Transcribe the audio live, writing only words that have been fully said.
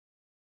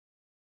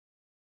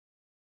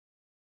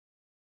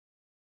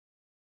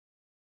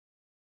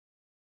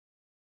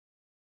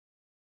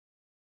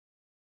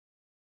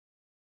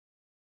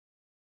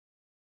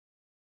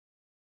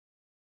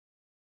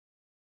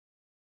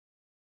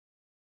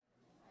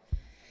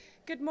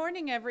Good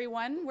morning,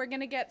 everyone. We're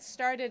going to get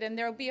started, and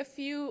there will be a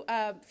few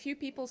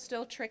people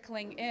still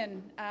trickling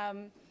in.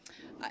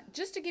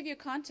 Just to give you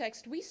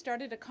context, we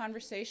started a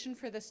conversation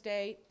for this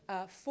day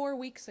 4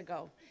 weeks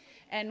ago,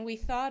 and we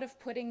thought of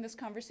putting this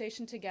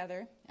conversation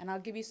together, and I'll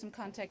give you some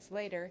context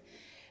later,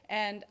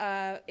 and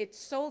it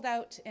sold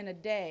out in a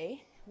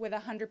day with a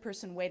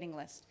 100-person waiting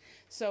list.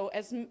 So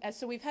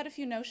so we've had a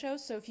few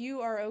no-shows, so if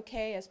you are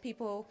okay, as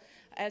people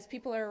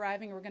are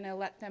arriving, we're going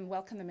to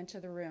welcome them into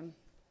the room,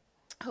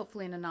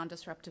 hopefully in a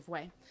non-disruptive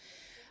way.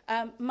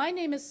 My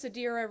name is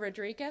Sadira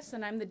Rodriguez,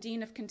 and I'm the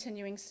Dean of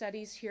Continuing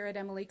Studies here at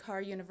Emily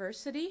Carr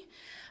University.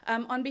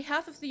 On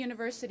behalf of the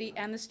university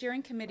and the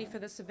steering committee for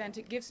this event,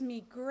 it gives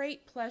me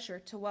great pleasure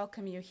to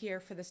welcome you here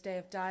for this day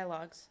of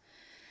dialogues.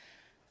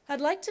 I'd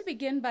like to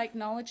begin by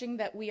acknowledging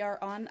that we are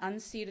on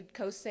unceded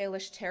Coast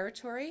Salish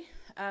territory.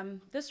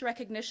 This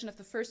recognition of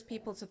the first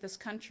peoples of this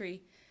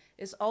country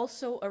is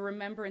also a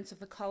remembrance of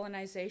the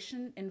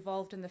colonization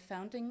involved in the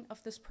founding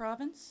of this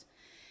province.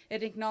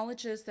 It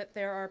acknowledges that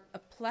there are a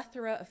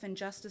plethora of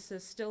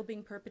injustices still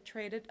being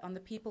perpetrated on the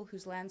people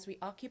whose lands we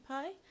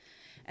occupy,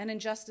 and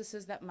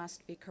injustices that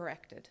must be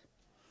corrected.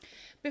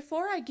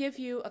 Before I give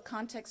you a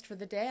context for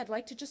the day, I'd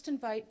like to just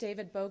invite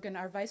David Bogan,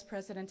 our Vice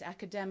President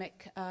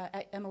Academic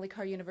at Emily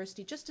Carr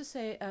University, just to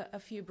say a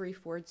few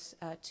brief words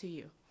to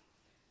you.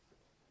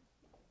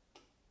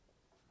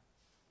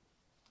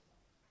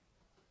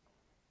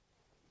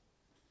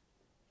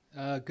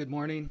 Good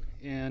morning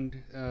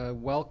and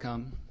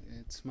welcome.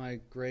 It's my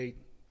great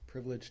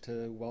privilege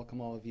to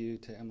welcome all of you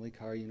to Emily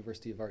Carr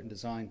University of Art and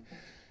Design.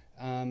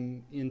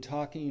 In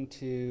talking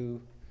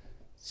to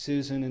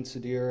Susan and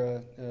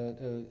Sadira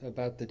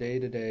about the day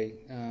today,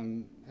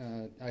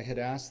 I had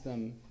asked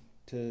them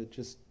to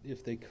just,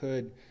 if they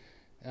could,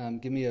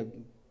 give me a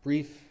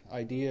brief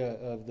idea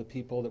of the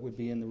people that would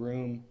be in the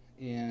room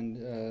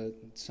and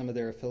some of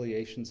their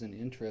affiliations and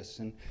interests.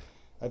 And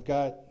I've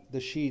got the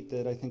sheet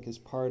that I think is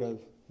part of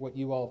what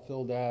you all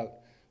filled out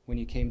when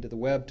you came to the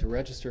web to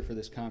register for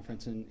this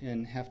conference,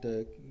 and have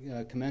to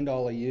commend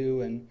all of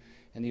you and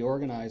the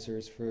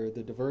organizers for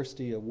the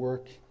diversity of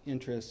work,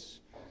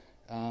 interests,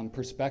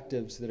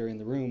 perspectives that are in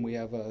the room. We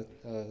have,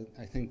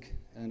 I think,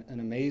 an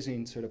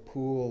amazing sort of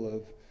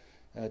pool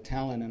of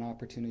talent and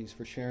opportunities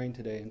for sharing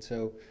today. And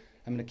so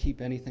I'm going to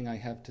keep anything I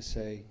have to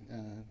say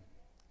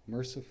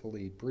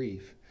mercifully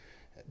brief.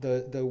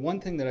 The one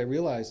thing that I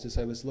realized as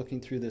I was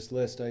looking through this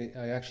list, I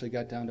actually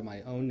got down to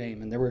my own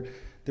name, and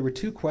there were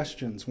two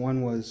questions.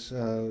 One was,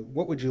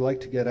 what would you like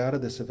to get out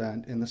of this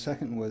event? And the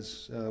second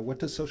was, what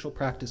does social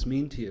practice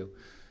mean to you?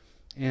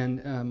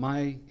 And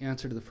my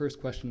answer to the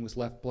first question was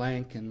left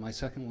blank, and my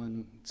second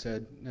one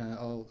said,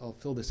 I'll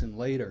fill this in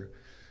later.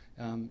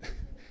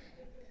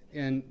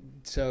 And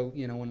so,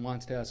 you know, one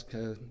wants to ask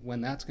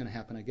when that's going to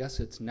happen. I guess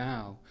it's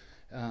now.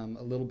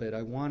 A little bit.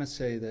 I want to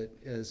say that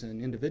as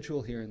an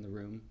individual here in the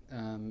room,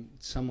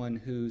 someone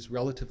who's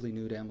relatively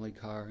new to Emily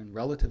Carr and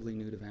relatively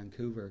new to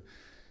Vancouver,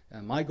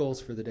 my goals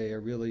for the day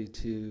are really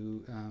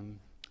to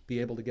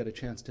be able to get a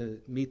chance to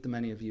meet the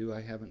many of you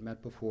I haven't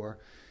met before,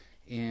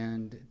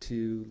 and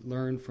to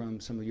learn from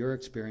some of your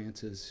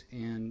experiences,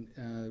 and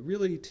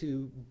really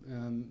to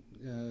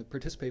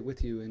participate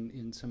with you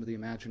in some of the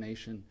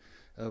imagination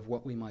of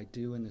what we might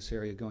do in this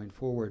area going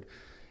forward.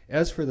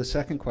 As for the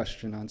second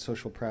question on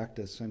social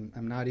practice,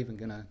 I'm not even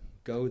going to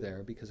go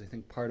there, because I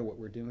think part of what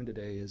we're doing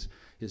today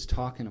is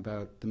talking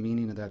about the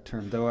meaning of that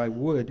term, though I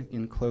would,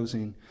 in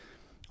closing,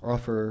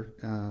 offer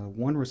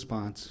one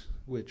response,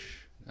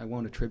 which I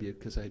won't attribute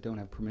because I don't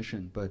have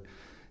permission, but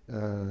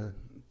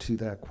to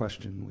that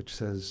question, which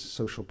says,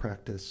 social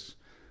practice,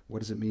 what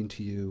does it mean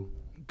to you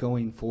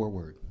going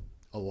forward?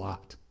 A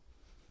lot.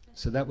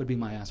 So that would be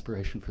my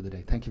aspiration for the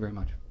day. Thank you very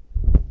much.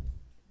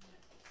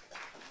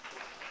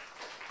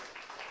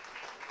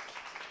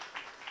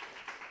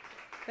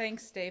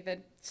 Thanks,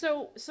 David.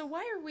 So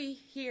why are we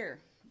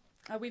here?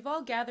 We've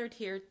all gathered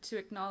here to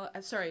acknowledge,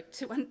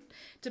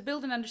 to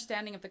build an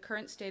understanding of the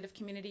current state of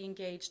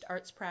community-engaged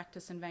arts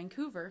practice in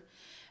Vancouver,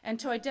 and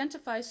to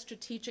identify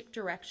strategic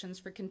directions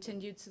for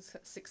continued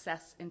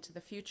success into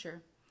the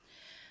future.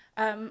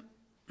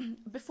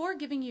 Before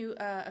giving you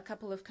a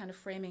couple of kind of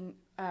framing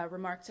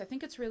remarks, I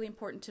think it's really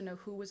important to know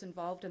who was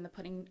involved in the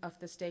putting of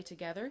this day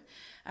together,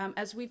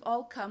 as we've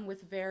all come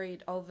with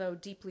varied, although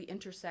deeply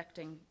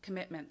intersecting,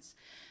 commitments.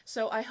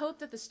 So I hope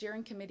that the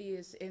steering committee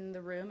is in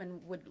the room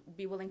and would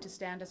be willing to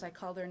stand as I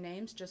call their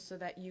names, just so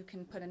that you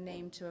can put a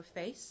name to a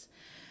face.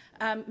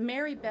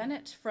 Mary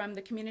Bennett from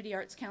the Community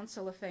Arts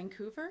Council of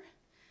Vancouver.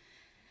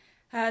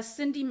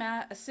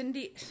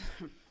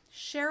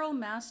 Cheryl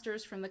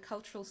Masters from the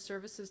Cultural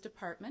Services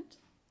Department.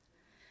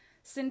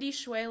 Cindy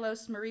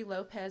Schwelos, Marie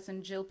Lopez,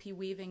 and Jill P.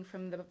 Weaving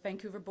from the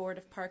Vancouver Board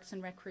of Parks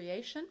and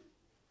Recreation.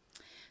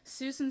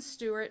 Susan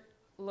Stewart,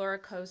 Laura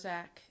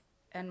Kozak,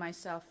 and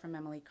myself from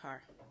Emily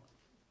Carr.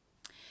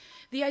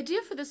 The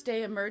idea for this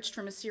day emerged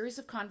from a series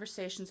of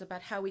conversations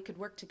about how we could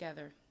work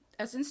together.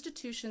 As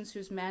institutions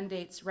whose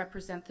mandates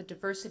represent the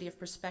diversity of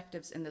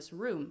perspectives in this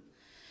room,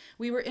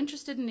 we were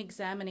interested in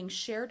examining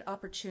shared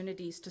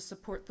opportunities to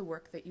support the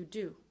work that you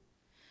do.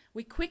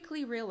 We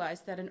quickly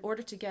realized that in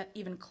order to get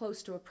even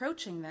close to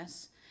approaching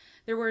this,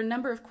 there were a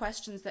number of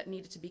questions that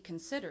needed to be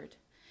considered,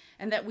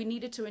 and that we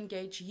needed to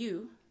engage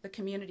you, the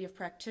community of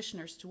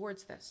practitioners,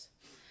 towards this.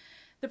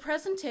 The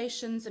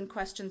presentations and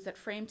questions that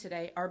frame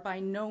today are by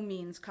no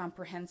means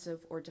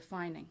comprehensive or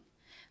defining.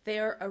 They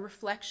are a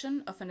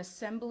reflection of an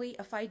assembly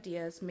of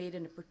ideas made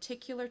in a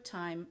particular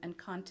time and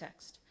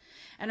context,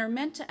 and are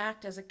meant to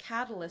act as a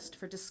catalyst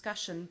for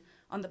discussion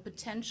on the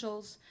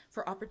potentials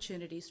for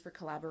opportunities for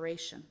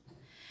collaboration.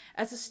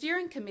 As a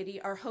steering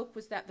committee, our hope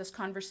was that this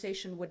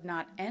conversation would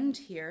not end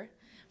here,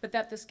 but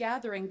that this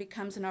gathering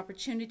becomes an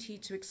opportunity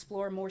to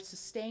explore more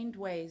sustained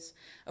ways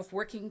of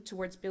working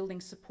towards building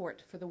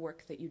support for the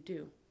work that you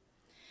do.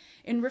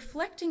 In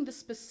reflecting the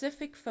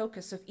specific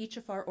focus of each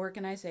of our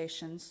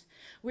organizations,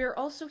 we are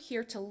also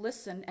here to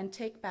listen and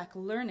take back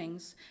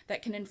learnings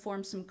that can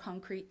inform some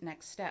concrete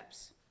next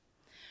steps.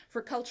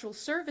 For cultural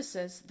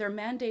services, their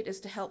mandate is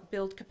to help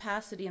build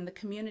capacity in the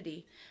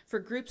community for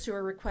groups who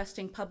are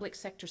requesting public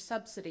sector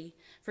subsidy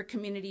for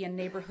community and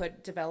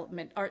neighborhood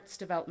development, arts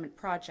development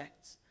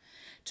projects.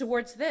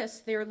 Towards this,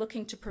 they are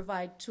looking to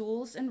provide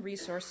tools and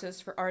resources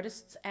for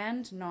artists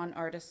and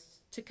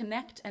non-artists to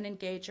connect and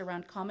engage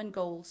around common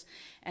goals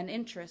and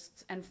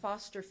interests and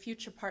foster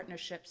future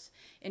partnerships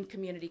in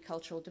community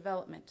cultural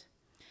development.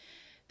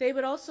 They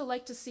would also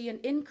like to see an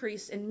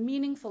increase in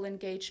meaningful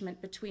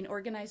engagement between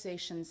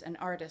organizations and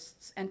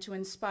artists, and to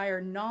inspire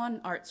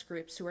non-arts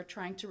groups who are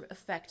trying to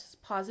effect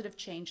positive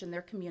change in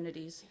their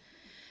communities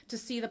to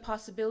see the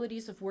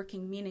possibilities of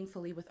working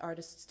meaningfully with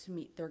artists to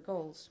meet their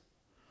goals.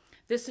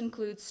 This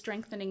includes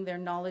strengthening their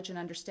knowledge and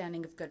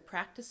understanding of good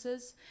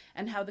practices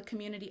and how the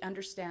community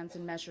understands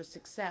and measures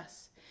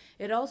success.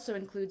 It also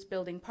includes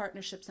building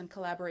partnerships and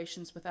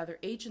collaborations with other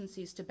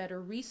agencies to better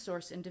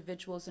resource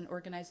individuals and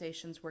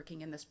organizations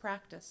working in this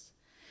practice.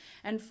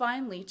 And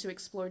finally, to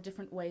explore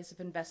different ways of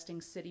investing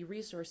city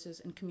resources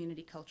in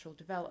community cultural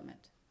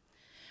development.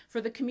 For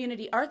the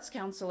Community Arts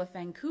Council of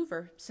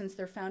Vancouver, since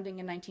their founding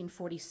in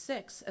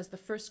 1946 as the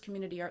first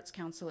community arts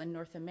council in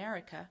North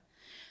America,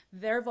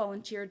 their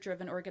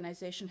volunteer-driven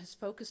organization has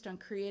focused on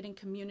creating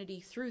community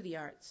through the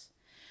arts.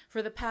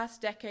 For the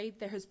past decade,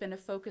 there has been a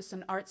focus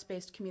on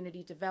arts-based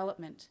community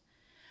development.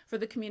 For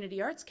the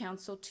Community Arts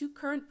Council, two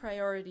current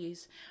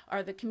priorities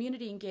are the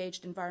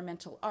community-engaged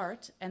environmental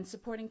art and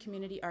supporting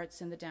community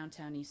arts in the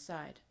downtown east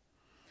side.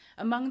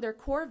 Among their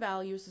core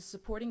values is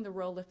supporting the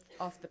role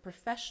of the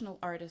professional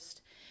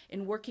artist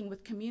in working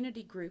with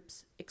community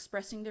groups,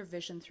 expressing their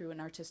vision through an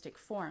artistic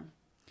form.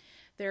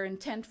 Their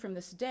intent from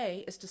this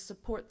day is to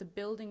support the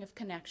building of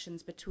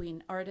connections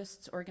between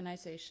artists,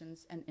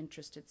 organizations, and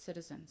interested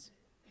citizens.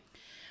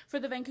 For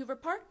the Vancouver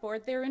Park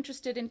Board, they're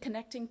interested in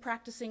connecting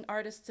practicing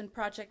artists and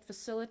project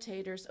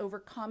facilitators over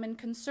common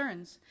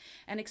concerns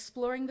and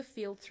exploring the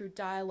field through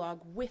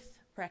dialogue with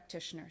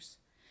practitioners.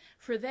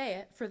 For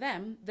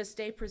them, this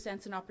day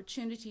presents an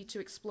opportunity to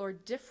explore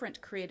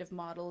different creative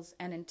models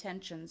and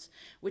intentions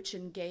which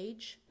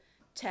engage,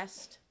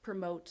 test,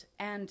 promote,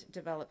 and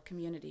develop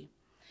community.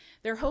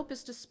 Their hope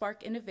is to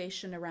spark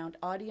innovation around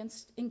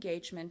audience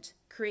engagement,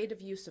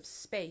 creative use of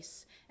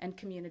space, and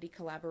community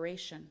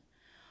collaboration,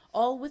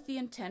 all with the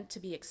intent to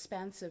be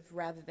expansive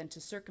rather than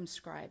to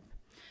circumscribe.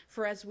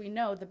 For as we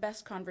know, the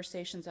best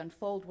conversations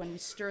unfold when we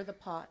stir the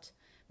pot,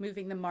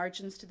 moving the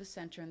margins to the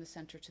center and the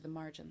center to the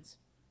margins.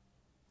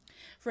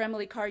 For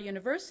Emily Carr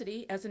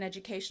University, as an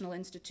educational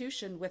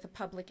institution with a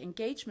public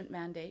engagement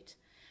mandate,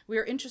 we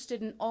are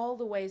interested in all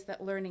the ways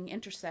that learning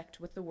intersect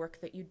with the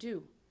work that you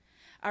do.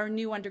 Our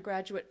new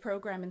undergraduate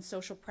program in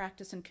social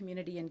practice and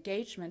community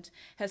engagement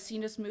has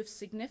seen us move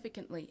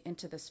significantly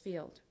into this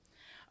field.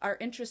 Our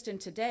interest in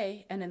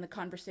today and in the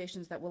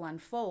conversations that will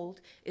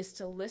unfold is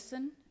to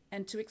listen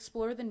and to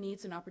explore the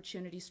needs and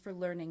opportunities for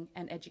learning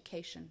and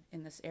education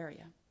in this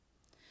area.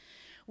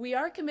 We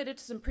are committed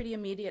to some pretty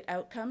immediate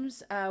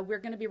outcomes. We're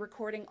going to be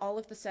recording all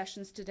of the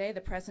sessions today,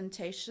 the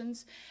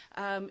presentations.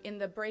 In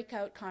the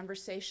breakout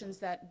conversations,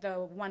 that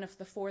one of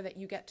the four that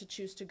you get to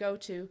choose to go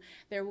to,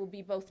 there will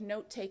be both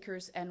note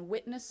takers and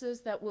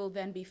witnesses that will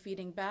then be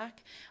feeding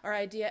back. Our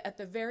idea at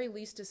the very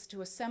least is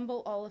to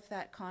assemble all of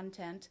that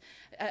content,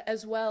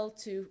 as well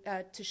to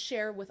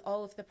share with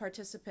all of the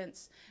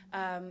participants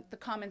the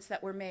comments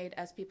that were made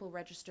as people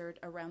registered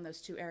around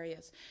those two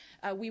areas.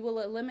 We will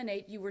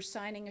eliminate, you were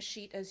signing a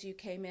sheet as you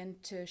came in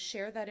to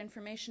share that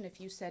information. If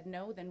you said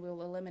no, then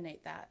we'll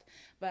eliminate that,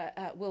 but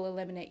we'll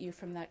eliminate you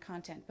from that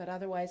content. But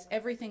otherwise,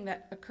 everything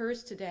that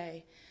occurs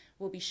today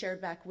will be shared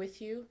back with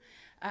you.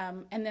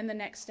 And then the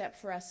next step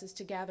for us is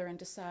to gather and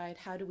decide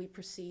how do we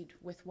proceed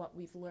with what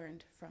we've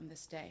learned from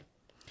this day.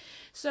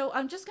 So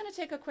I'm just going to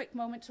take a quick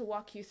moment to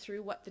walk you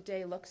through what the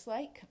day looks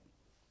like.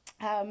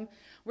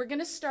 We're going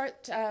to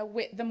start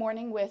with the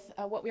morning with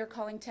what we are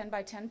calling 10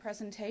 by 10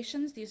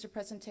 presentations. These are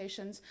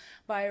presentations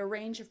by a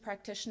range of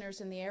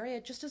practitioners in the area,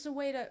 just as a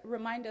way to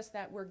remind us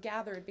that we're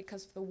gathered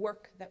because of the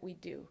work that we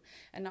do,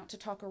 and not to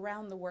talk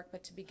around the work,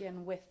 but to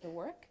begin with the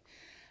work.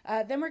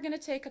 Then we're going to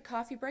take a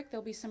coffee break.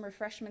 There'll be some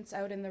refreshments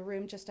out in the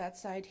room just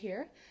outside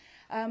here.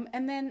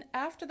 And then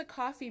after the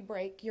coffee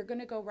break, you're going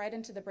to go right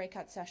into the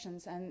breakout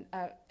sessions. And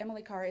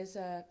Emily Carr is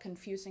a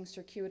confusing,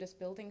 circuitous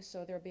building,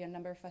 so there'll be a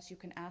number of us you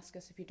can ask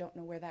us if you don't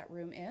know where that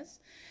room is.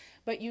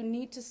 But you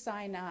need to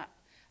sign up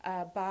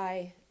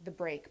by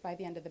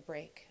the end of the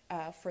break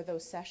for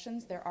those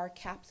sessions. There are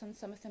caps on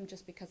some of them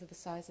just because of the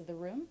size of the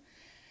room.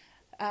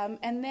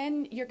 And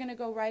then you're going to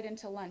go right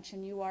into lunch,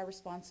 and you are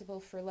responsible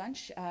for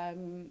lunch.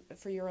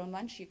 For your own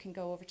lunch, you can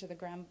go over to the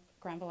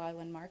Granville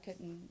Island Market,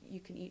 and you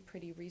can eat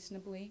pretty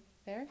reasonably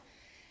there.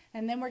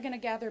 And then we're going to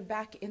gather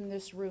back in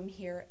this room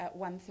here at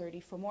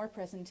 1:30 for more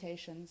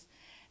presentations.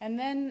 And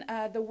then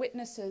the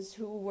witnesses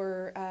who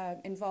were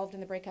involved in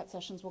the breakout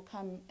sessions will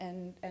come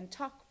and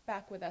talk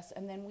back with us.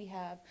 And then we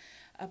have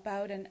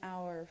about an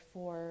hour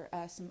for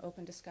some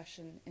open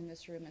discussion in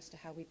this room as to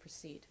how we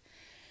proceed.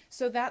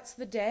 So that's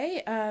the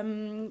day.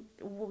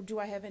 Do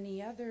I have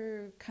any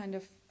other kind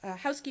of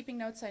housekeeping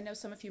notes? I know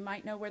some of you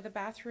might know where the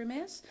bathroom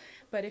is,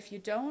 but if you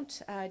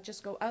don't,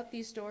 just go out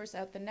these doors,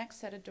 out the next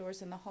set of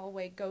doors in the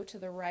hallway, go to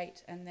the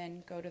right, and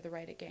then go to the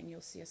right again. You'll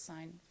see a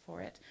sign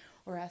for it,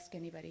 or ask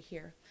anybody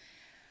here.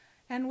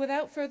 And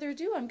without further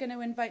ado, I'm going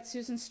to invite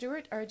Susan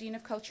Stewart, our Dean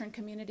of Culture and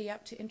Community,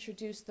 up to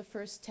introduce the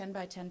first 10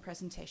 by 10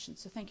 presentation.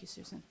 So thank you,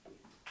 Susan.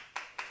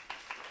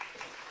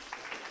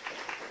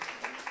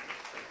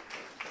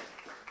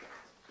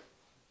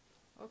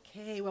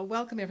 Okay, well,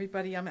 welcome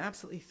everybody. I'm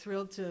absolutely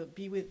thrilled to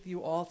be with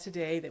you all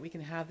today, that we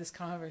can have this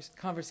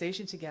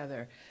conversation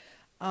together.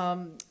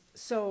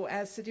 So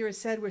as Sadira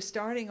said, we're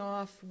starting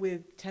off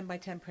with 10 by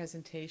 10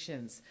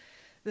 presentations.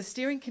 The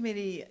steering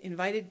committee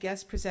invited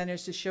guest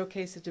presenters to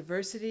showcase the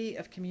diversity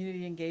of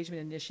community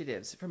engagement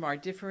initiatives from our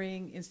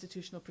differing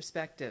institutional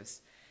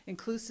perspectives,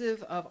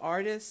 inclusive of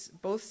artists,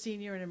 both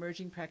senior and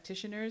emerging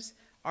practitioners,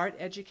 art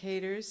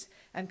educators,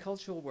 and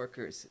cultural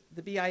workers.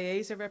 The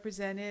BIAs are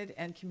represented,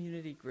 and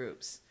community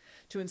groups,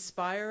 to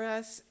inspire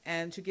us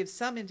and to give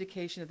some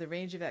indication of the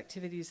range of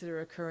activities that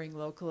are occurring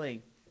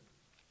locally.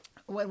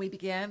 When we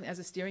began as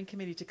a steering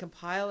committee to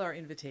compile our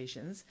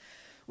invitations,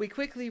 we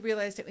quickly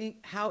realized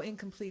how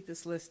incomplete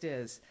this list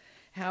is,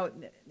 how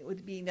it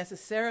would be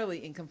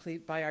necessarily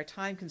incomplete by our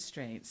time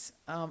constraints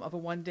of a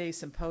one-day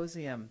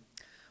symposium.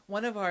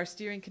 One of our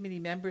steering committee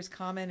members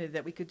commented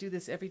that we could do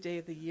this every day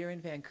of the year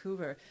in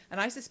Vancouver, and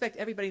I suspect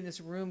everybody in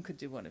this room could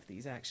do one of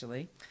these,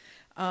 actually.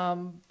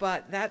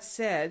 But that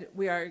said,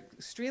 we are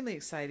extremely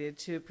excited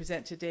to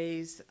present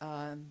today's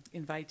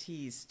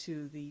invitees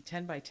to the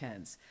 10 by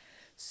 10s.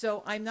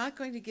 So I'm not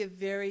going to give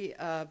very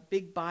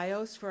big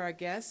bios for our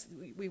guests.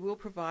 We will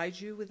provide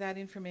you with that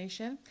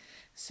information.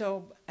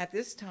 So at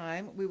this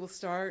time, we will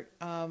start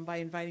by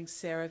inviting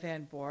Sarah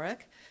Van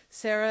Borek.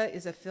 Sarah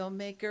is a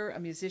filmmaker, a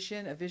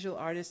musician, a visual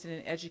artist, and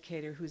an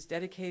educator who's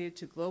dedicated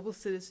to global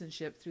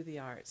citizenship through the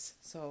arts.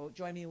 So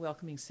join me in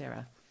welcoming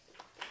Sarah.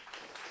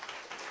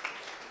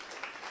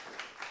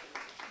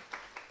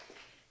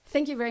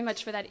 Thank you very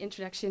much for that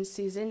introduction,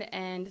 Susan,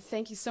 and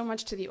thank you so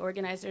much to the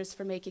organizers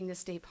for making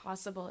this day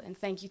possible, and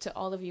thank you to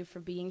all of you for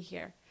being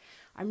here.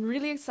 I'm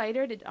really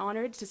excited and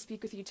honored to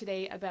speak with you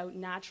today about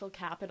Natural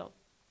Capital.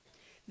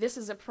 This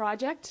is a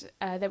project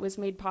that was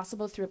made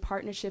possible through a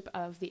partnership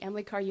of the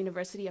Emily Carr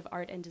University of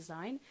Art and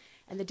Design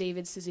and the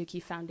David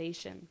Suzuki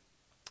Foundation.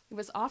 It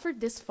was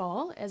offered this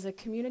fall as a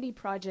community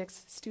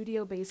projects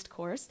studio-based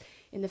course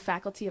in the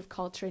Faculty of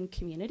Culture and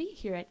Community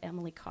here at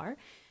Emily Carr,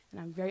 and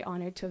I'm very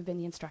honored to have been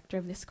the instructor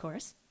of this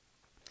course.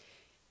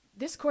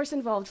 This course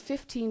involved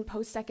 15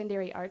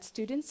 post-secondary art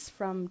students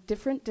from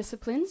different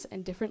disciplines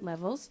and different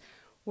levels,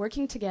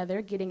 working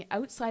together, getting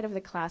outside of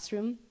the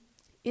classroom,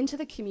 into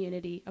the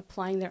community,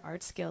 applying their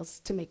art skills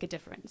to make a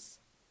difference.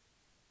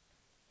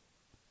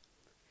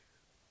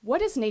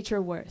 What is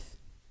nature worth?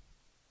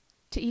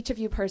 To each of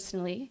you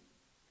personally,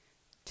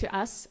 to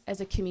us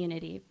as a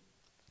community,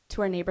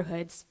 to our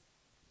neighborhoods,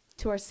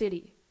 to our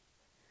city.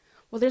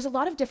 Well, there's a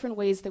lot of different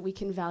ways that we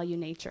can value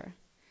nature.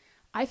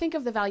 I think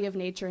of the value of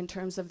nature in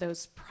terms of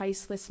those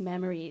priceless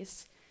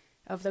memories,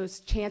 of those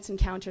chance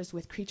encounters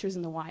with creatures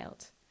in the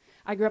wild.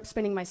 I grew up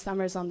spending my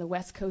summers on the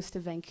west coast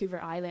of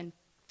Vancouver Island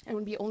and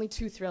would be only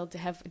too thrilled to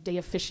have a day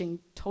of fishing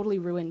totally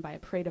ruined by a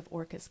parade of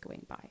orcas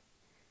going by.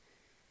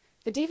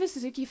 The David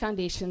Suzuki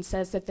Foundation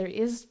says that there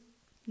is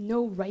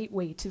no right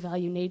way to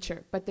value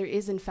nature, but there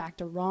is in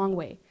fact a wrong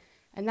way,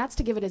 and that's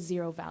to give it a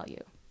zero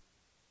value.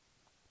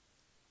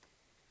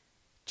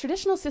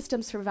 Traditional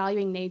systems for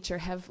valuing nature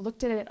have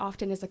looked at it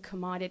often as a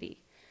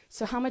commodity.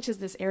 So how much is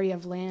this area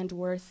of land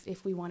worth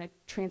if we want to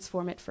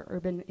transform it for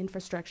urban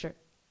infrastructure?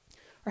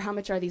 Or how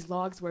much are these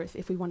logs worth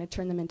if we want to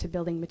turn them into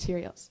building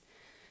materials?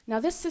 Now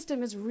this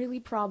system is really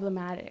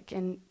problematic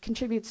and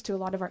contributes to a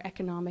lot of our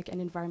economic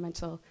and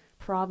environmental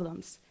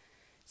problems.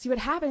 See, what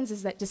happens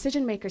is that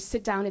decision makers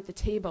sit down at the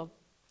table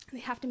and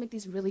they have to make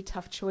these really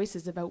tough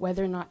choices about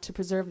whether or not to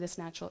preserve this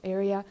natural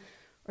area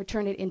or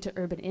turn it into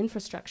urban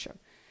infrastructure.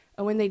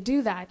 And when they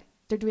do that,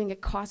 they're doing a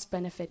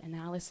cost-benefit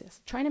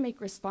analysis, trying to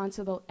make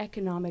responsible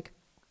economic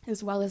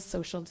as well as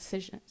social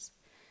decisions.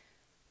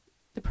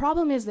 The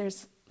problem is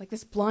there's like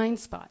this blind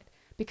spot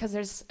because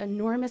there's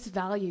enormous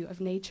value of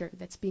nature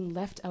that's being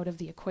left out of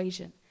the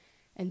equation.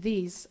 and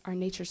these are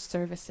nature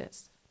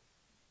services.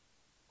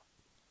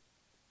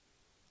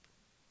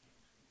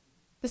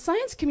 The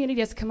science community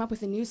has come up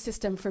with a new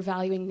system for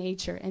valuing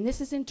nature, and this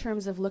is in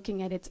terms of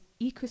looking at its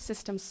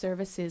ecosystem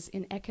services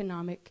in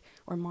economic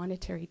or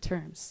monetary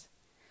terms.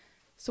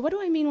 So what do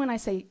I mean when I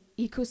say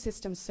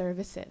ecosystem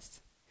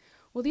services?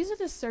 Well, these are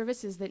the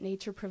services that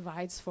nature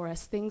provides for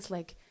us, things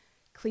like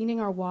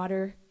cleaning our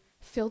water,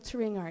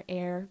 filtering our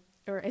air,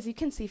 or as you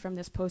can see from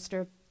this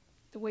poster,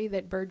 the way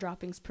that bird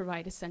droppings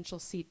provide essential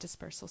seed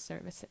dispersal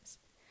services.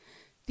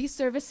 These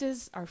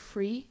services are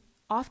free,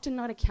 often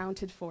not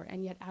accounted for,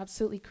 and yet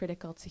absolutely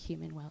critical to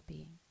human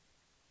well-being.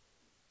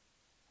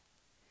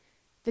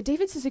 The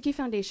David Suzuki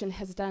Foundation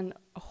has done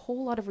a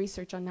whole lot of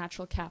research on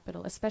natural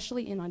capital,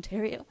 especially in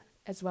Ontario,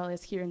 as well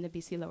as here in the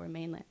BC Lower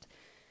Mainland.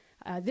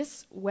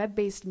 This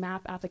web-based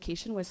map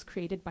application was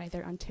created by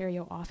their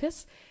Ontario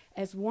office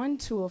as one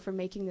tool for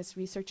making this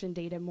research and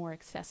data more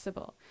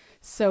accessible.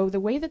 So the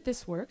way that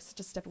this works,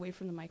 just step away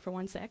from the mic for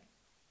 1 sec,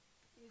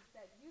 is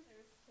that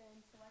users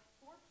can select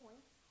 4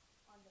 points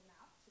on the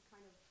map to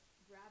kind of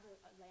grab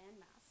a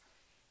landmass.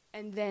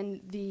 And then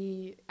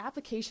the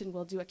application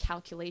will do a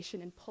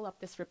calculation and pull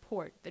up this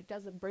report that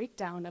does a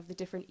breakdown of the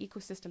different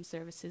ecosystem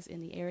services in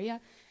the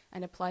area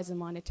and applies a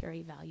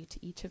monetary value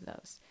to each of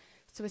those.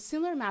 So a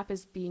similar map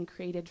is being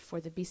created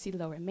for the BC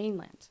Lower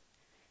Mainland.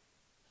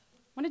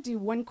 I want to do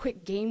one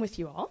quick game with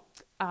you all.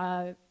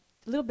 A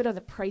little bit of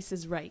the Price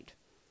is Right.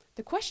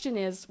 The question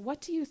is,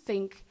 what do you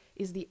think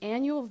is the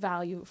annual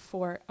value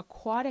for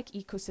aquatic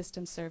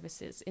ecosystem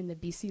services in the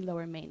BC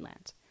Lower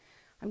Mainland?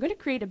 I'm going to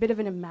create a bit of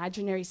an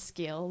imaginary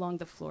scale along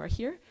the floor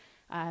here.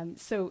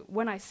 So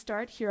when I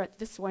start here at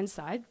this one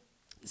side,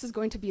 this is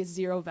going to be a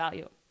 0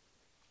 value.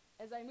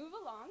 As I move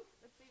along,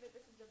 let's say that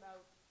this is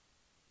about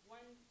 $1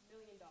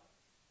 million.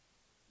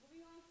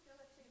 Moving on, still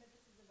let's say that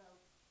this is about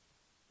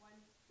 1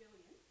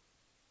 billion,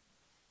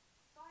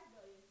 5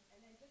 billion, and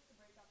then just to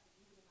break up the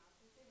even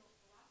amounts, let's say the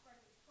last part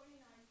is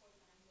 29.9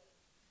 billion.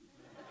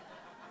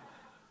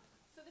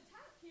 So the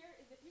task here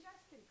is that you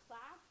guys can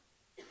clap,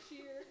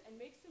 cheer, and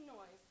make some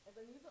noise as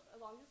I move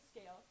along the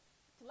scale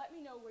to let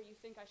me know where you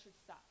think I should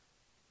stop.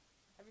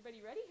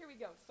 Everybody ready? Here we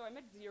go. So I'm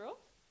at 0,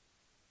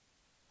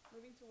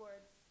 moving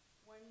towards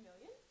 1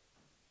 million.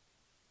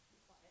 Be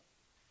quiet.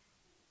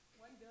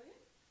 1 billion.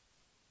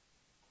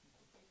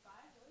 Okay, 5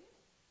 billion.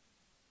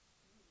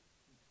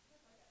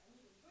 I'm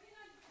even 29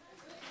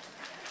 billion.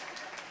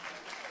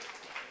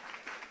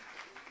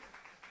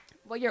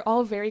 Well, you're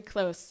all very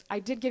close. I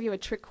did give you a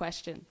trick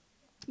question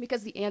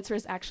because the answer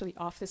is actually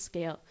off the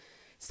scale.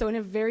 So in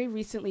a very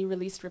recently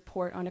released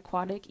report on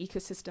aquatic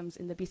ecosystems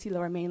in the BC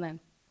Lower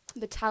Mainland,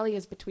 the tally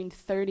is between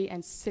 $30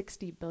 and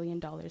 $60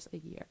 billion a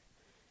year.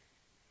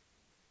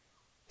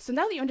 So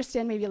now that you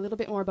understand maybe a little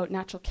bit more about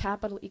natural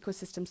capital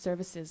ecosystem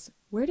services,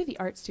 where do the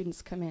art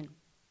students come in?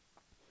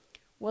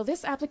 Well,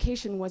 this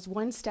application was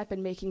one step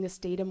in making this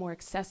data more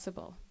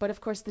accessible, but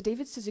of course the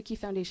David Suzuki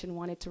Foundation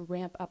wanted to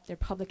ramp up their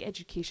public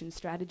education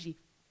strategy.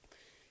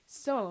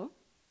 So,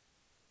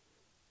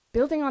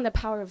 building on the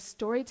power of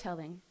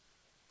storytelling,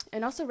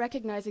 and also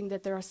recognizing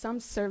that there are some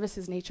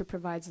services nature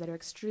provides that are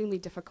extremely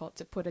difficult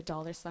to put a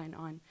dollar sign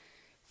on,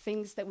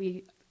 things that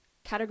we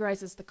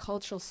categorize as the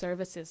cultural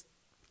services,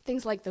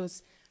 things like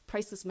those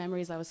priceless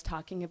memories I was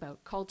talking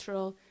about,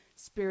 cultural,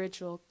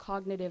 spiritual,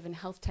 cognitive, and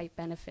health type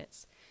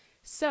benefits.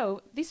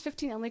 So these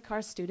 15 Emily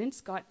Carr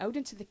students got out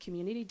into the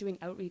community doing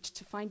outreach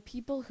to find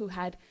people who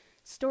had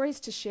stories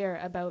to share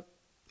about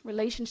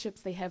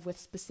relationships they have with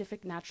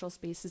specific natural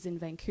spaces in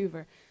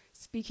Vancouver,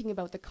 speaking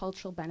about the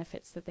cultural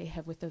benefits that they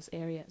have with those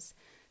areas.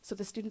 So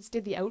the students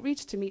did the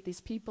outreach to meet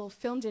these people,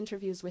 filmed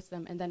interviews with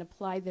them, and then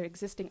applied their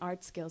existing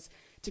art skills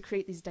to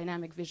create these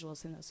dynamic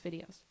visuals in those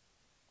videos.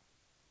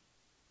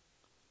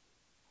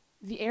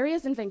 The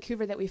areas in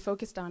Vancouver that we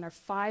focused on are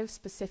 5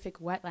 specific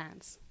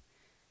wetlands.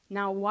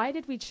 Now, why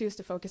did we choose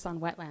to focus on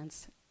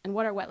wetlands? And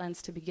what are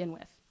wetlands to begin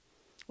with?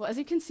 Well, as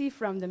you can see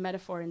from the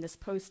metaphor in this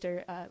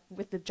poster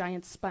with the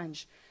giant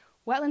sponge,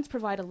 wetlands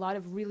provide a lot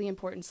of really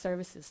important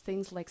services,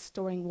 things like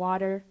storing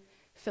water,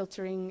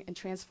 filtering and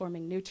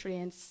transforming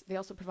nutrients. They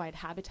also provide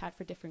habitat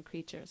for different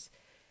creatures.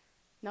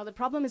 Now, the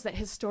problem is that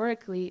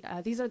historically,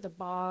 these are the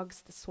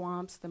bogs, the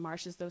swamps, the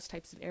marshes, those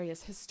types of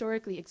areas,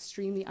 historically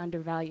extremely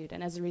undervalued,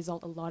 and as a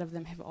result, a lot of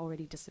them have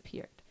already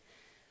disappeared.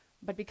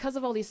 But because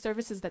of all these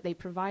services that they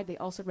provide, they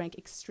also rank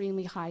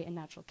extremely high in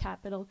natural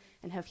capital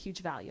and have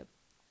huge value.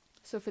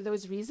 So for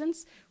those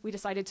reasons, we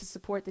decided to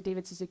support the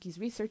David Suzuki's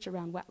research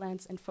around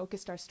wetlands and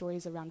focused our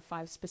stories around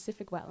 5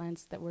 specific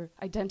wetlands that were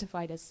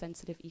identified as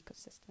sensitive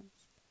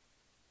ecosystems.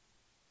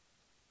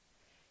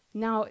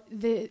 Now,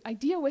 the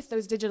idea with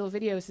those digital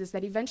videos is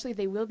that eventually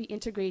they will be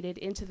integrated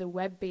into the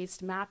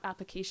web-based map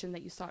application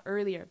that you saw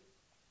earlier.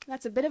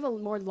 That's a bit of a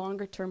more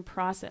longer-term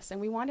process, and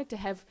we wanted to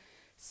have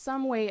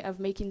some way of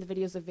making the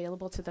videos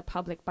available to the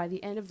public by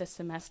the end of the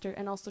semester,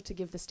 and also to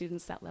give the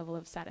students that level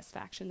of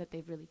satisfaction that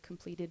they've really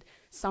completed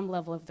some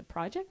level of the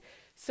project.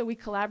 So we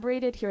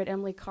collaborated here at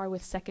Emily Carr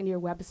with second-year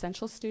Web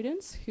Essentials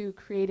students who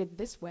created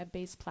this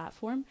web-based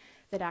platform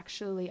that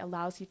actually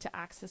allows you to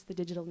access the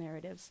digital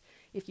narratives.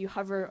 If you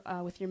hover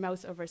with your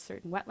mouse over a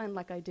certain wetland,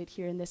 like I did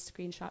here in this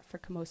screenshot for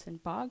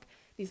Camosun Bog,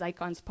 these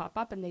icons pop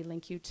up and they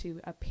link you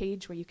to a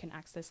page where you can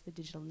access the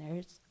digital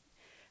narratives.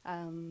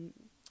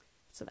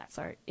 So that's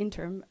our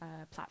interim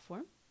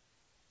platform.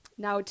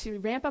 Now, to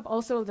ramp up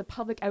also the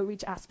public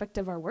outreach aspect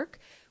of our work,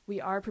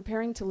 we are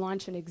preparing to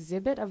launch an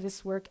exhibit of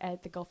this work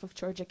at the Gulf of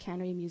Georgia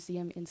Cannery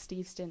Museum in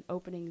Steveston,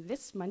 opening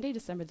this Monday,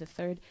 December the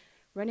 3rd,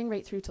 running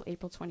right through till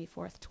April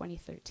 24th,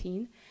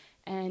 2013.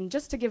 And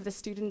just to give the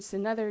students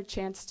another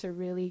chance to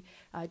really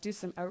do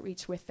some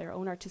outreach with their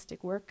own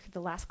artistic work,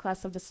 the last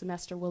class of the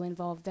semester will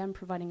involve them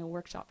providing a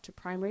workshop to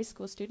primary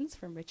school students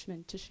from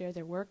Richmond to share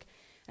their work,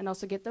 and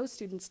also get those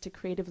students to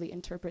creatively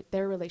interpret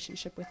their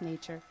relationship with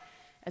nature,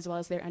 as well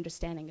as their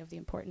understanding of the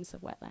importance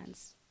of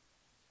wetlands.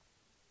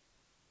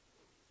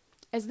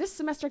 As this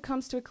semester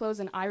comes to a close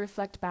and I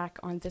reflect back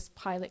on this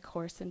pilot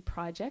course and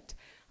project,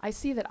 I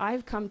see that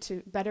I've come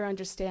to better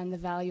understand the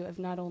value of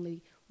not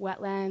only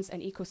wetlands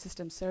and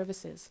ecosystem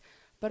services,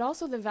 but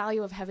also the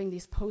value of having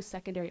these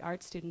post-secondary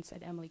art students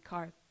at Emily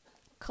Carr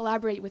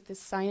collaborate with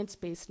this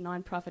science-based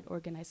nonprofit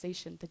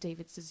organization, the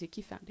David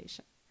Suzuki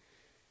Foundation.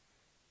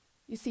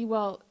 You see,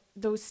 well,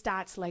 those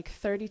stats like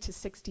 $30 to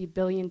 $60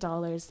 billion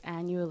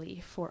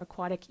annually for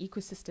aquatic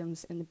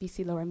ecosystems in the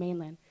BC Lower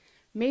Mainland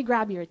may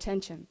grab your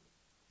attention.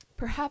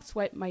 Perhaps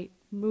what might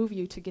move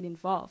you to get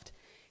involved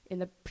in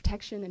the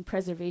protection and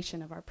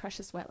preservation of our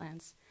precious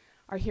wetlands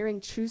are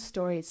hearing true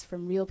stories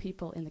from real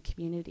people in the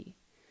community.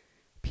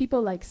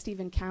 People like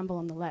Stephen Campbell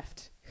on the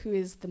left, who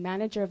is the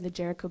manager of the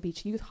Jericho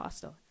Beach Youth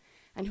Hostel,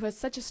 and who has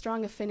such a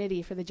strong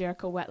affinity for the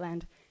Jericho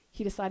wetland,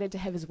 he decided to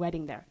have his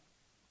wedding there.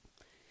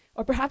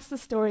 Or perhaps the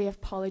story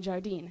of Paula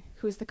Jardine,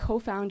 who is the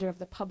co-founder of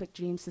the Public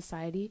Dreams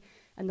Society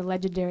and the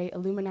legendary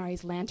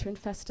Illuminaries Lantern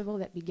Festival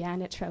that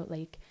began at Trout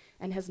Lake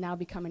and has now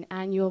become an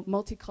annual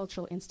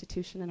multicultural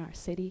institution in our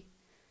city.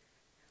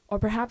 Or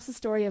perhaps the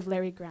story of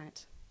Larry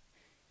Grant,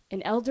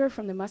 an elder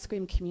from the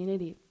Musqueam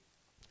community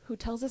who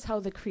tells us how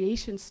the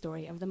creation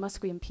story of the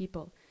Musqueam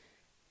people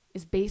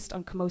is based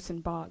on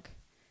Camosun Bog,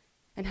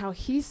 and how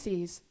he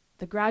sees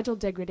the gradual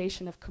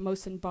degradation of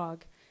Camosun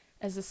Bog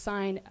as a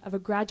sign of a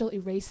gradual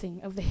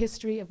erasing of the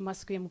history of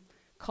Musqueam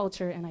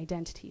culture and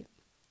identity.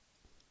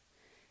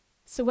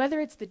 So whether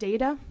it's the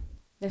data,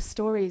 the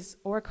stories,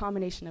 or a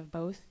combination of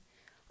both,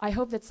 I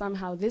hope that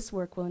somehow this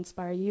work will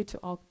inspire you to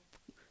all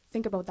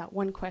think about that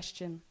one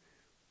question: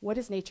 what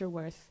is nature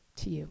worth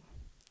to you?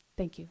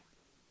 Thank you.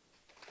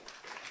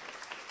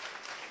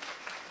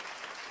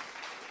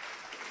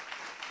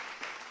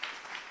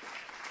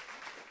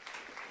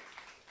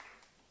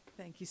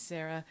 Thank you,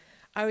 Sarah.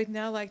 I would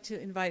now like to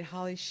invite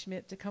Holly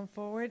Schmidt to come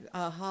forward.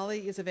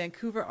 Holly is a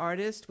Vancouver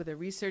artist with a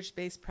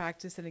research-based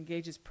practice that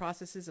engages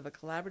processes of a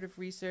collaborative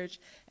research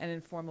and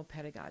informal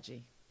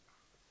pedagogy.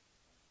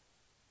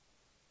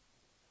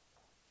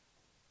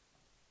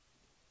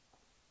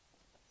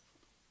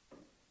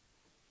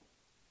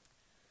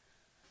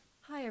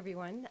 Hi,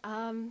 everyone.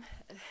 I'm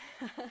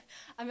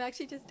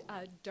actually just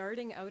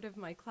darting out of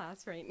my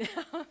class right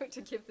now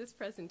to give this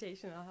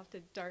presentation. I'll have to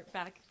dart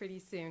back pretty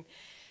soon.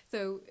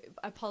 So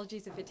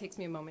apologies if it takes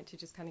me a moment to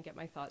just kind of get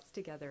my thoughts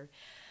together.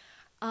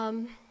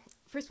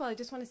 First of all, I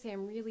just want to say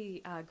I'm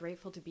really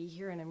grateful to be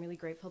here, and I'm really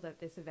grateful that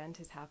this event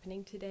is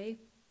happening today.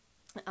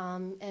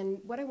 And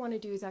what I want to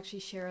do is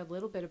actually share a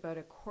little bit about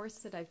a course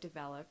that I've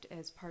developed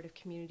as part of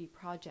community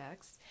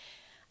projects.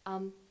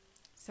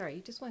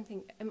 Sorry, just one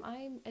thing. Am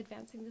I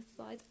advancing the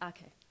slides?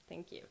 Okay,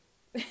 thank you.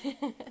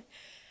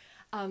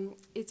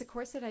 It's a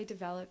course that I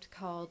developed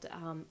called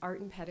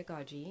Art and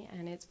Pedagogy,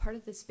 and it's part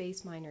of the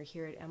Space Minor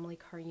here at Emily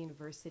Carr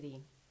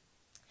University.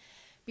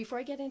 Before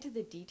I get into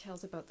the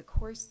details about the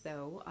course,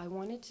 though, I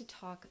wanted to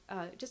talk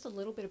just a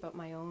little bit about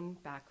my own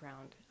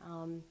background.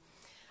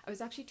 I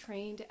was actually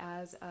trained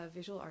as a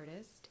visual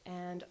artist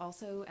and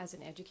also as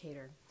an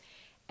educator.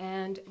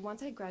 And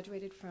once I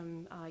graduated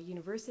from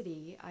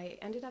university, I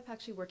ended up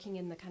actually working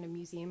in the kind of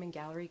museum and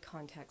gallery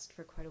context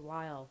for quite a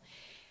while.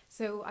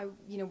 So I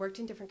worked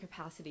in different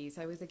capacities.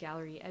 I was a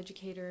gallery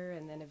educator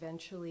and then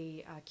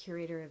eventually a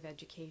curator of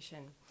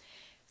education.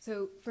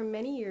 So for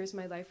many years,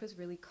 my life was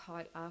really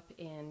caught up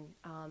in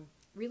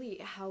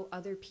really how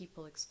other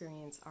people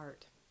experience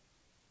art.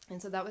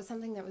 And so that was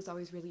something that was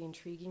always really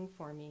intriguing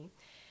for me.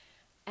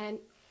 And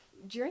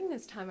during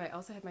this time, I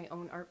also had my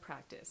own art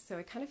practice. So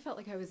I kind of felt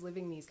like I was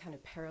living these kind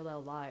of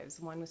parallel lives.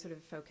 One was sort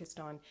of focused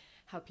on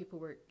how people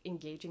were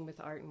engaging with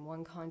art in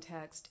one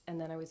context, and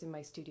then I was in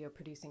my studio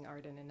producing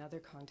art in another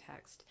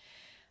context.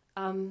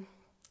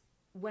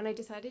 When I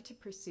decided to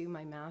pursue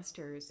my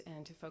master's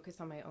and to focus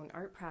on my own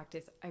art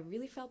practice, I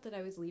really felt that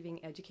I was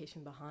leaving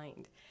education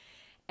behind.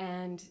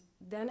 And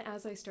then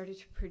as I started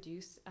to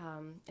produce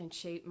and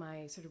shape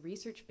my sort of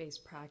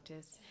research-based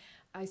practice,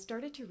 I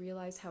started to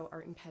realize how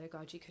art and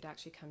pedagogy could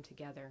actually come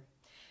together.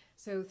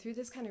 So through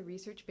this kind of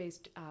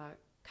research-based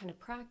kind of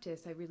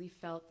practice, I really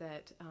felt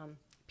that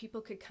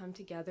people could come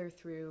together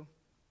through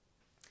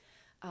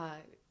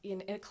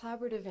in a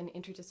collaborative and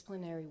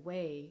interdisciplinary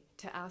way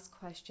to ask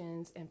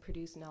questions and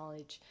produce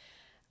knowledge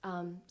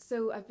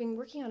So I've been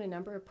working on a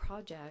number of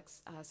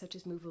projects, such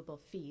as Movable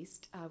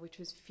Feast, which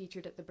was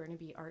featured at the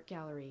Burnaby Art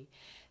Gallery,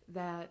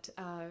 that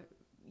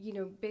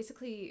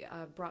basically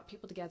brought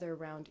people together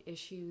around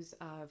issues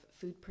of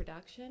food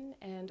production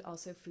and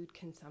also food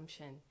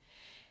consumption.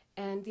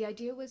 And the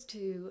idea was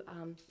to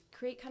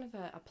create kind of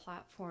a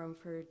platform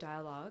for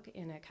dialogue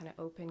in a kind of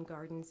open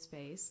garden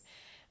space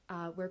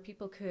where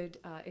people could,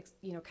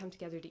 come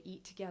together to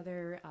eat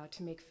together,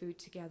 to make food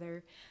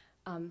together.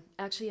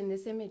 Actually, in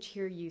this image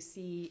here, you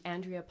see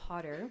Andrea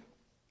Potter,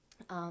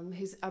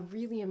 who's a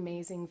really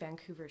amazing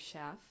Vancouver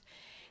chef.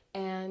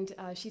 And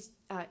she's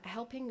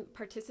helping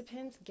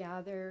participants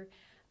gather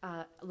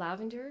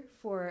lavender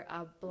for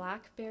a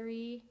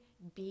blackberry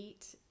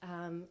beet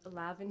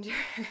lavender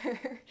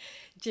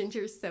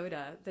ginger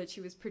soda that she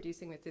was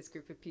producing with this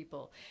group of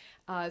people.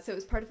 So it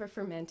was part of a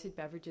fermented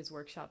beverages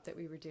workshop that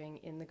we were doing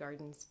in the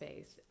garden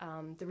space.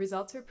 The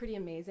results were pretty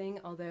amazing,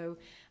 although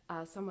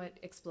somewhat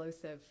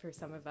explosive for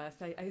some of us.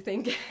 I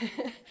think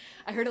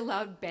I heard a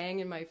loud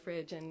bang in my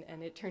fridge, and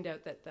it turned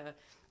out that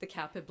the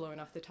cap had blown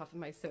off the top of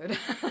my soda.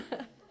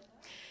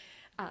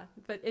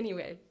 But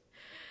anyway,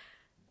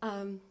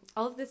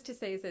 all of this to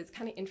say is that it's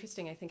kind of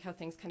interesting, I think, how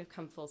things kind of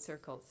come full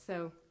circle.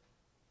 So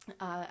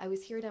I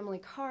was here at Emily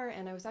Carr,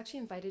 and I was actually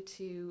invited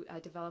to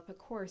develop a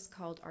course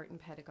called Art and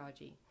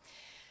Pedagogy.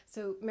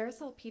 So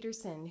Marisol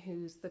Peterson,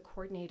 who's the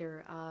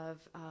coordinator of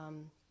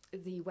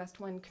the West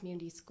One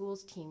Community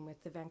Schools team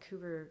with the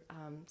Vancouver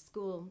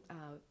School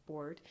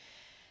Board,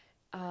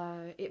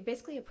 it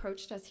basically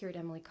approached us here at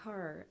Emily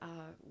Carr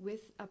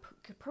with a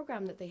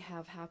program that they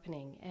have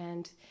happening.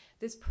 And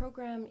this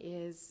program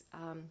is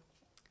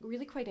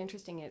really quite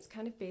interesting. It's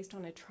kind of based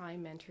on a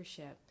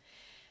tri-mentorship.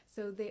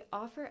 So they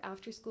offer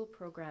after-school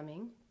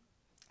programming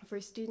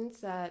for students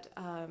that,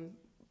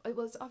 it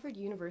was offered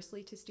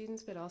universally to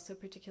students, but also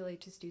particularly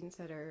to students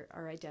that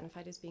are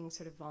identified as being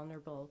sort of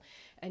vulnerable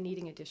and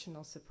needing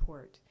additional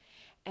support.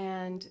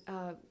 And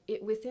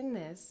within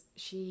this,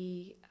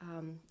 she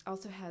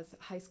also has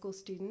high school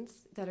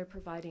students that are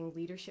providing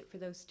leadership for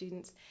those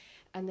students,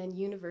 and then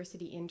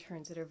university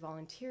interns that are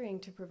volunteering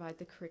to provide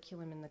the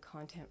curriculum and the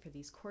content for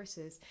these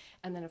courses,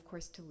 and then of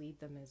course to lead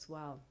them as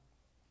well.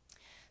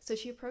 So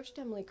she approached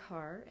Emily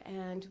Carr,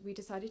 and we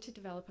decided to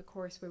develop a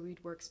course where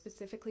we'd work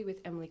specifically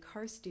with Emily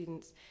Carr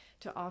students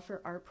to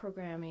offer art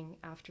programming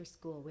after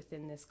school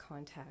within this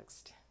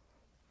context.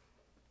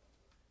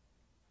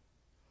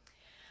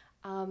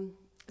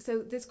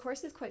 So this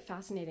course is quite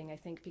fascinating, I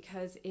think,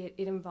 because it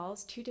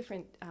involves two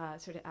different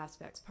sort of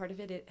aspects. Part of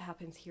it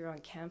happens here on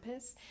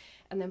campus,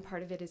 and then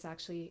part of it is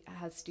actually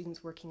has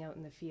students working out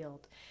in the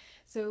field.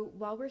 So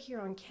while we're here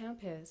on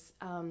campus,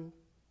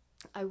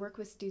 I work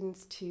with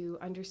students to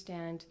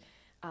understand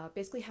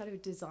basically how to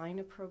design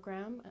a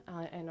program,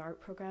 an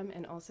art program,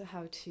 and also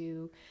how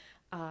to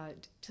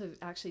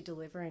actually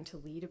deliver and to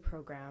lead a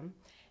program.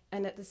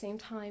 And at the same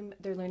time,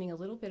 they're learning a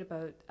little bit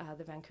about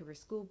the Vancouver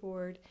School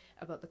Board,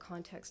 about the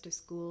context of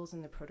schools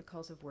and the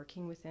protocols of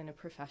working within a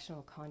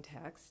professional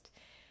context.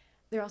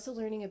 They're also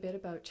learning a bit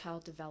about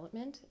child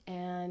development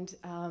and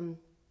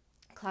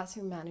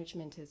classroom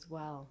management as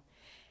well.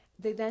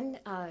 They then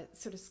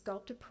sort of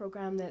sculpt a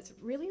program that's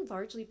really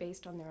largely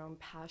based on their own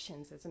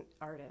passions as an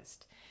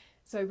artist.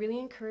 So I really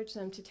encourage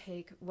them to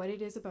take what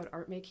it is about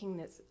art making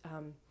that's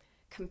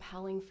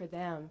compelling for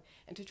them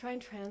and to try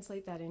and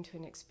translate that into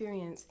an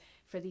experience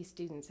for these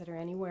students that are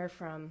anywhere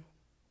from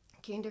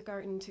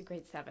kindergarten to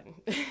grade 7.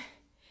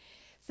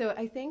 So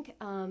I think,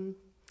 some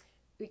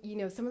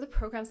of the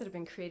programs that have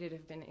been created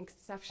have been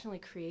exceptionally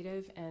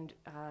creative and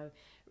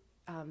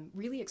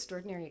really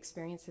extraordinary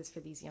experiences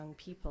for these young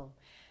people.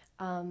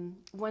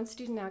 One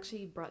student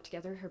actually brought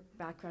together her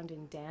background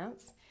in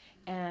dance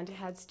and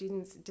had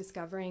students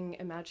discovering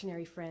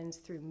imaginary friends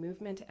through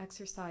movement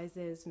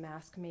exercises,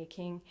 mask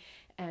making,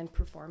 and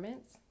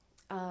performance.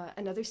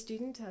 Another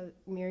student,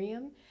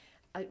 Miriam,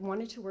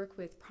 wanted to work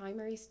with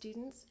primary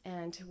students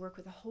and to work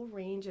with a whole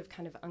range of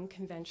kind of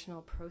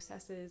unconventional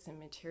processes and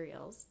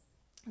materials.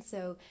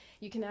 So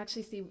you can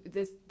actually see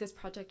this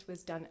project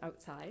was done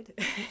outside.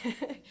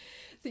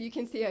 So you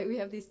can see we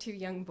have these two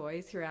young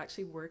boys who are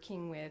actually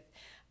working with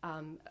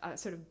a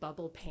sort of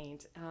bubble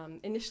paint.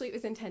 Initially it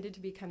was intended to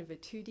be kind of a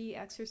 2D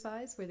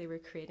exercise where they were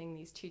creating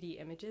these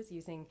 2D images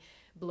using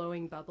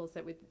blowing bubbles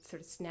that would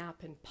sort of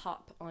snap and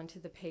pop onto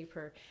the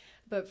paper.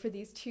 But for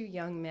these two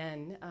young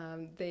men,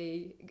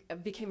 they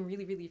became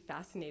really, really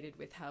fascinated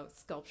with how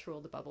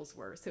sculptural the bubbles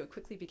were. So it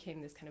quickly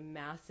became this kind of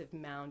massive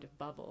mound of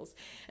bubbles.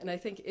 And I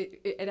think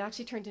it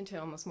actually turned into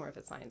almost more of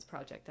a science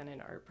project than an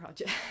art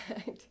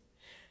project.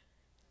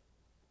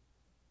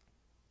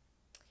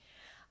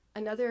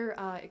 Another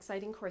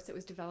exciting course that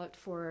was developed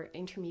for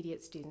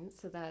intermediate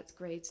students, so that's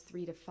grades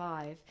 3 to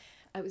 5,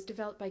 it was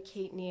developed by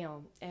Kate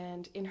Neal.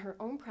 And in her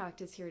own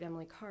practice here at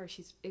Emily Carr,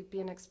 she's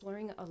been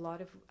exploring a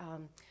lot of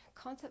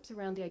concepts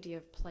around the idea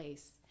of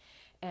place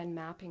and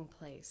mapping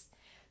place.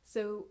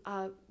 So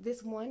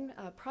this one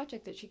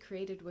project that she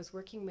created was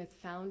working with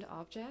found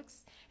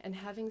objects and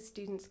having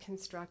students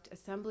construct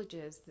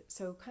assemblages,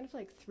 so kind of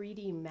like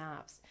 3D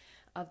maps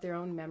of their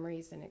own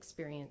memories and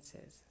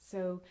experiences.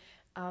 So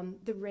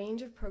the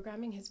range of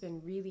programming has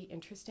been really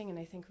interesting and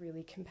I think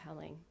really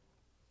compelling.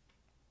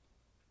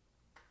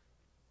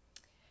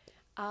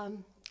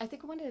 I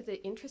think one of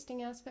the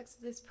interesting aspects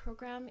of this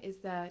program is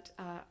that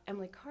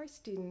Emily Carr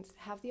students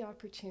have the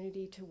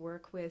opportunity to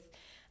work with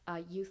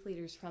youth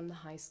leaders from the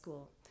high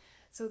school.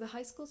 So the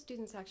high school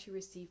students actually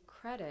receive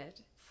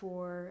credit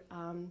for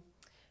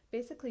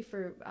basically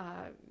for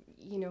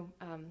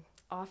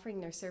offering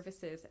their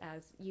services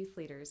as youth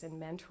leaders and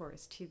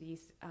mentors to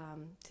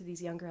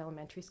these younger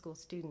elementary school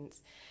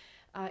students.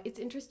 It's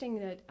interesting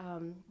that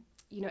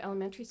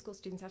elementary school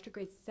students after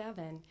grade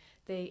 7,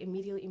 they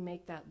immediately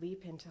make that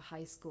leap into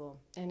high school,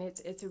 and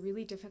it's a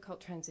really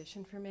difficult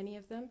transition for many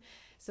of them.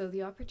 So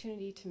the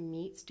opportunity to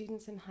meet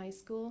students in high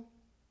school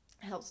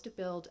helps to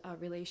build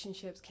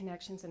relationships,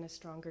 connections, and a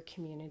stronger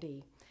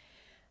community.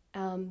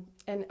 And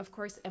of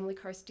course, Emily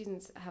Carr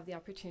students have the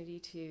opportunity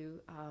to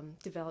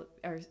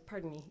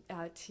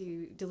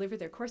to deliver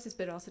their courses,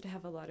 but also to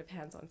have a lot of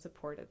hands-on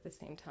support at the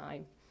same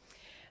time.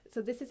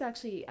 So this is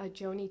actually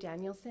Joni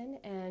Danielson,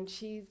 and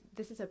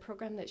this is a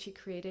program that she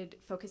created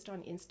focused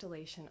on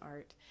installation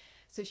art.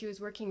 So she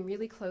was working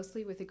really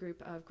closely with a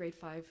group of grade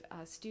 5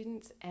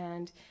 students,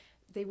 and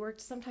they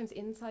worked sometimes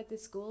inside the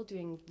school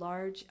doing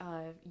large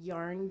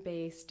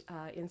yarn-based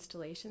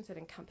installations that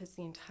encompass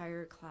the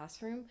entire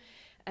classroom,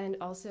 and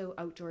also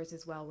outdoors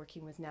as well,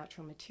 working with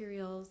natural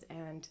materials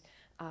and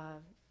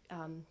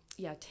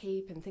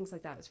tape and things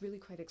like that. It was really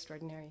quite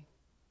extraordinary.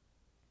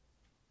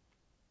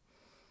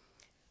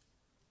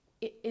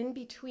 In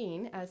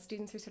between, as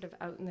students are sort of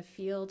out in the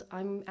field,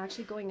 I'm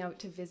actually going out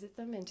to visit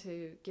them and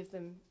to give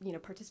them,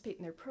 participate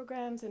in their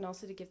programs and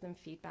also to give them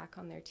feedback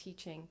on their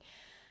teaching.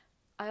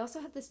 I also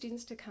have the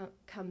students to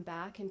come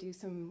back and do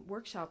some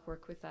workshop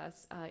work with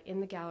us in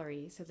the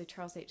gallery, so the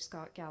Charles H.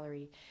 Scott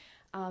Gallery.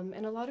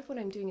 And a lot of what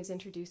I'm doing is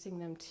introducing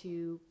them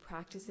to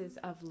practices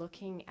of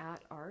looking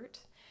at art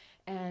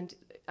and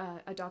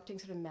adopting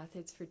sort of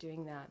methods for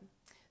doing that.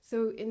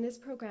 So in this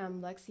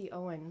program, Lexi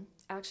Owen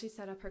actually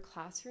set up her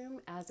classroom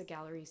as a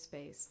gallery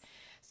space.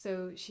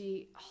 So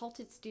she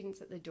halted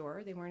students at the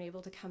door. They weren't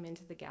able to come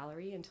into the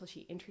gallery until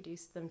she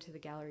introduced them to the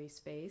gallery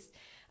space,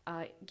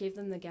 gave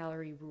them the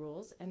gallery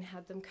rules, and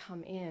had them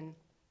come in.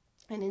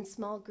 And in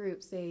small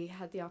groups, they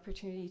had the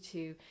opportunity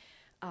to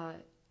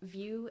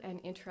view and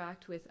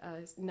interact with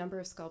a number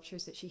of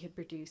sculptures that she had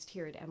produced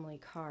here at Emily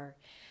Carr.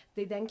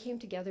 They then came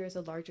together as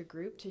a larger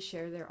group to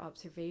share their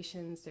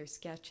observations, their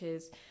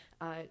sketches,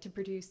 to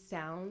produce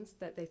sounds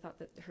that they thought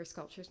that her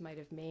sculptures might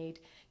have made,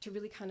 to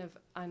really kind of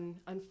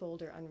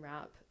unfold or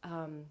unwrap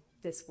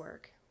this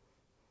work.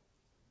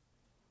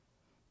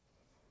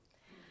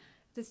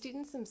 The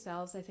students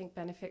themselves, I think,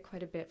 benefit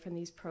quite a bit from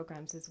these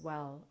programs as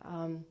well.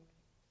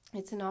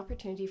 It's an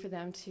opportunity for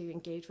them to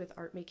engage with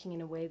art making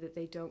in a way that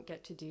they don't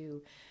get to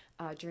do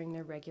during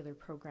their regular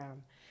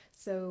program.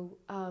 So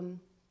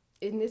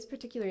in this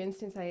particular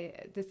instance,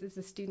 this is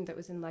a student that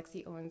was in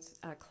Lexi Owen's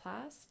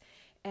class,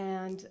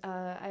 and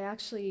I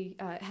actually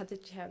had the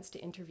chance to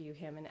interview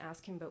him and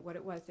ask him about what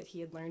it was that he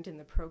had learned in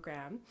the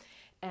program.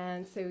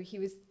 And so he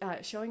was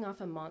showing off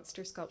a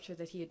monster sculpture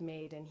that he had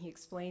made, and he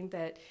explained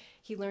that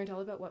he learned all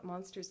about what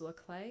monsters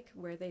look like,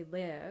 where they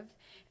live,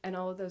 and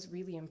all of those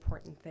really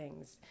important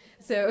things.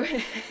 So,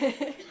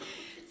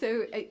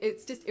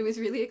 it was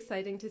really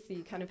exciting to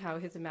see kind of how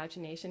his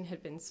imagination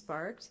had been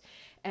sparked,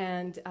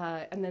 and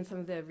then some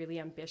of the really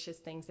ambitious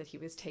things that he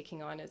was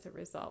taking on as a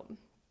result.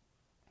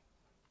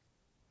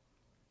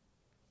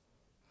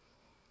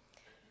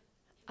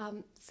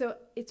 So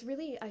it's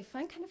really, I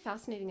find kind of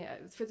fascinating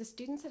for the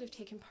students that have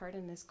taken part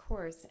in this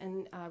course,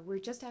 and we're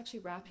just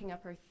actually wrapping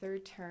up our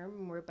 3rd term,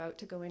 and we're about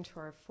to go into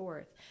our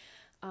 4th.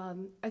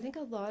 I think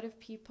a lot of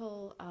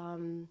people,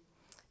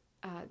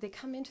 they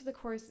come into the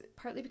course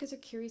partly because they're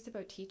curious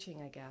about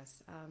teaching, I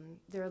guess.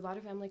 There are a lot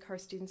of Emily Carr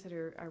students that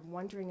are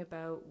wondering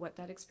about what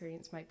that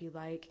experience might be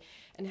like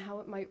and how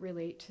it might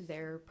relate to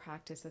their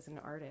practice as an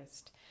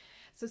artist.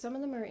 So some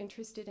of them are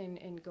interested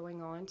in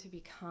going on to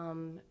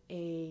become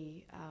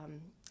a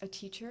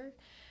teacher,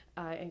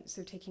 and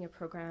so taking a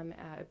program,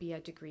 a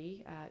BEd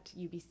degree at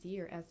UBC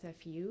or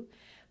SFU.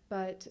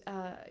 But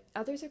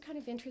others are kind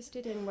of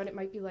interested in what it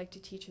might be like to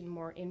teach in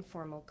more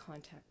informal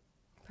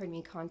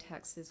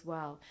contexts as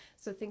well.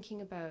 So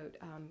thinking about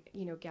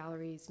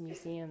galleries,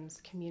 museums,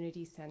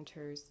 community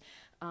centers,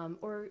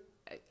 or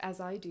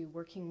as I do,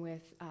 working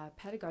with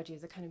pedagogy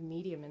as a kind of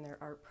medium in their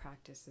art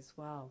practice as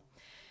well.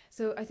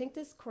 So I think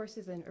this course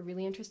is a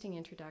really interesting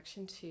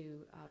introduction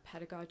to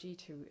pedagogy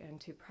and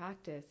to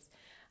practice.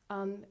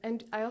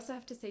 And I also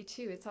have to say,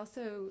 too, it's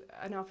also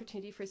an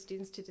opportunity for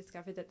students to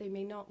discover that they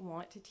may not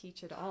want to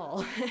teach at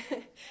all.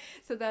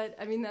 So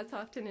that's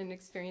often an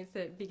experience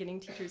that beginning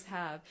teachers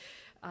have.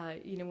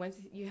 Once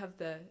you have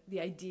the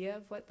idea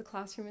of what the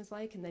classroom is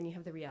like, and then you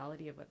have the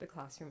reality of what the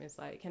classroom is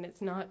like, and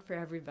it's not for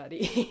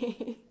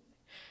everybody.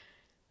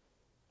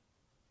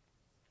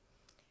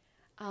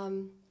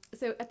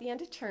 So at the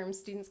end of term,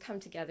 students come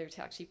together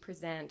to actually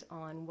present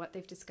on what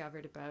they've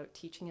discovered about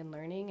teaching and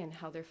learning and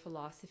how their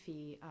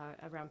philosophy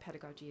around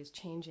pedagogy is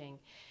changing.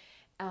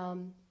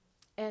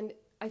 And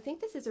I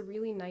think this is a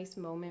really nice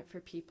moment for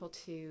people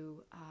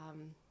to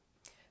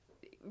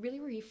really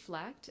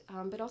reflect,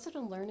 but also to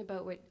learn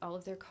about what all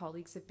of their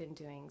colleagues have been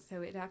doing.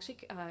 So it actually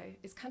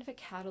is kind of a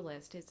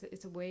catalyst.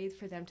 It's a way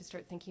for them to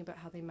start thinking about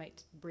how they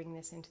might bring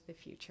this into the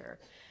future.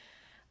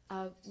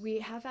 We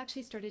have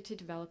actually started to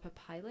develop a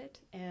pilot,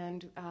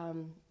 and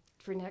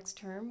for next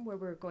term, where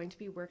we're going to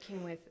be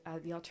working with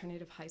the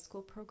Alternative High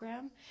School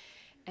program.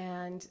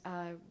 And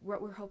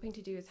what we're hoping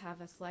to do is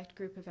have a select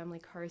group of Emily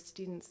Carr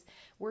students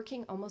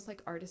working almost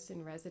like artists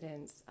in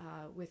residence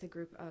with a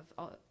group of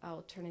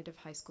alternative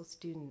high school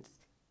students.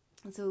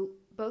 And so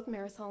both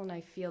Marisol and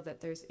I feel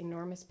that there's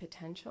enormous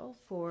potential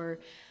for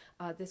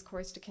this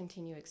course to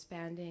continue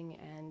expanding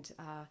and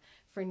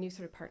for new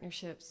sort of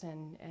partnerships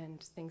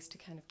and things to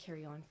kind of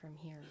carry on from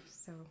here.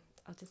 So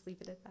I'll just leave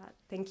it at that.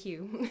 Thank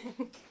you.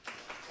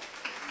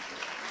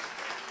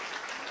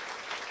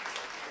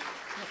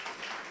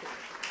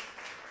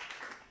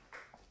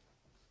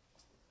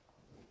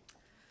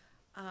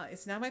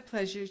 It's now my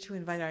pleasure to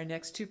invite our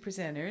next two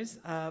presenters.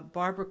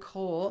 Barbara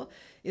Cole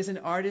is an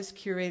artist,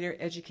 curator,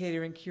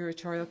 educator, and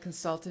curatorial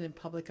consultant in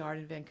public art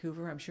in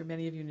Vancouver. I'm sure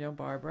many of you know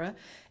Barbara.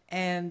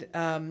 And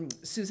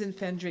Susan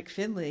Fendrick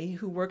Finley,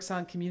 who works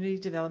on community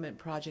development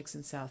projects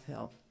in South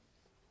Hill.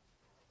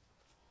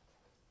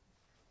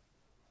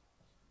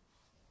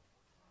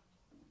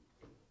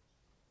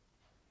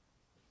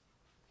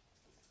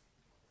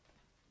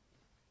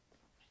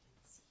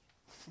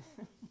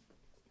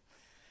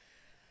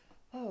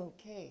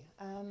 Okay,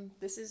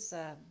 this is,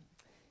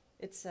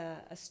 it's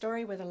a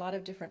story with a lot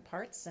of different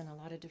parts and a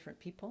lot of different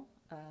people.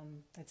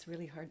 It's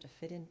really hard to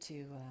fit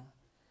into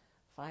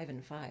 5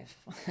 and 5.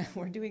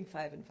 We're doing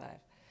 5 and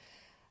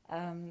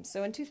 5.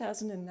 So in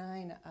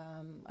 2009,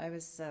 I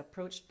was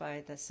approached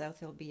by the South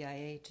Hill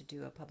BIA to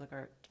do a public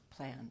art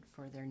plan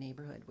for their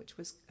neighborhood, which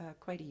was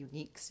quite a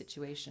unique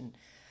situation.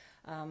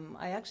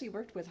 I actually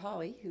worked with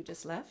Holly, who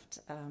just left.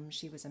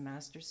 She was a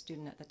master's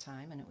student at the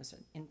time, and it was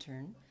an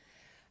intern.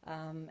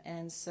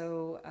 And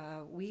so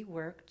we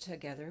worked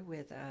together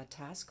with a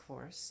task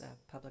force,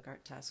 a public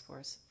art task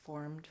force,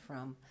 formed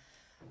from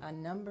a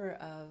number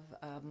of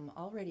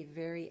already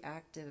very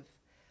active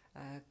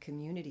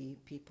community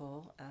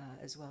people,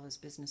 as well as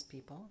business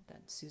people.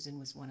 That Susan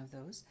was one of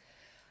those.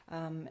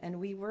 And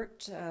we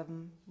worked,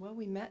 well,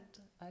 we met,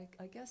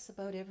 I guess,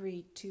 about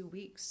every 2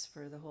 weeks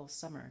for the whole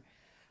summer,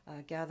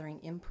 gathering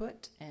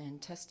input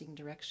and testing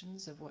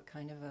directions of what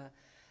kind of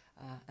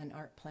an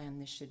art plan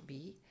this should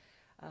be.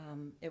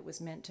 It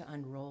was meant to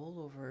unroll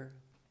over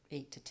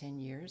 8 to 10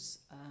 years,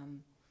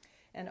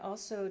 and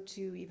also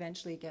to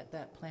eventually get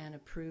that plan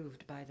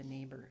approved by the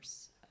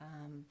neighbors.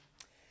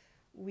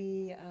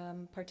 We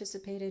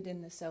participated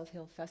in the South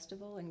Hill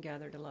Festival and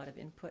gathered a lot of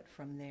input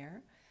from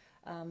there.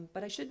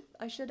 But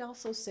I should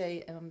also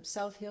say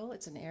South Hill,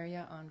 it's an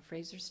area on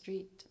Fraser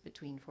Street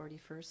between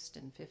 41st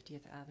and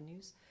 50th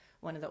Avenues,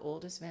 one of the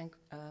oldest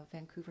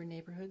Vancouver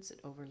neighborhoods. It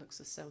overlooks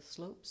the South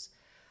Slopes.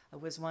 It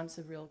was once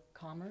a real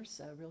commerce,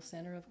 a real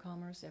center of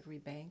commerce. Every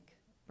bank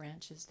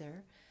branch is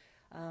there.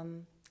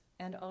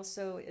 And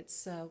also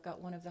it's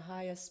got one of the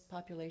highest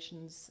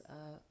populations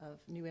of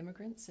new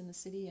immigrants in the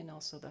city, and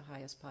also the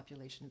highest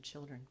population of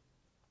children.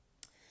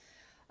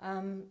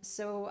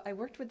 So I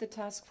worked with the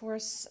task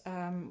force.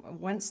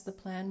 Once the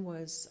plan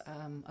was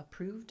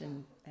approved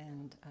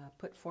and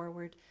put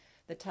forward,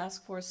 the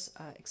task force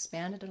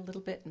expanded a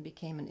little bit and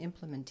became an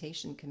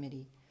implementation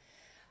committee.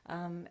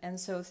 And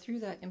so through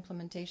that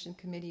implementation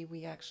committee,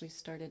 we actually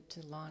started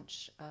to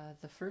launch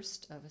the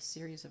first of a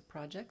series of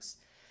projects.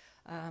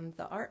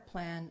 The art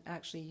plan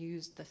actually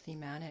used the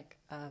thematic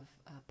of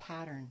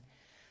pattern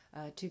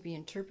to be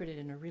interpreted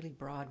in a really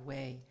broad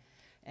way.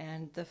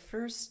 And the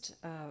first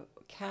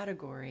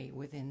category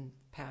within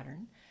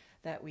pattern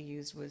that we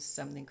used was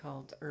something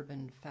called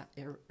urban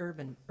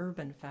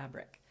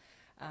fabric.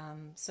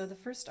 So the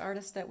first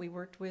artist that we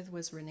worked with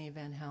was Renee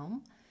Van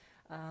Helm.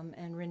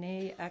 And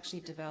Renee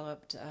actually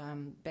developed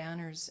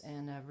banners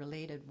and a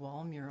related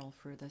wall mural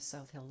for the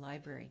South Hill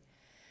Library.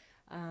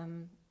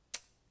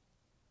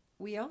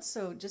 We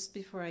also, just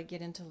before I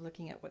get into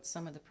looking at what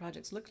some of the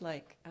projects look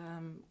like,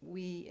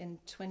 we in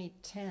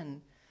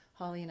 2010,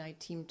 Holly and I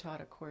team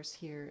taught a course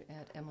here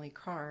at Emily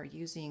Carr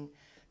using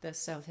the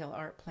South Hill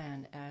Art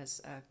Plan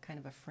as a kind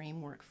of a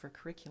framework for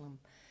curriculum.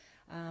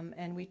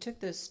 And we took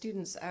the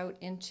students out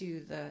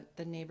into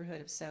the neighborhood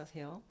of South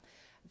Hill.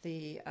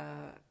 The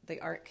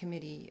art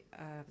committee,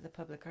 the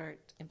public art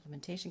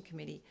implementation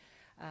committee,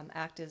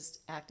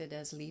 acted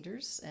as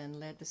leaders and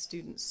led the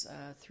students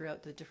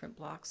throughout the different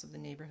blocks of the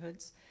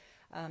neighborhoods.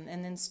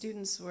 And then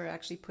students were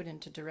actually put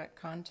into direct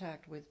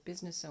contact with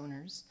business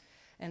owners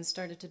and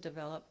started to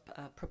develop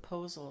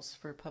proposals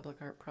for public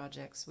art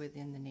projects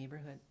within the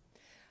neighborhood.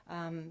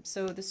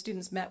 So the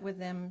students met with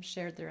them,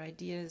 shared their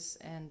ideas,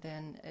 and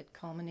then it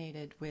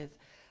culminated with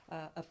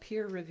a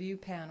peer review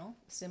panel,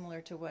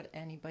 similar to what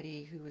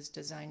anybody who was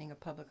designing a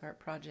public art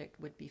project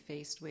would be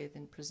faced with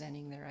in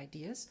presenting their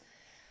ideas.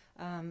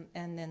 And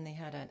then they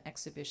had an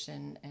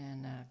exhibition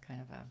and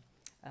kind of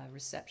a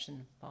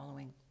reception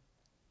following.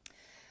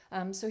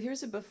 So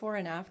here's a before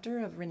and after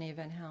of Renee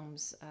Van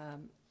Helm's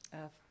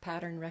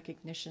pattern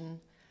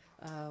recognition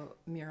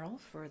mural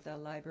for the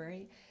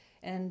library.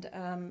 And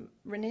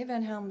Renee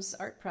Van Helm's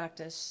art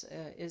practice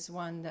is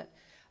one that,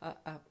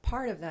 a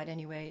part of that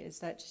anyway, is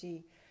that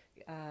she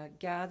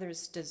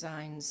gathers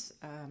designs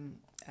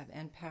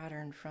and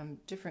pattern from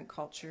different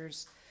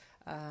cultures,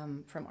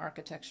 from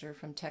architecture,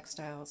 from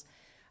textiles.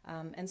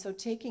 And so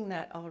taking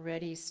that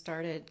already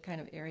started kind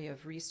of area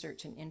of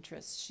research and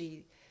interest,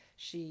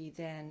 she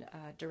then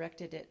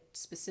directed it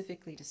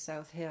specifically to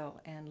South Hill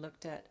and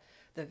looked at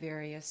the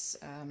various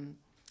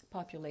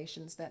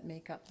populations that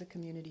make up the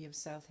community of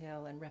South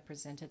Hill and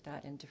represented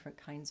that in different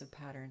kinds of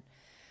pattern.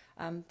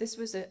 This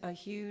was a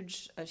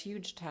huge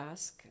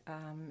task.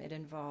 It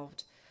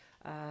involved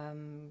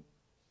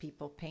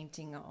people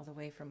painting all the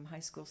way from high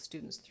school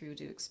students through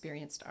to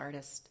experienced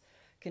artists,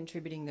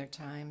 contributing their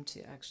time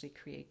to actually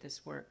create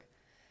this work.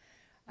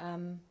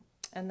 And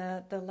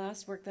the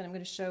last work that I'm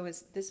going to show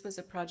is, this was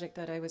a project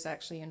that I was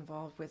actually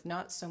involved with,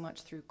 not so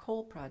much through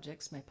Cole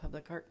Projects, my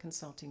public art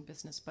consulting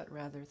business, but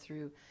rather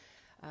through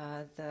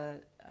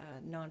the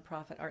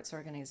nonprofit arts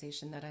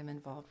organization that I'm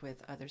involved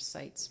with, Other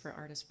Sites for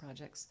Artist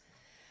Projects.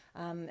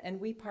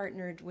 And we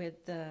partnered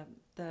with the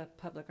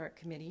Public Art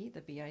Committee, the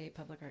BIA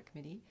Public Art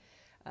Committee,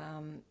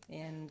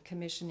 in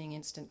commissioning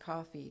Instant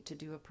Coffee to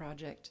do a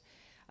project.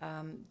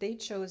 They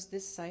chose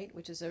this site,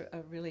 which is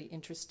a really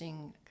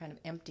interesting kind of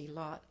empty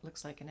lot.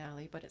 Looks like an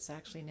alley, but it's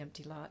actually an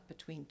empty lot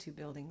between two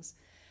buildings.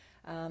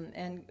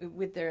 And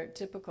with their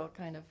typical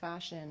kind of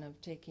fashion of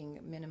taking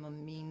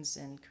minimum means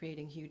and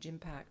creating huge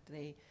impact,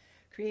 they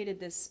created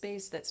this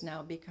space that's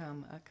now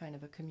become a kind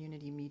of a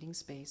community meeting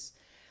space.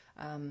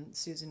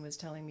 Susan was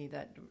telling me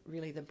that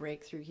really the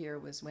breakthrough here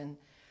was when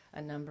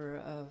a number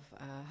of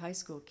high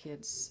school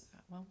kids,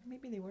 well,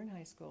 maybe they weren't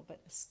high school,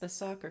 but the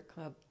soccer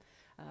club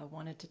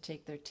wanted to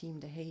take their team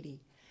to Haiti.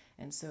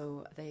 And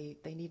so they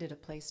needed a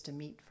place to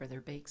meet for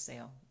their bake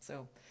sale.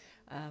 So,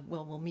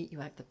 well, we'll meet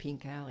you at the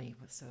Pink Alley.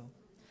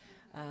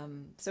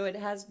 So it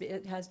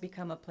has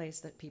become a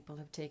place that people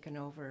have taken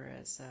over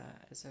as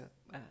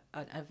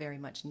a very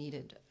much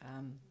needed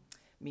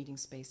meeting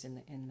space in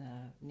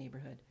the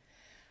neighborhood.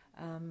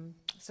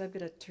 So I'm going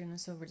to turn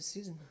this over to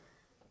Susan.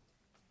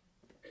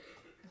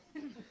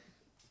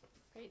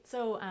 Great.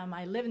 So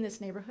I live in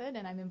this neighborhood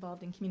and I'm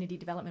involved in community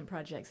development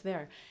projects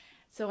there.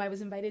 So I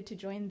was invited to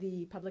join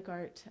the Public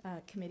Art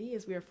Committee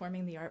as we were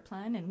forming the art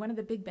plan. And one of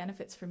the big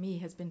benefits for me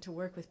has been to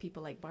work with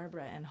people like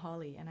Barbara and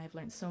Holly. And I've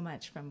learned so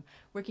much from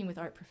working with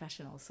art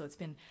professionals. So it's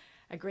been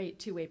a great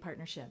two-way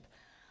partnership.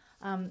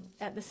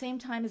 At the same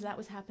time as that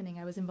was happening,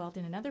 I was involved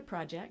in another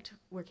project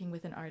working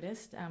with an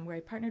artist where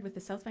I partnered with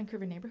the South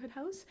Vancouver Neighbourhood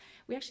House.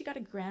 We actually got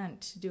a grant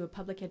to do a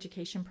public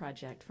education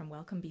project from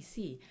Welcome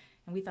BC.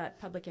 And we thought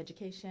public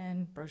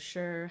education,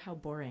 brochure, how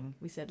boring.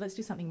 We said, let's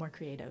do something more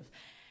creative.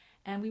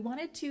 And we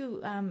wanted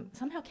to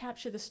somehow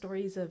capture the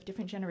stories of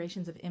different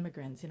generations of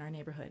immigrants in our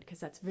neighborhood, because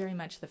that's very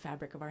much the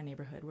fabric of our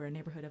neighborhood. We're a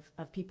neighborhood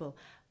of people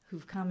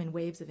who've come in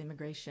waves of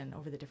immigration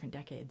over the different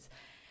decades.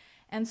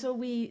 And so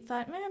we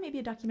thought, maybe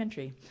a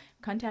documentary.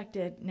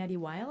 Contacted Nettie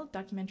Wild,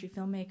 documentary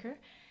filmmaker,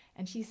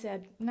 and she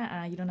said,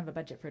 nah, you don't have a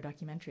budget for a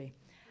documentary.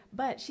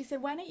 But she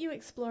said, why don't you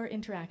explore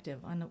interactive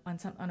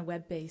on a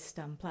web-based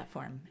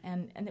platform?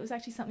 And it was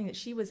actually something that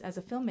she was, as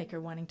a filmmaker,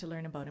 wanting to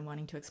learn about and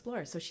wanting to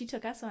explore. So she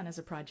took us on as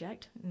a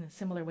project, in a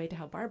similar way to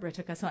how Barbara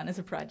took us on as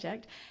a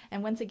project.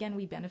 And once again,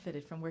 we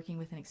benefited from working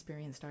with an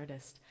experienced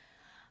artist.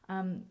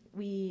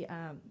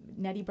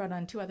 Nettie brought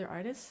on two other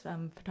artists,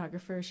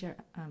 photographer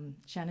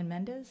Shannon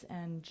Mendez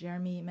and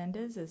Jeremy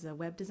Mendez as a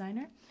web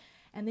designer.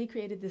 And they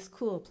created this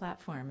cool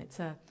platform.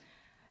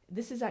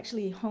 This is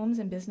actually homes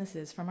and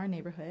businesses from our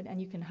neighborhood, and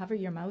you can hover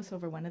your mouse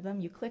over one of them.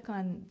 You click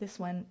on this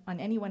one, on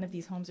any one of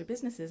these homes or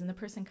businesses, and the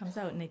person comes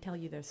out and they tell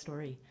you their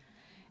story.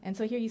 And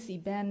so here you see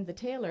Ben, the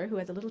tailor, who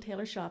has a little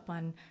tailor shop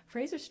on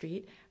Fraser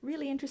Street.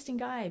 Really interesting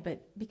guy,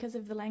 but because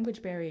of the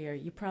language barrier,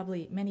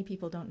 many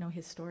people don't know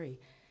his story.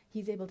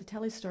 He's able to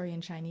tell his story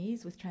in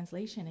Chinese with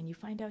translation, and you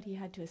find out he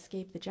had to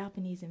escape the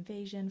Japanese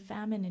invasion,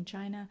 famine in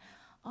China,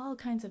 all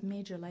kinds of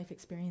major life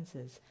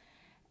experiences.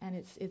 And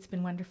it's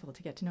been wonderful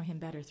to get to know him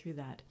better through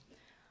that.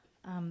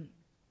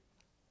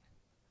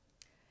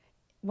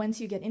 Once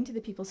you get into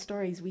the people's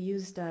stories, we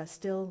used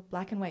still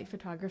black and white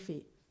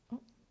photography. Oh,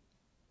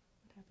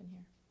 what happened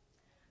here?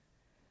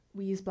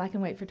 We used black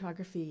and white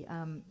photography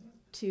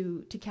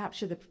to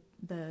capture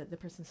the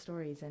person's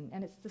stories,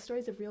 and it's the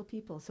stories of real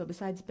people. So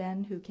besides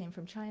Ben, who came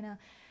from China,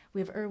 we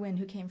have Erwin,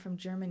 who came from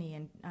Germany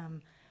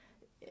and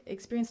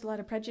experienced a lot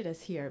of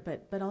prejudice here,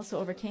 but also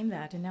overcame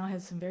that and now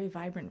has some very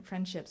vibrant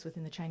friendships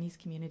within the Chinese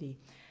community.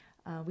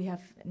 We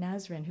have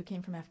Nazrin, who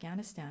came from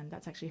Afghanistan.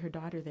 That's actually her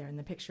daughter there in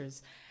the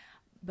pictures.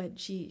 But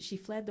she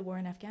fled the war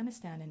in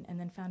Afghanistan and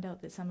then found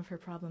out that some of her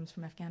problems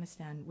from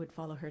Afghanistan would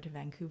follow her to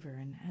Vancouver,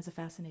 and has a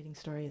fascinating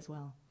story as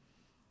well.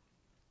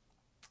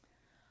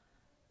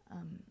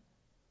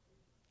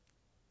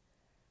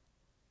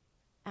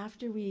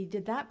 After we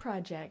did that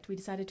project, we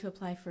decided to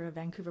apply for a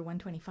Vancouver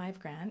 125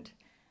 grant.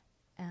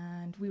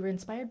 And we were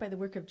inspired by the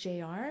work of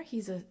JR.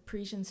 He's a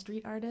Parisian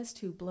street artist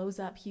who blows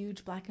up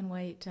huge black and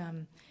white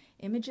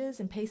images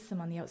and pastes them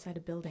on the outside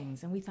of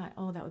buildings. And we thought,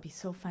 oh, that would be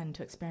so fun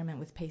to experiment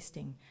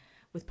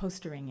with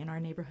postering in our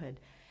neighborhood.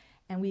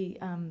 And we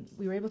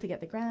were able to get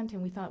the grant,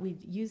 and we thought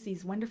we'd use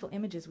these wonderful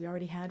images we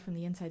already had from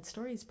the Inside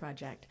Stories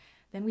project.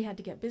 Then we had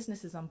to get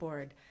businesses on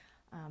board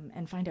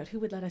and find out who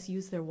would let us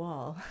use their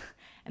wall.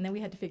 And then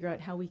we had to figure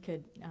out how we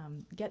could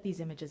get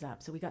these images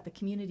up. So we got the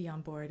community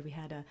on board. We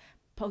had a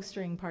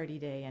postering party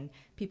day, and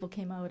people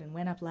came out and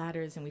went up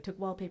ladders, and we took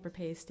wallpaper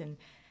paste and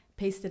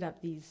pasted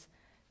up these.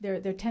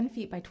 They're 10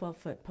 feet by 12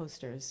 foot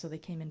posters, so they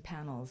came in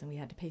panels, and we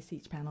had to paste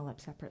each panel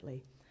up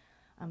separately.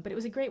 But it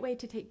was a great way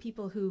to take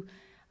people who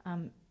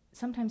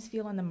sometimes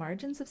feel on the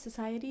margins of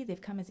society.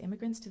 They've come as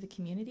immigrants to the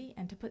community,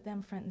 and to put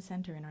them front and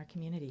center in our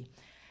community.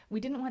 We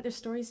didn't want their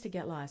stories to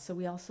get lost, so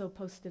we also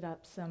posted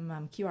up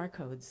some QR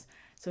codes.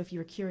 So if you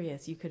were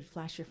curious, you could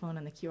flash your phone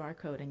on the QR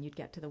code, and you'd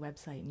get to the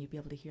website, and you'd be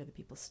able to hear the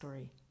people's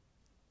story.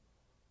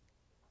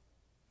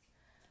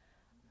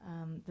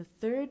 The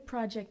third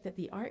project that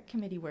the art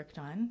committee worked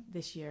on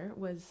this year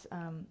was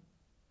a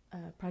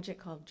project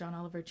called John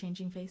Oliver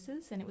Changing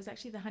Faces, and it was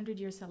actually the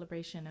 100-year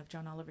celebration of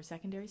John Oliver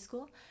Secondary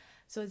School.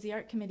 So as the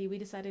art committee, we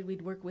decided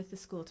we'd work with the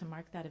school to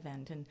mark that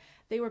event, and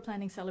they were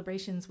planning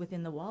celebrations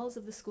within the walls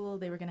of the school.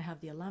 They were going to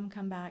have the alum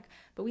come back,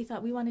 but we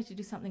thought we wanted to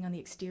do something on the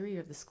exterior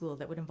of the school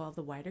that would involve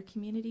the wider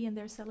community in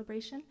their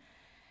celebration.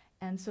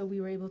 And so we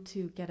were able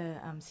to get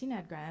a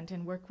CNAD grant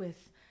and work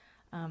with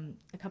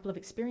a couple of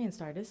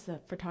experienced artists,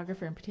 a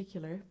photographer in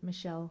particular,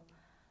 Michelle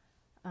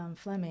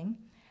Fleming,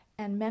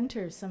 and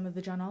mentor some of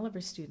the John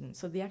Oliver students.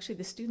 So actually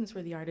the students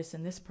were the artists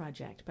in this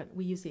project, but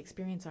we used the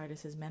experienced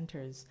artists as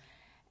mentors.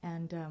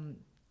 And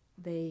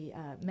they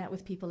met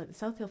with people at the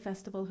South Hill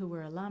Festival who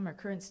were alum or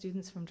current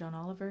students from John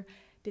Oliver,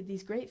 did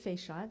these great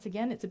face shots.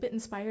 Again, it's a bit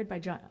inspired by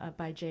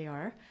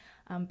JR,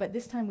 but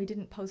this time we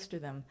didn't poster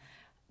them.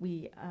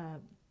 We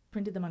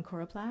printed them on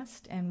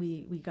Coroplast, and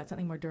we got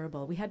something more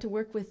durable. We had to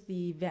work with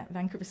the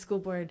Vancouver School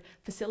Board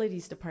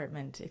Facilities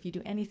Department. If you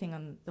do anything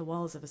on the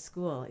walls of a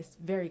school, it's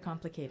very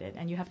complicated,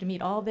 and you have to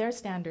meet all their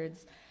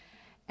standards,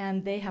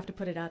 and they have to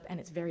put it up, and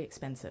it's very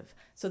expensive.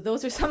 So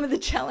those are some of the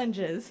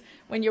challenges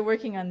when you're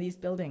working on these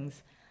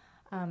buildings.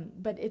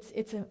 But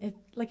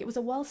it was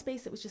a wall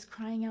space that was just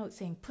crying out,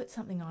 saying, "Put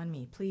something on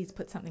me, please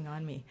put something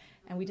on me,"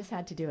 and we just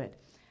had to do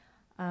it.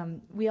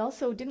 We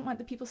also didn't want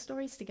the people's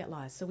stories to get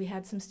lost, so we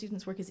had some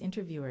students work as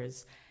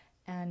interviewers,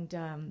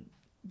 and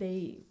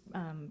they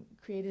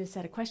created a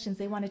set of questions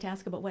they wanted to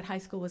ask about what high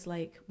school was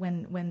like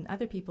when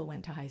other people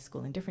went to high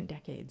school in different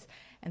decades.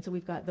 And so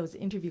we've got those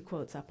interview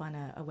quotes up on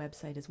a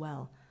website as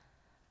well.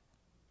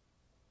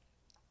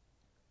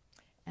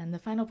 And the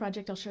final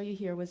project I'll show you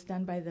here was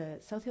done by the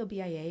South Hill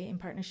BIA in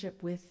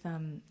partnership with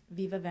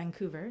Viva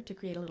Vancouver to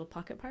create a little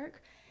pocket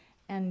park.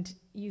 And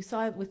you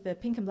saw it with the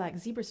pink and black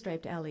zebra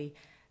striped alley.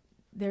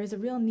 There is a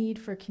real need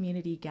for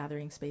community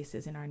gathering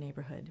spaces in our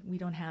neighborhood. We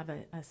don't have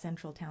a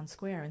central town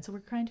square, and so we're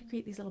trying to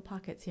create these little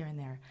pockets here and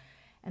there.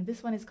 And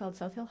this one is called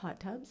South Hill Hot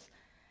Tubs.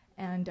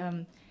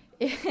 And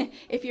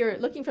if you're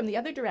looking from the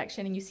other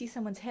direction and you see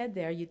someone's head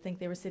there, you'd think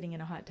they were sitting in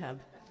a hot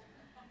tub.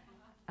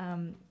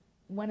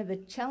 One of the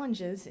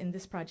challenges in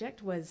this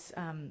project was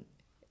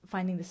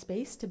finding the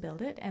space to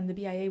build it, and the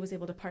BIA was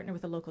able to partner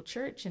with a local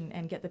church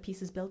and get the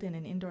pieces built in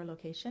an indoor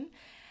location.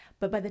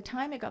 But by the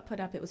time it got put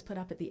up, it was put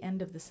up at the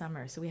end of the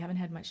summer, so we haven't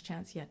had much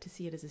chance yet to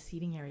see it as a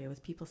seating area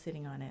with people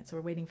sitting on it. So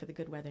we're waiting for the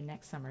good weather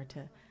next summer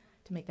to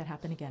make that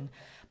happen again.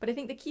 But I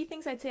think the key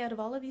things I'd say out of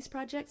all of these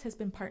projects has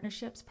been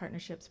partnerships,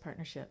 partnerships,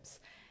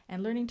 partnerships,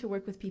 and learning to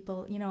work with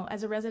people. You know,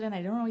 as a resident,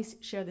 I don't always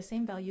share the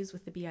same values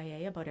with the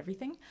BIA about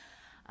everything,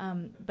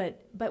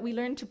 but we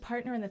learn to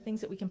partner on the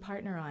things that we can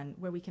partner on,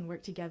 where we can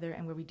work together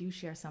and where we do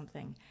share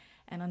something.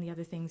 And on the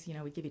other things, you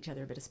know, we give each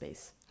other a bit of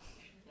space.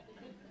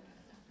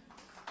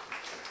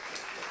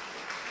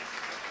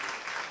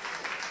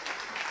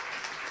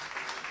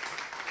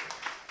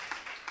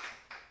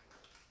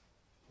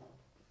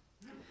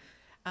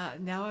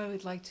 Now I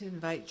would like to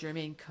invite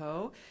Germaine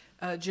Coe.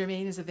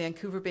 Germaine is a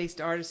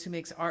Vancouver-based artist who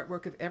makes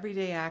artwork of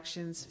everyday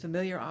actions,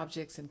 familiar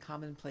objects, and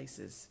common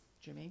places.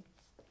 Germaine?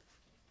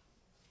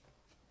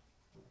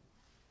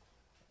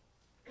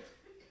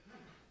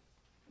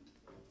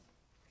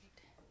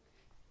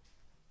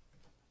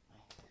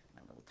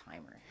 My little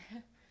timer.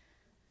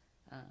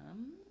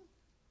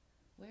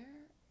 Where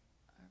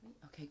are we?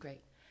 Okay,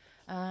 great.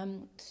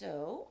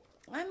 So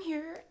I'm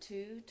here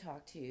to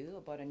talk to you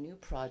about a new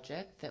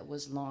project that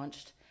was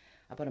launched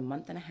about a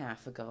month and a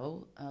half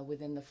ago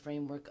within the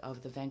framework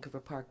of the Vancouver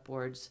Park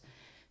Board's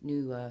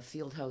new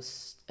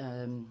Fieldhouse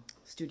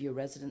Studio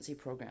Residency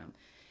Program,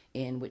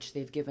 in which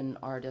they've given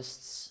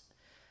artists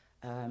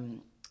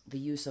the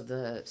use of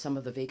some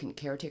of the vacant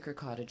caretaker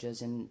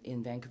cottages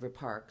in Vancouver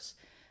parks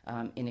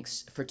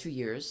for 2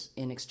 years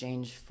in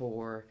exchange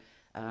for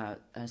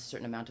a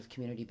certain amount of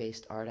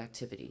community-based art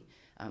activity.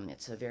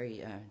 It's a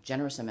very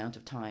generous amount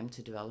of time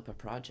to develop a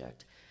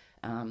project.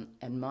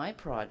 And my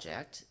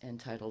project,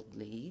 entitled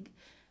League,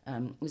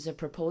 is a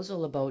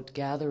proposal about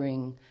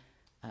gathering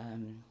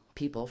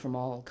people from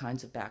all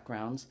kinds of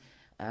backgrounds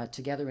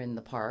together in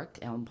the park,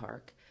 Elm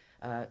Park,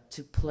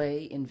 to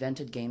play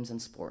invented games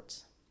and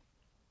sports.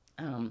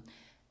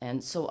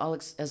 And so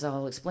as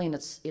I'll explain,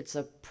 it's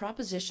a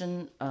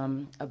proposition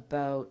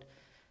about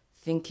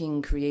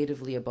thinking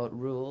creatively about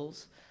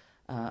rules,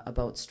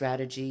 about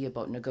strategy,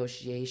 about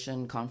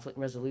negotiation, conflict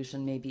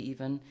resolution maybe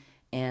even,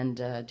 and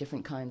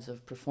different kinds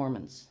of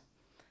performance.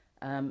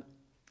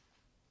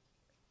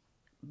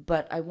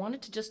 But I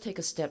wanted to just take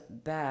a step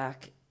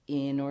back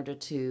in order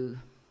to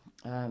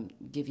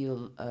give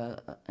you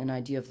an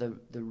idea of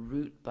the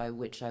route by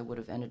which I would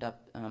have ended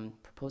up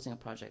proposing a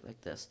project like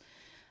this.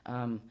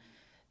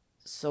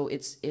 So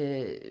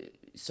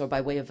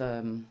by way of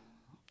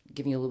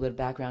giving you a little bit of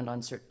background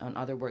on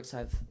other works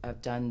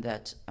I've done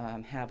that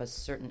have a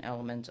certain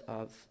element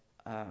of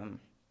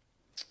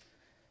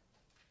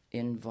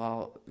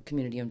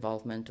community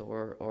involvement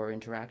or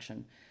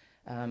interaction.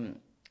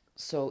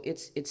 So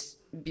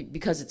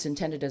because it's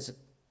intended as,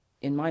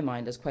 in my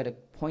mind, as quite a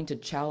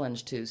pointed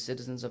challenge to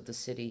citizens of the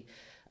city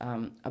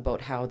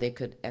about how they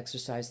could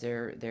exercise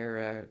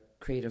their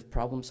creative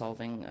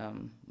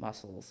problem-solving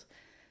muscles.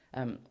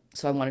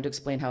 So I wanted to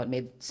explain how it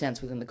made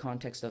sense within the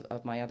context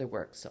of my other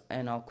work.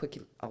 And I'll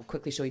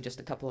quickly show you just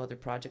a couple other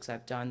projects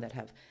I've done that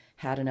have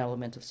had an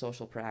element of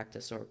social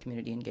practice or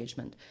community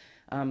engagement.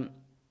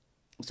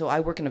 So I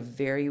work in a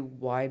very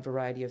wide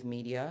variety of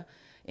media,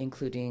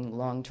 including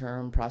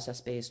long-term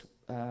process-based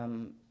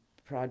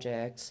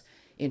projects,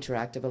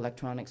 interactive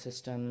electronic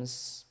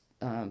systems,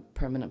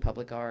 permanent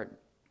public art,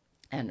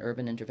 and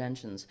urban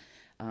interventions,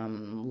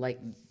 like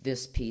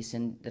this piece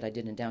that I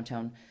did in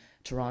downtown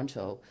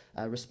Toronto,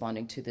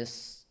 responding to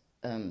this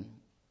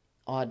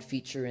odd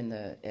feature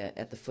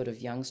at the foot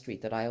of Yonge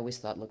Street that I always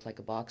thought looked like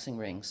a boxing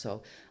ring.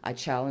 So I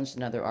challenged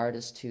another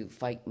artist to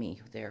fight me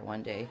there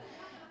one day.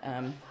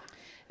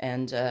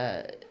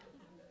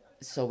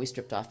 So we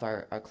stripped off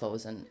our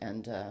clothes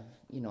and a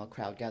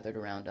crowd gathered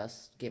around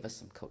us, gave us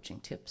some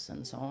coaching tips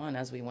and so on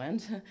as we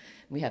went.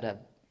 We had a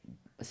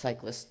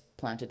cyclist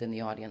planted in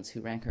the audience who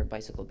rang her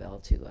bicycle bell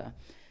to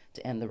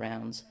end the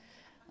rounds.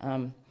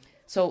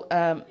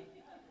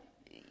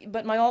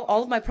 But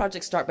all of my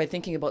projects start by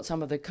thinking about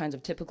some of the kinds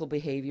of typical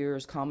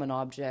behaviors, common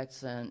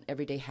objects, and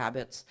everyday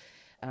habits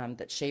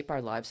that shape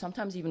our lives,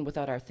 sometimes even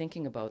without our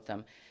thinking about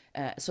them.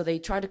 So they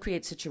try to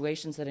create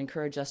situations that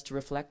encourage us to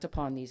reflect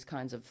upon these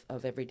kinds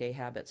of everyday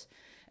habits.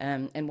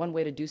 And one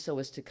way to do so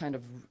is to kind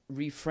of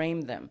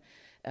reframe them,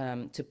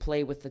 to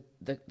play with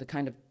the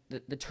kind of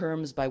the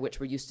terms by which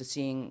we're used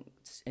to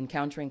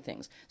encountering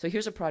things. So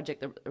here's a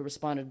project that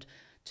responded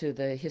to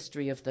the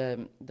history of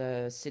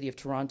the city of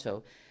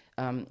Toronto,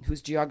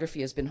 whose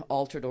geography has been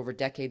altered over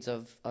decades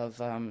of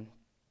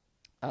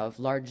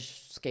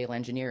large-scale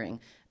engineering,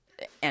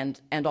 and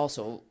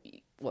also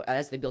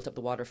as they built up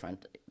the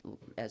waterfront,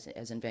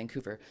 as in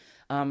Vancouver.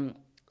 And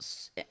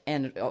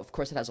of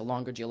course, it has a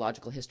longer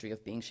geological history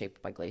of being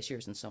shaped by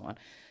glaciers and so on.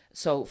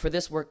 So for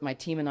this work, my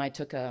team and I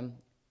took a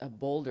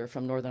boulder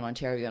from Northern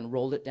Ontario and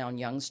rolled it down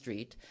Yonge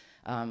Street.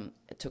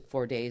 It took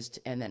 4 days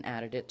and then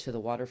added it to the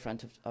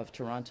waterfront of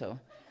Toronto.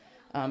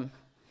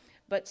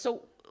 But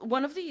so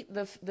one of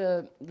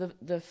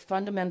the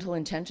fundamental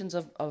intentions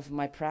of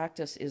my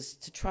practice is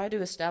to try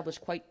to establish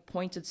quite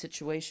pointed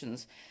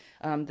situations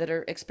that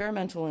are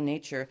experimental in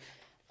nature,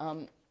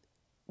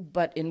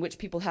 but in which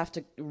people have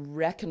to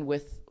reckon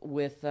with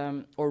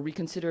or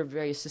reconsider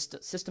various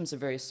systems of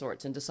various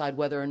sorts and decide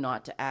whether or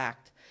not to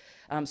act.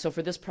 So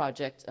for this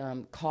project,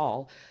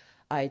 Call,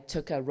 I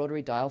took a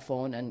rotary dial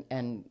phone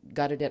and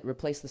gutted it,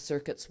 replaced the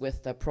circuits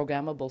with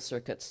programmable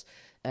circuits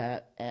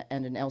and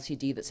an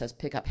LCD that says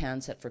pick up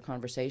handset for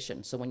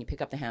conversation. So when you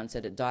pick up the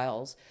handset, it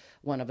dials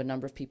one of a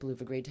number of people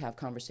who've agreed to have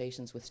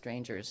conversations with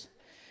strangers.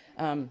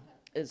 And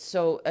it's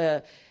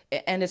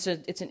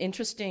an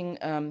interesting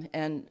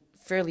and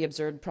fairly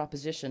absurd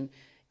proposition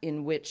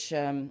in which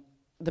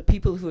the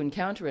people who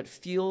encounter it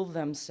feel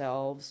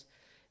themselves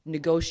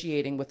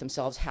negotiating with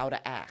themselves how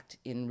to act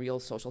in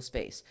real social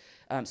space.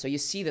 So you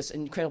see this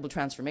incredible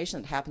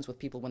transformation that happens with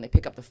people when they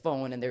pick up the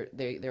phone, and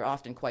they're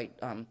often quite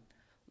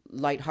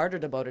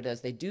lighthearted about it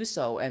as they do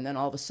so, and then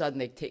all of a sudden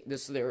they take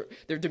this, their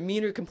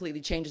demeanor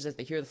completely changes as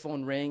they hear the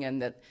phone ring,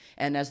 and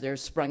as they're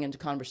sprung into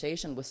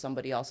conversation with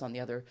somebody else on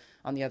the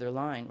other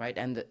line, right?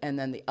 And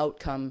then the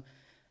outcome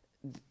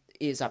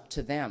is up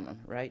to them,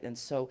 right? And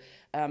so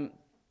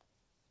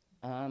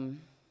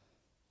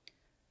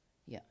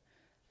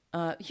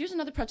here's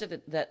another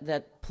project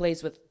that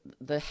plays with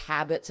the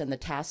habits and the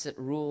tacit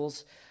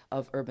rules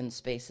of urban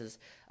spaces.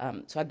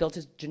 So I built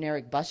a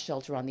generic bus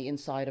shelter on the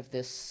inside of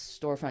this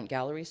storefront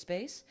gallery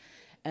space,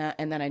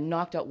 and then I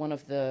knocked out one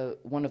of the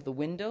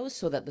windows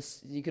so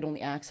that you could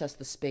only access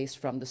the space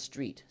from the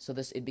street. So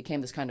it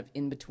became this kind of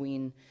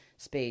in-between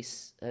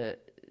space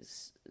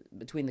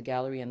between the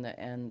gallery and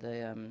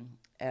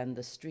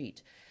the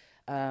street.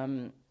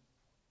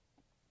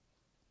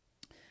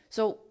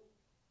 So,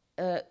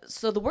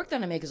 so the work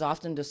that I make is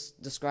often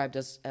described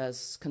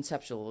as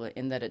conceptual,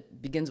 in that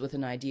it begins with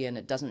an idea and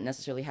it doesn't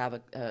necessarily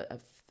have a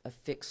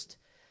fixed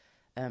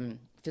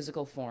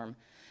physical form.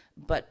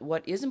 But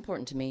what is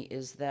important to me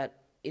is that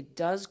it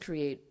does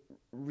create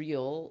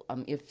real,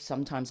 if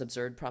sometimes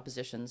absurd,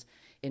 propositions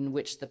in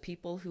which the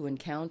people who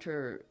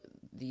encounter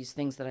these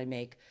things that I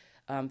make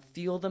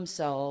feel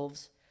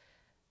themselves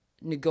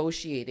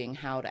negotiating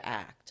how to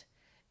act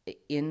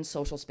in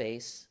social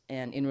space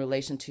and in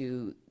relation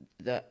to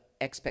the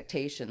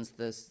expectations,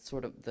 the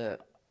sort of the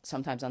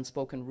sometimes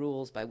unspoken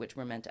rules by which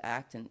we're meant to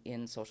act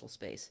in social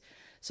space.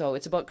 So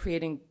it's about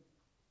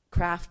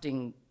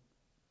crafting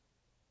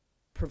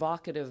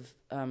provocative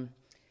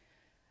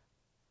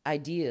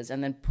ideas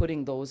and then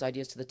putting those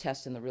ideas to the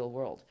test in the real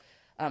world.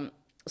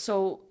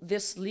 So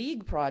this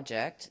league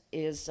project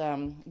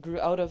grew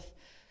out of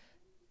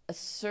a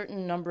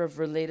certain number of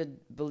related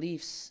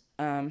beliefs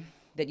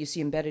that you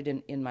see embedded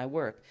in my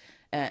work.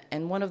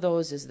 And one of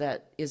those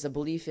is a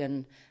belief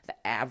in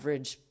the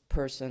average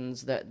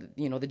person's,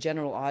 the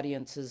general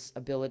audience's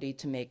ability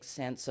to make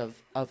sense of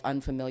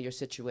unfamiliar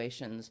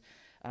situations,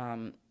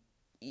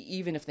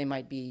 even if they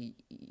might be,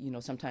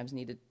 sometimes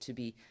needed to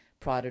be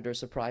prodded or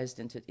surprised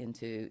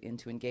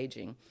into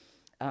engaging.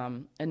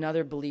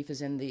 Another belief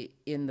is in the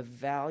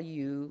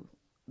value,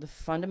 the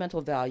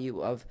fundamental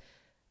value of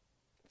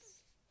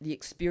the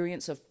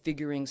experience of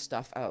figuring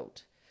stuff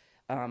out,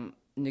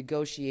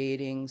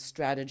 negotiating,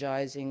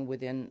 strategizing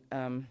within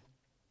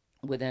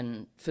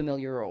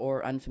familiar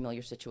or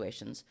unfamiliar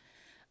situations.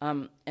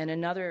 And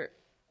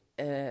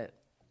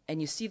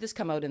you see this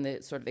come out in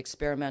the sort of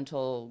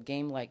experimental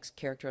game-like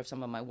character of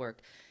some of my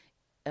work.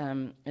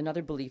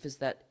 Another belief is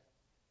that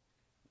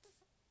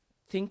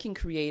thinking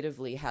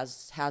creatively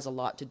has a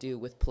lot to do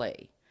with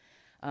play,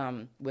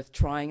 with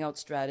trying out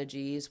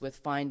strategies, with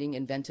finding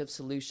inventive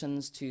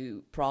solutions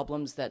to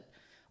problems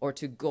or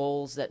to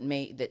goals that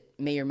may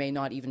or may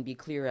not even be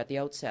clear at the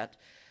outset,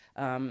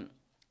 and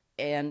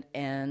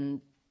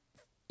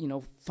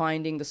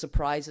finding the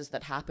surprises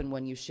that happen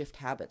when you shift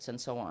habits and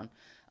so on.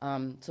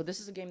 So this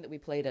is a game that we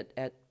played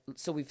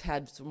so we've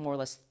had more or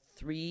less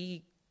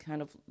 3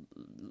 kind of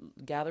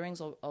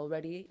gatherings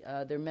already.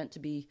 They're meant to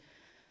be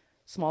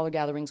smaller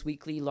gatherings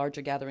weekly,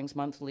 larger gatherings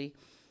monthly.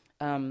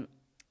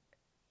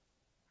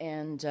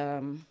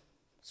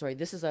 Sorry,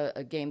 this is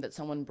a game that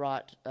someone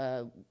brought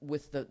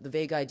with the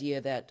vague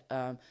idea that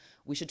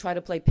we should try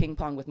to play ping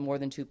pong with more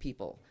than 2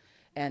 people.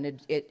 And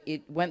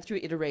it went through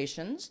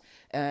iterations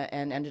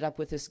and ended up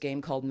with this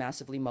game called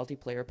Massively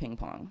Multiplayer Ping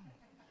Pong.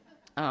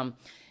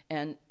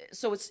 And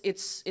so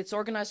it's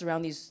organized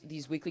around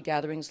these weekly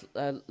gatherings,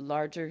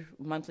 larger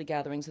monthly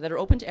gatherings that are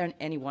open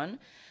to anyone.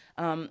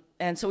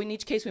 And so in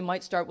each case, we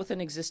might start with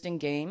an existing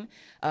game.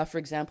 For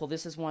example,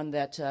 this is one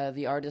that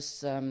the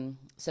artists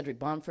Cedric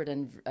Bomford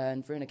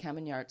and Verena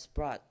Kamenyarts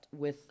brought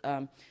with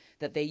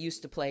that they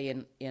used to play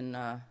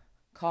in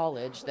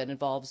college, that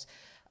involves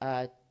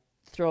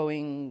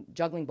throwing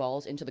juggling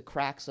balls into the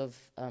cracks of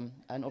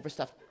an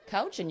overstuffed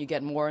couch, and you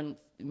get more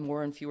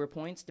and fewer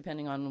points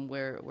depending on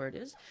where it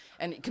is.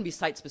 And it can be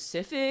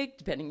site-specific,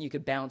 depending. You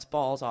could bounce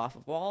balls off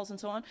of walls and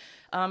so on.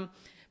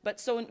 But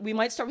so we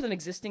might start with an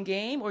existing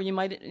game, or you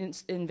might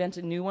invent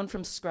a new one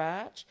from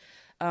scratch.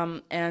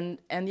 And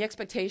the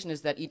expectation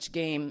is that each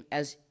game,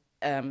 as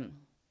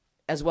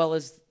well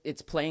as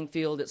its playing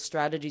field, its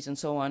strategies, and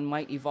so on,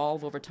 might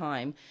evolve over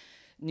time.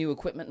 New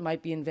equipment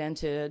might be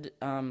invented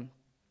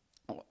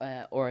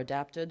or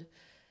adapted.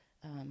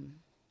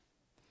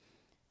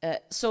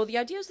 So the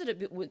idea is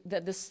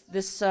that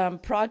this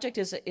project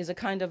is a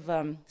kind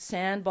of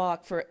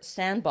sandbox,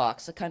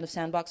 a kind of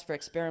sandbox for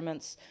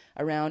experiments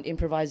around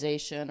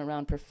improvisation,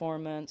 around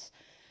performance,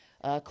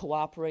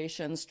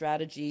 cooperation,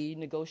 strategy,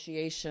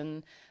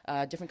 negotiation,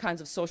 different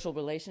kinds of social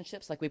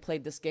relationships. Like we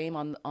played this game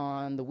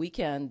on the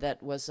weekend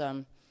that was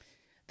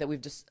that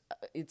we've just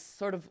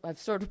I've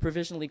sort of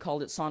provisionally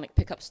called it Sonic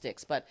Pickup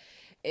Sticks, but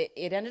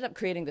it ended up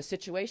creating the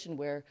situation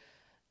where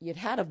you'd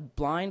had a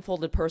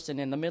blindfolded person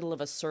in the middle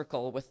of a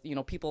circle with,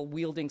 people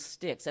wielding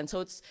sticks. And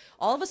so it's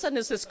all of a sudden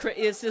it's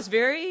this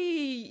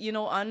very,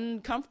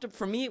 uncomfortable,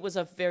 for me it was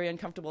a very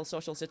uncomfortable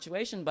social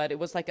situation, but it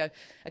was like a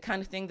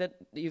kind of thing that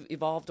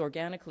evolved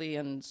organically,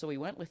 and so we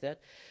went with it.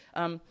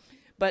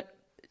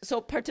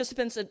 So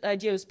the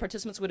idea is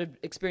participants would have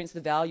experienced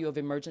the value of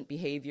emergent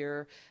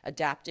behavior,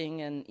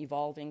 adapting and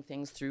evolving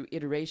things through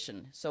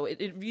iteration. So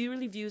it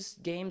really views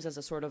games as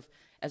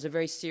a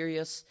very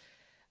serious,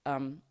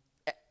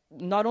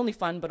 not only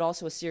fun, but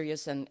also a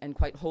serious and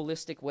quite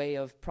holistic way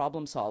of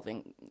problem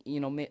solving,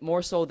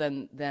 more so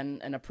than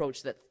an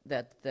approach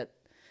that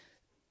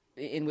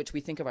in which we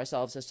think of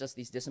ourselves as just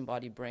these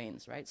disembodied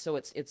brains, right? So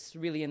it's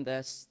really in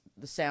the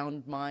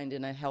sound mind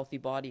in a healthy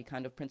body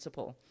kind of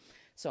principle.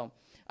 So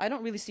I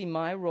don't really see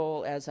my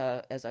role as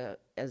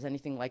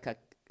anything like a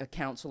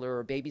counselor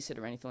or babysitter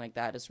or anything like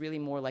that. It's really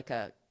more like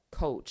a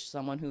coach,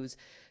 someone who's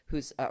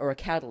or a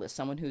catalyst,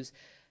 someone who's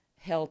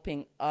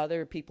helping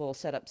other people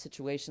set up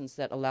situations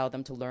that allow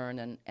them to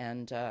learn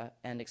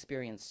and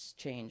experience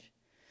change.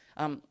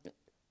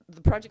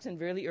 the project's in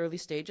really early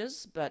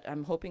stages, but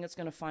I'm hoping it's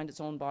going to find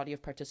its own body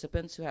of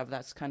participants who have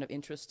that kind of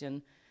interest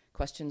in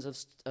questions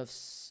of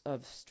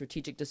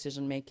strategic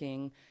decision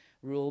making,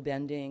 rule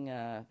bending,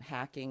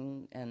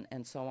 hacking,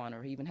 and so on,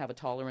 or even have a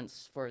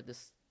tolerance for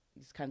these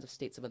kinds of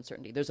states of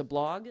uncertainty. There's a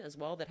blog as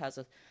well that has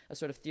a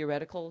sort of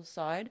theoretical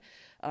side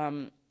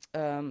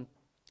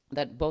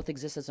that both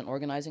exists as an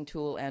organizing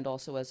tool and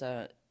also as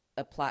a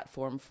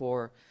platform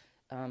for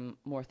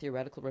more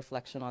theoretical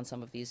reflection on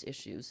some of these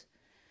issues.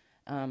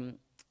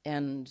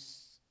 And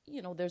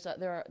you know,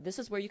 this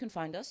is where you can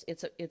find us.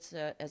 It's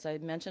as I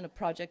mentioned, a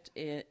project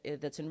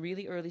that's in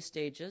really early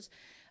stages,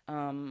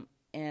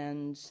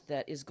 and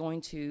that is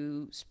going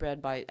to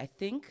spread by, I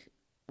think,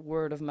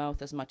 word of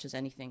mouth as much as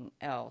anything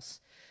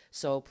else.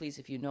 So please,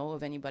 if you know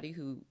of anybody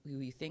who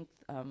you think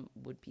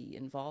would be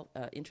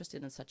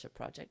interested in such a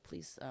project,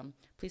 please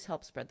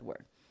help spread the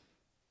word.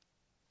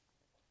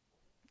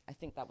 I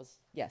think that was,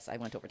 yes, I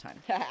went over time.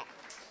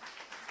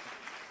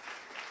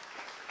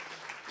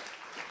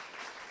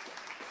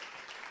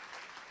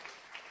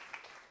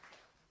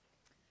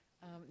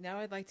 Now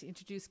I'd like to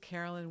introduce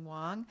Carolyn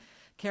Wong.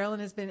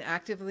 Carolyn has been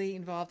actively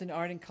involved in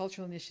art and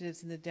cultural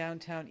initiatives in the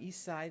downtown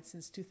east side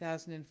since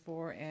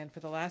 2004, and for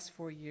the last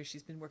 4 years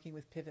she's been working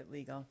with Pivot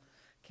Legal.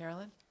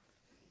 Carolyn?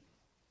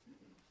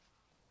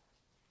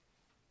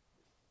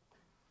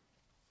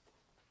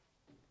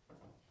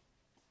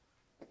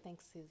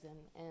 Thanks, Susan,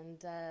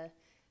 and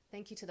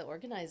thank you to the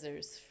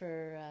organizers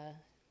for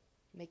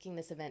making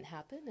this event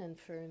happen and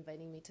for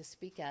inviting me to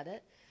speak at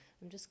it.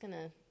 I'm just going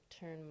to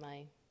turn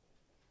my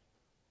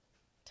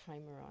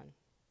timer on.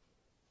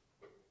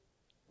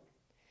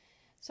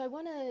 So I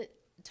want to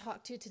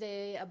talk to you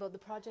today about the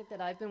project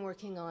that I've been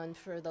working on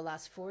for the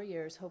last 4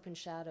 years, Hope and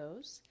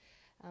Shadows.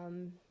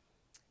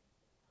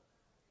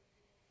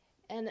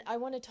 And I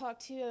want to talk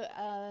to you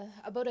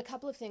about a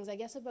couple of things, I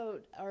guess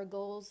about our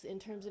goals in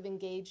terms of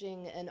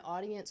engaging an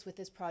audience with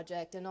this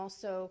project, and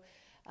also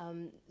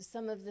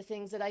some of the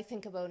things that I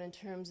think about in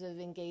terms of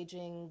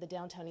engaging the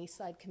downtown east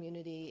side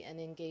community and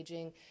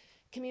engaging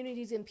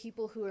communities and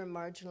people who are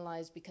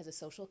marginalized because of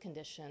social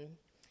condition.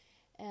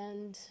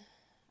 And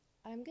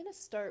I'm going to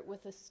start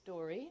with a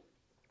story.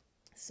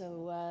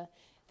 So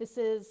this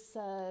is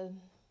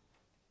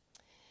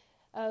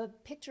a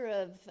picture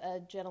of a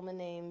gentleman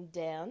named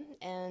Dan,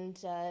 and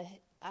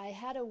I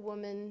had a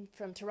woman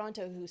from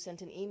Toronto who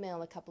sent an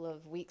email a couple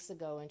of weeks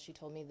ago, and she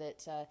told me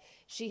that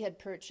she had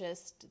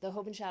purchased the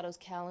Hope and Shadows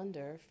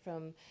calendar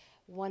from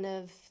one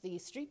of the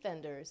street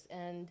vendors,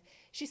 and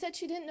she said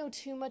she didn't know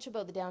too much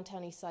about the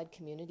downtown east side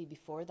community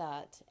before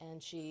that,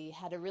 and she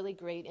had a really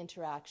great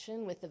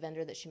interaction with the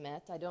vendor that she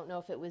met. I don't know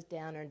if it was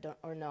Dan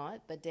or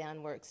not, but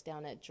Dan works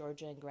down at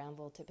Georgia and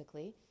Granville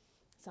typically,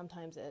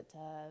 sometimes at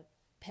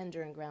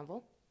Pender and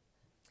Granville.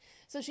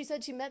 So she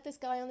said she met this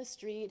guy on the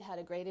street, had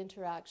a great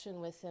interaction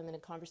with him in a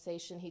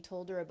conversation. He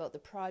told her about the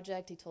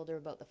project. He told her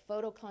about the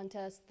photo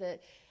contest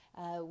that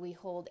we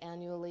hold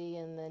annually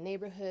in the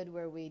neighborhood,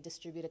 where we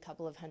distribute a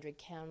couple of hundred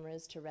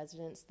cameras to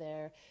residents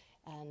there,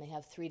 and they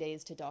have 3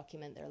 days to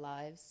document their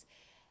lives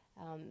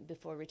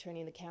before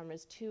returning the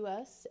cameras to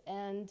us.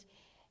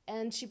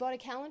 And she bought a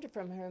calendar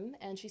from him,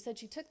 and she said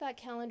she took that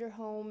calendar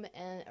home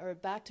or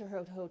back to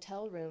her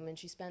hotel room, and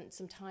she spent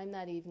some time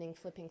that evening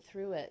flipping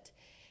through it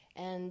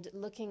and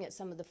looking at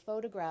some of the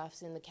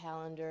photographs in the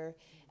calendar,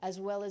 as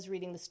well as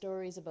reading the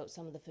stories about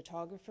some of the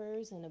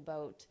photographers and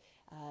about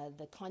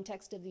the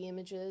context of the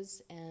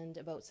images and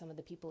about some of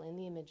the people in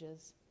the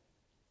images.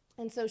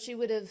 And so she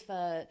would have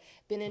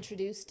been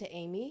introduced to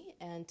Amy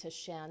and to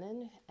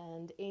Shannon,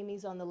 and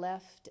Amy's on the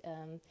left,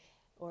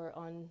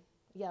 on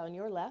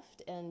your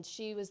left, and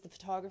she was the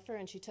photographer,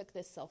 and she took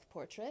this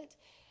self-portrait.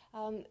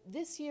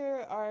 This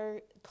year,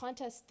 our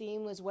contest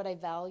theme was what I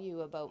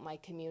value about my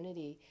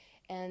community,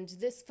 and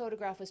this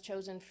photograph was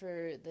chosen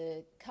for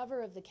the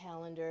cover of the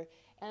calendar,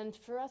 and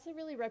for us it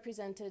really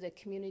represented a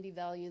community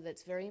value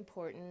that's very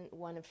important,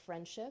 one of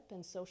friendship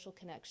and social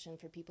connection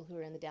for people who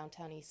are in the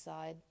downtown east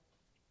side.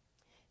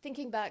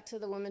 Thinking back to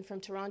the woman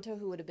from Toronto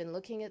who would have been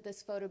looking at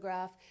this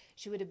photograph,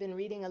 she would have been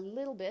reading a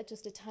little bit,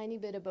 just a tiny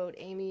bit, about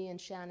Amy and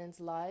Shannon's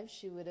lives.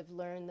 She would have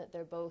learned that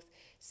they're both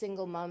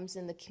single moms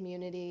in the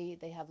community.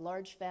 They have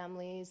large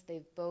families.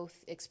 They've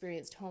both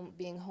experienced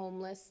being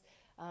homeless,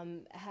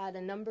 had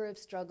a number of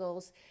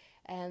struggles,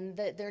 and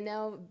that they're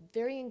now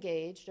very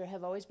engaged, or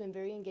have always been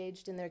very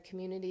engaged in their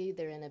community.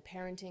 They're in a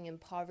parenting in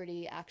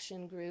poverty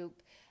action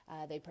group.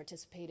 They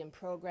participate in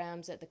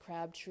programs at the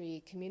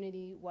Crabtree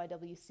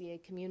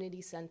YWCA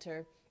Community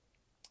Center,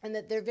 and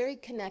that they're very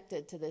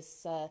connected to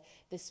this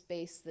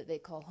space that they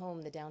call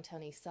home, the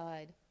downtown east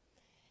side.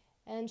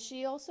 And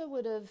she also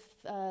would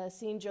have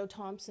seen Joe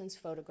Thompson's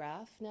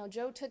photograph. Now,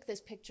 Joe took this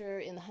picture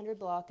in the 100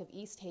 block of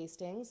East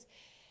Hastings,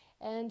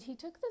 and he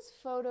took this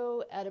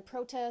photo at a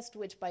protest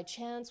which by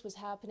chance was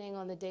happening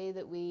on the day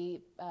that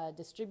we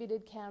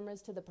distributed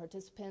cameras to the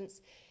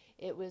participants.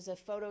 It was a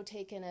photo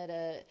taken at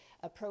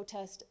a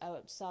protest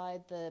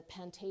outside the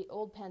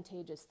old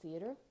Pantages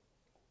Theatre.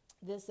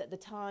 This, at the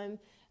time,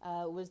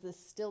 was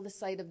still the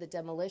site of the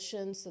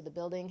demolition, so the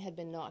building had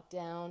been knocked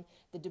down.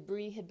 The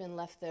debris had been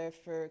left there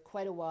for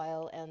quite a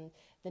while, and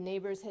the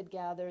neighbors had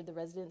gathered, the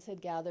residents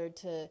had gathered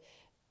to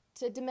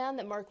demand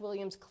that Mark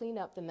Williams clean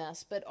up the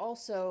mess, but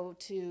also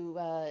to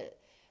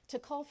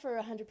call for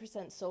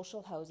 100%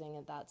 social housing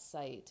at that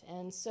site.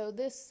 And so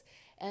this,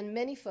 and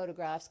many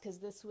photographs, because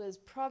this was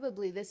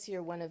probably this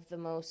year one of the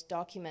most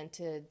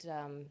documented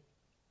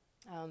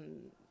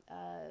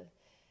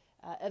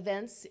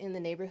events in the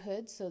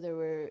neighborhood. So there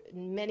were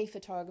many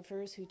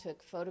photographers who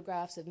took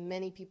photographs of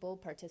many people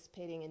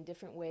participating in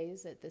different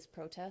ways at this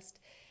protest.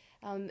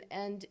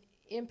 And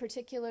in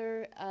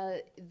particular,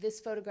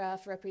 this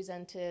photograph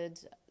represented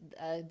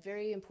a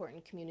very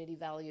important community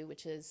value,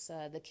 which is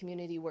the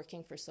community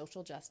working for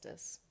social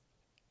justice.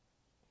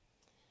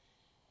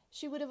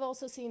 She would have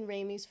also seen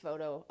Ramey's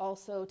photo,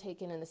 also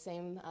taken in the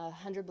same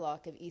 100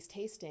 block of East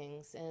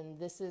Hastings, and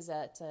this is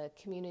at a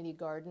community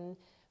garden,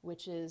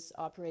 which is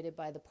operated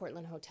by the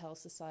Portland Hotel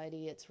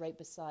Society. It's right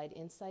beside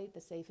Insight, the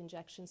safe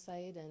injection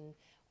site, and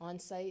on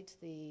site,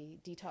 the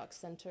detox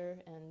center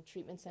and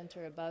treatment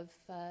center above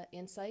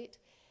Insight.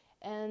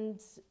 And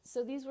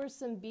so these were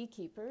some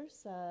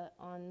beekeepers.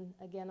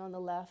 Again, on the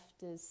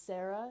left is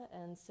Sarah,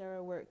 and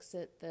Sarah works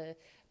at the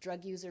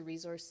Drug User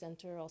Resource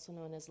Center, also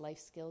known as Life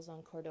Skills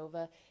on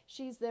Cordova.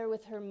 She's there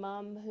with her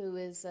mom, who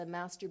is a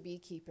master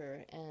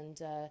beekeeper, and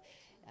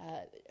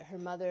her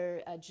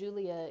mother,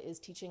 Julia, is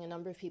teaching a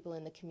number of people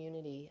in the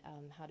community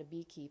how to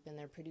beekeep, and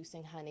they're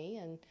producing honey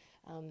and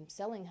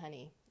selling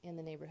honey in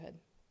the neighborhood.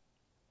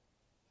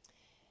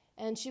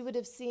 And she would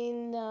have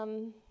seen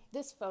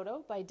this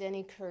photo by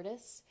Denny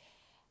Curtis.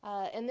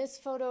 And this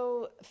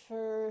photo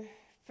for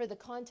the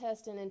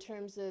contest, and in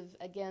terms of,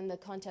 again, the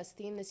contest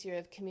theme this year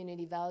of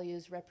community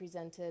values,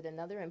 represented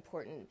another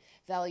important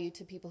value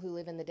to people who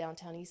live in the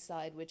downtown east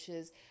side, which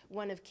is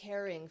one of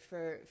caring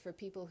for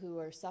people who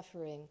are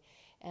suffering.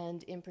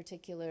 And in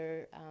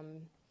particular,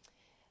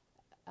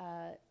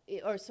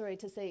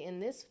 in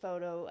this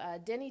photo,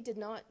 Denny did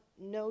not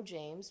know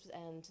James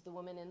and the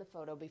woman in the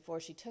photo before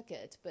she took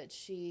it, but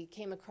she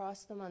came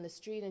across them on the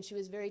street, and she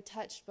was very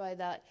touched by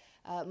that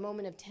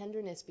moment of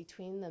tenderness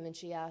between them, and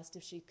she asked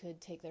if she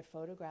could take their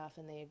photograph,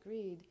 and they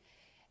agreed.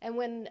 And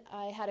when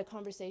I had a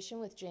conversation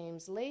with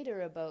James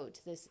later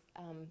about this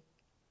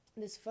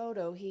this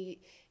photo, he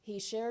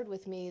shared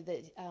with me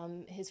that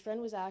his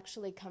friend was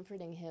actually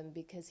comforting him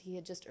because he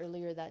had just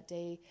earlier that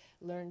day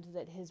learned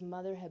that his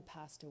mother had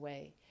passed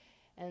away.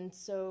 And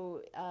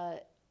so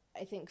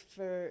I think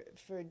for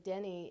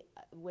Denny,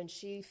 when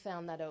she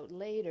found that out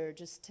later,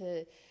 just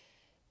to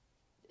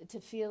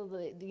feel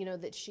that, you know,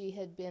 that she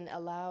had been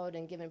allowed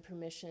and given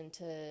permission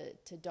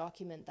to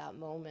document that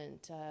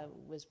moment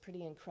was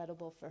pretty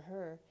incredible for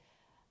her.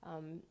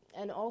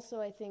 And also,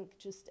 I think,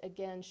 just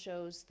again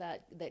shows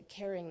that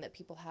caring that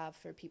people have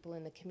for people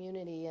in the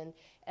community.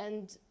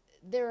 And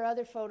there are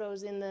other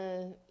photos in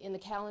the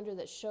calendar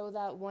that show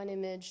that. One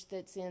image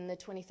that's in the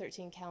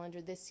 2013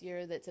 calendar this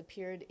year that's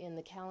appeared in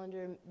the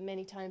calendar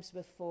many times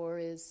before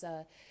is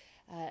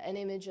an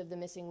image of the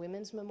Missing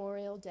Women's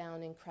Memorial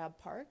down in Crab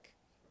Park.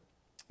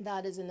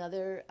 That is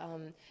another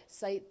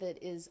site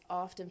that is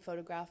often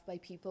photographed by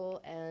people,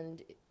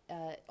 and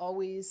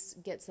always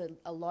gets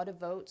a lot of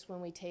votes when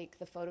we take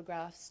the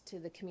photographs to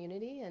the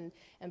community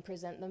and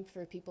present them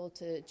for people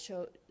to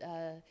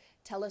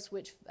tell us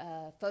which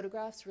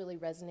photographs really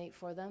resonate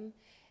for them.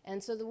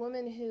 And so the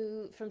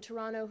woman from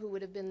Toronto who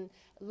would have been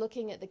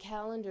looking at the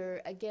calendar,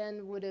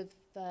 again, would have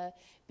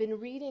been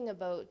reading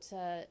about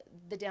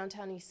the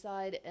downtown east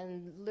side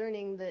and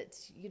learning that,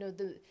 you know,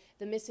 the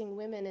missing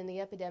women and the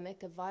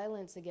epidemic of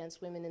violence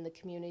against women in the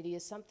community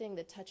is something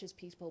that touches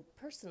people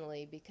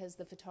personally, because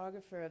the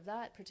photographer of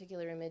that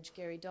particular image,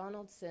 Gary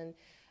Donaldson,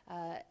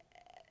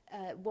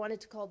 wanted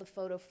to call the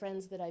photo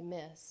Friends That I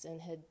Miss, and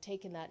had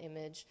taken that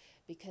image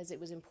because it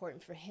was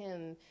important for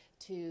him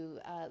to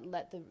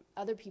let the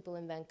other people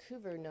in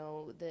Vancouver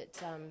know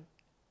that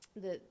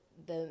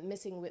the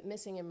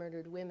missing and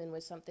murdered women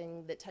was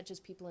something that touches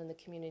people in the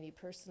community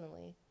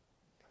personally.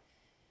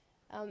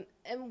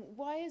 And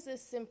why is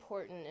this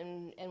important,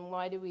 and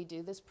why do we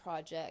do this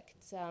project?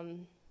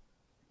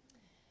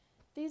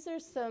 These are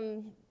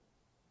some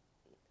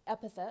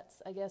epithets,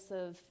 I guess,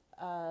 of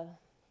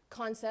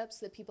concepts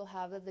that people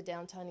have of the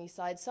downtown east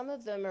side. Some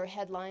of them are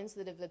headlines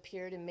that have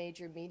appeared in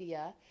major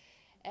media.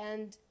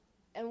 And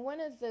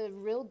one of the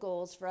real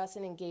goals for us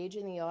in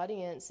engaging the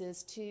audience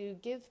is to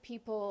give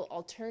people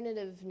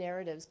alternative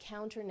narratives,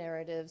 counter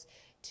narratives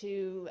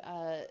to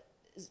a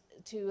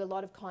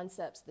lot of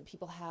concepts that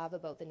people have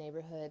about the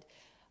neighborhood.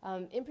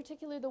 In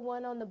particular, the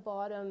one on the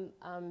bottom,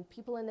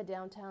 people in the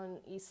downtown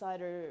east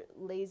side are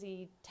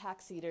lazy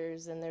tax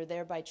eaters and they're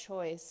there by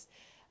choice.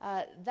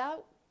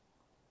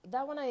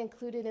 That one I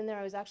included in there.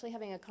 I was actually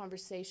having a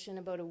conversation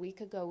about a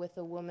week ago with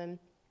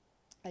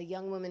a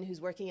young woman who's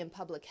working in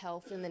public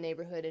health in the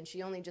neighborhood, and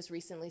she only just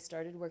recently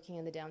started working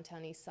in the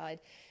downtown east side.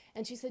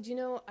 And she said, you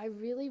know, I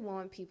really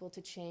want people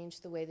to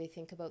change the way they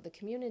think about the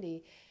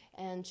community.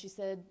 And she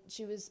said,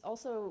 she was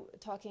also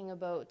talking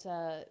about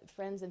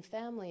friends and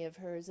family of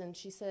hers. And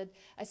she said,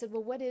 I said,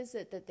 well, what is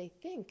it that they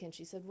think? And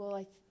she said,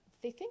 well,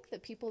 they think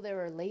that people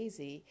there are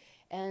lazy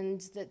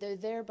and that they're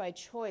there by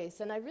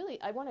choice. And I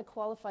want to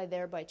qualify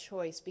there by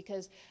choice,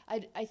 because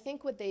I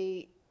think what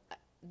they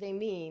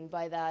mean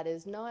by that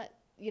is not,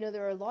 you know,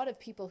 there are a lot of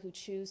people who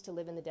choose to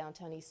live in the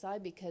downtown east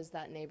side because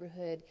that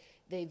neighborhood,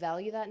 they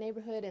value that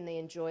neighborhood and they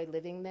enjoy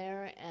living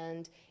there,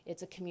 and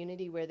it's a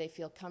community where they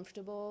feel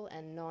comfortable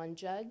and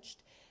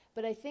non-judged.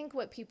 But I think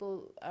what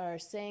people are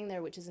saying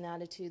there, which is an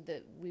attitude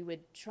that we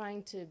would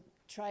try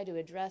to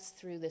address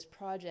through this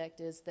project,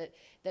 is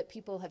that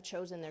people have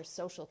chosen their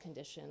social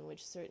condition,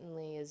 which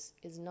certainly is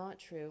not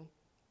true.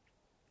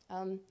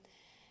 And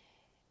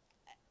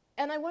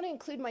I want to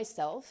include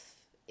myself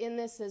in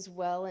this as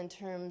well, in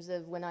terms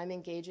of when I'm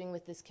engaging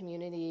with this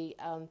community.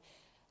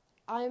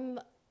 I'm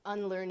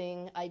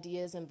unlearning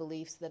ideas and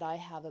beliefs that I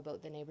have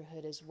about the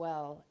neighborhood as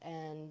well.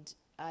 And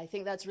I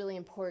think that's really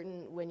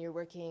important when you're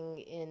working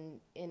in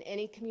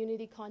any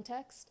community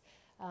context.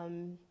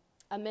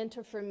 A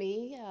mentor for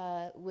me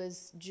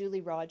was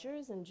Julie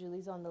Rogers, and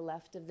Julie's on the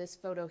left of this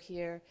photo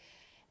here.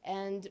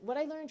 And what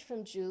I learned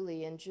from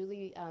Julie, and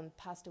Julie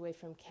passed away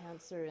from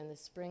cancer in the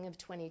spring of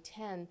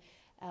 2010,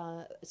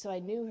 so I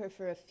knew her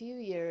for a few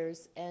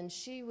years, and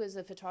she was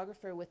a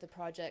photographer with the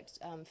project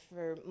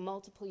for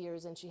multiple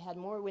years, and she had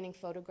more winning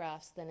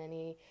photographs than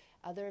any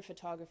other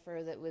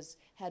photographer that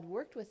had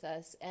worked with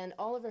us, and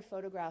all of her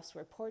photographs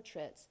were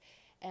portraits,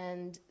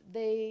 and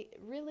they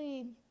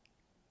really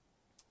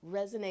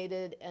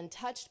resonated and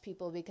touched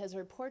people because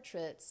her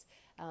portraits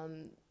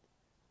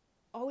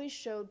always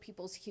showed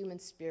people's human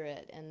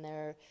spirit and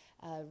their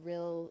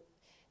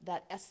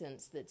that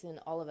essence that's in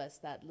all of us,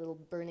 that little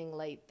burning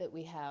light that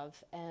we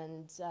have.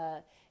 And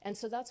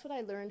so that's what I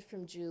learned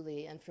from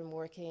Julie and from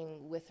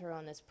working with her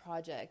on this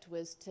project,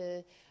 was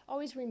to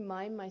always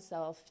remind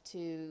myself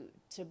to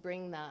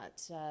bring that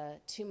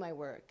to my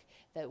work,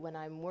 that when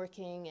I'm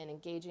working and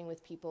engaging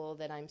with people,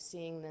 that I'm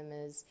seeing them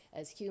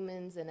as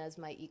humans and as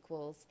my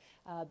equals,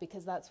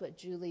 because that's what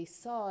Julie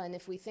saw. And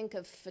if we think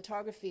of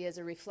photography as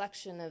a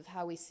reflection of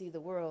how we see the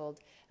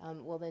world,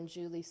 well, then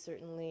Julie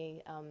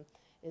certainly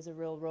is a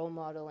real role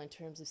model in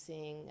terms of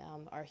seeing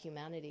our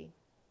humanity.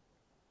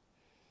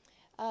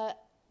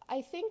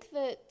 I think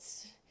that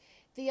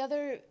the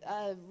other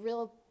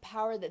real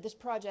power that this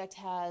project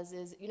has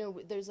is, you know,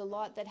 there's a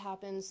lot that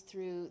happens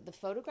through the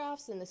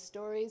photographs and the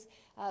stories,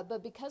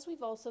 but because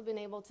we've also been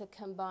able to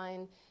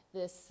combine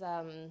this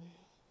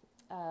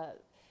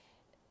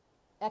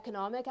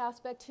economic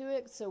aspect to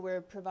it, so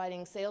we're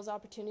providing sales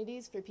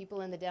opportunities for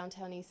people in the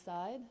downtown east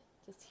side.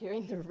 Just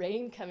hearing the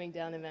rain coming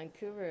down in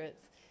Vancouver,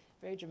 it's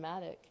very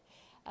dramatic.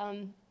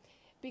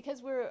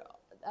 Because we're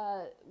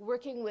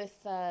working with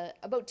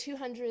about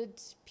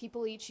 200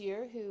 people each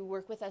year who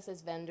work with us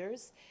as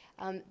vendors,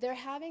 they're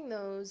having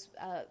those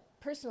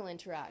personal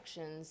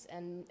interactions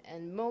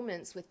and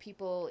moments with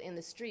people in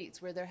the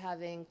streets where they're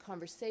having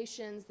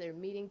conversations, they're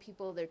meeting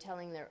people, they're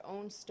telling their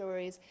own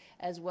stories,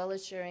 as well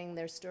as sharing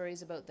their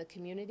stories about the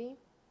community.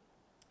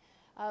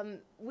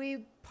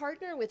 We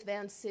partner with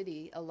Van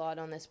City a lot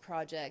on this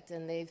project,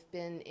 and they've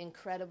been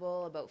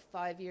incredible. About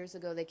 5 years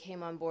ago, they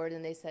came on board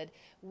and they said,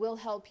 we'll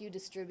help you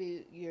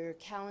distribute your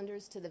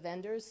calendars to the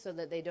vendors so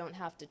that they don't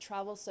have to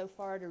travel so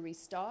far to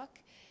restock.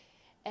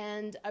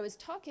 And I was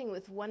talking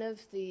with one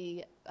of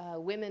the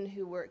women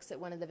who works at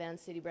one of the Van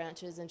City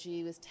branches, and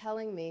she was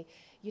telling me,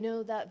 you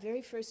know, that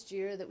very first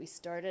year that we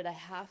started, I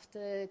have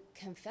to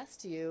confess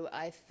to you,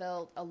 I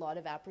felt a lot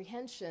of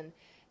apprehension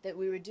that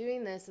we were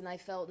doing this, and I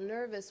felt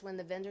nervous when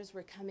the vendors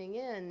were coming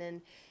in,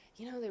 and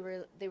you know, they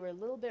were a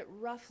little bit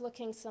rough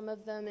looking, some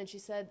of them. And she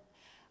said,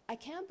 I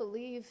can't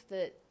believe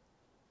that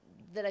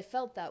I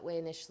felt that way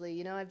initially.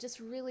 You know, I've just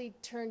really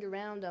turned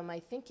around on my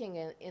thinking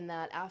in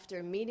that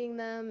after meeting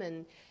them,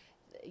 and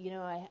you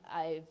know,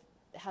 I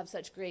have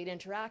such great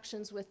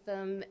interactions with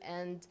them,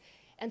 and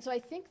so I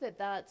think that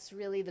that's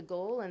really the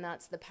goal, and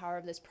that's the power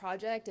of this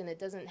project. And it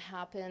doesn't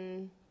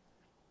happen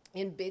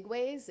in big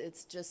ways,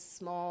 it's just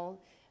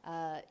small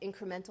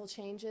incremental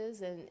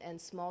changes and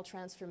small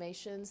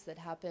transformations that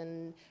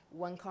happen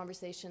one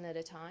conversation at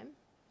a time.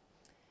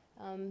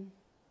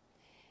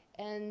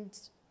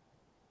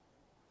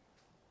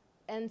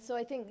 And so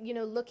I think, you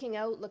know, looking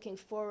out, looking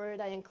forward,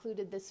 I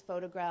included this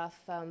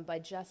photograph by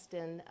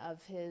Justin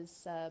of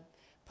his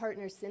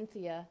partner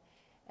Cynthia.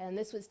 And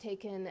this was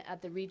taken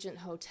at the Regent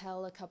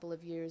Hotel a couple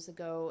of years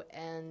ago,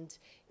 and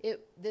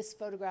this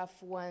photograph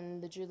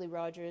won the Julie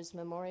Rogers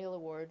Memorial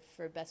Award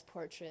for Best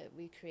Portrait.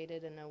 We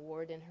created an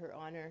award in her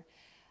honor.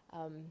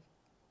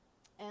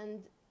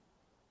 And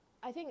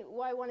I think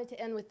why I wanted to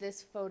end with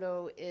this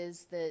photo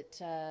is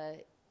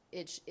that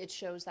it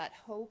shows that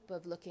hope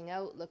of looking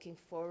out, looking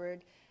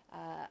forward.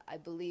 I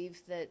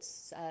believe that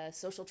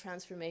social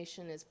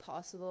transformation is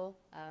possible.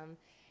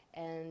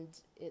 And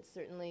it's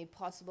certainly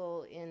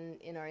possible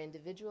in our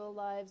individual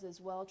lives as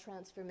well,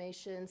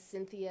 transformation.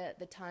 Cynthia at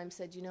the time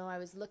said, you know, I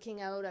was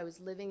looking out, I was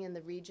living in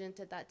the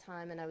Regent at that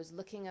time, and I was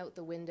looking out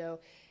the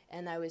window,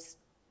 and I was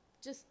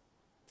just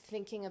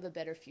thinking of a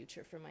better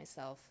future for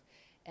myself.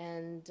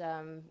 And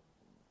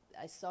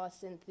I saw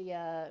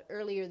Cynthia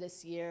earlier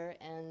this year,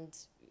 and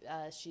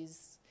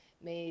she's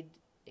made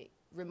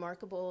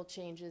remarkable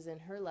changes in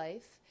her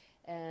life,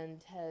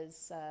 and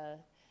has,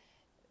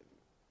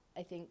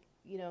 I think,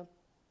 you know,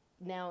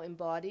 now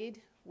embodied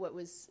what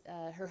was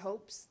her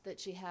hopes that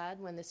she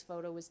had when this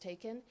photo was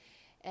taken,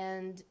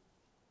 and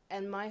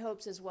my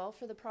hopes as well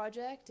for the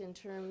project in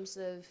terms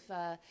of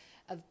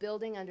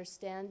building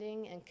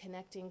understanding and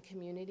connecting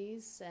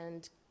communities.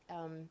 And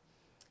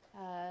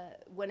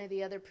one of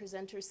the other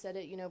presenters said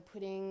it, you know,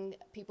 putting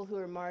people who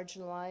are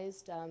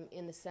marginalized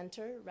in the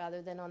center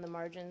rather than on the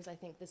margins. I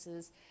think this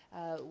is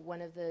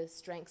one of the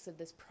strengths of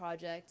this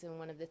project, and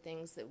one of the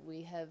things that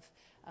we have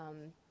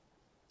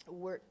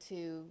worked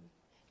to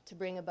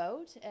bring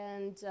about,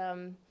 and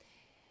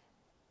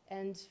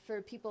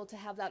for people to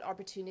have that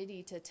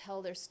opportunity to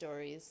tell their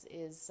stories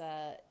is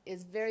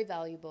very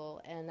valuable.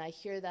 And I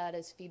hear that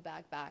as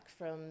feedback back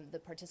from the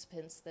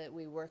participants that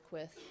we work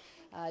with.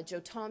 Joe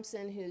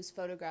Thompson, whose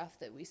photograph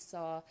that we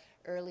saw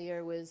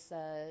earlier, was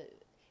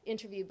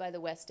interviewed by the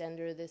West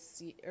Ender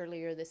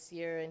earlier this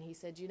year, and he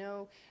said, you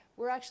know,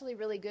 we're actually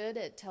really good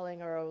at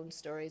telling our own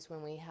stories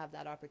when we have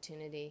that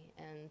opportunity.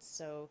 And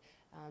so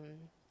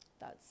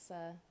that's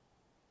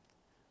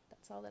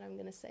all that I'm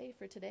going to say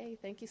for today.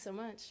 Thank you so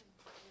much.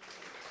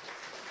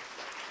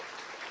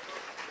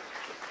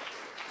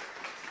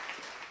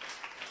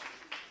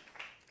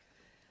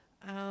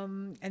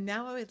 And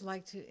now I would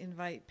like to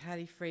invite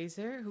Patty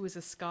Fraser, who is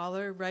a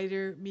scholar,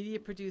 writer, media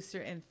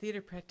producer, and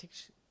theater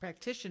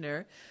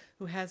practitioner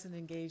who has an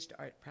engaged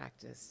art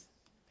practice.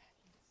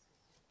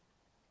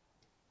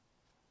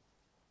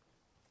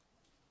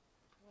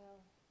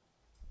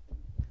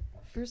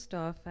 First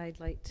off, I'd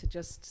like to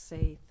just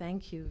say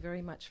thank you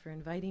very much for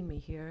inviting me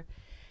here.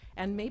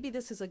 And maybe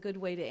this is a good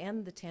way to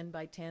end the 10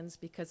 by 10s,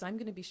 because I'm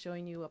going to be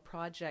showing you a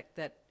project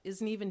that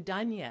isn't even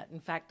done yet. In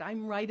fact,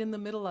 I'm right in the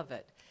middle of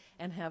it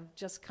and have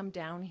just come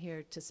down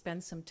here to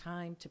spend some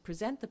time to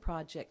present the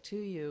project to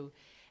you.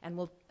 And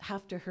we'll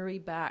have to hurry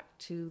back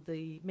to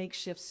the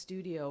makeshift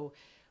studio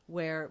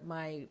where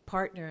my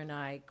partner and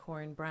I,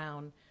 Corin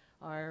Brown,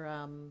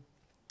 are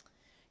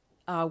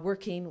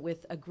working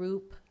with a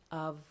group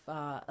of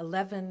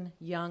 11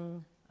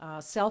 young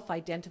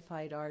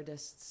self-identified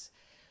artists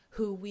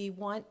who we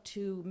want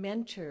to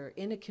mentor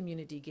in a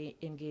community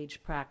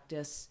engaged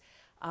practice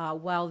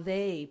while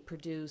they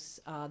produce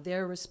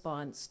their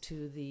response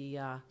to the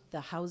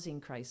housing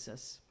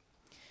crisis.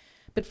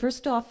 But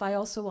first off, I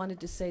also wanted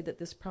to say that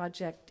this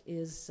project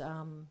is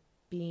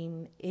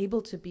being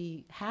able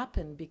to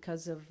happen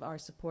because of our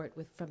support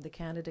from the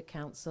Canada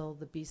Council,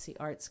 the BC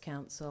Arts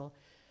Council,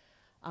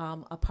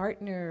 a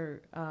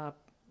partner.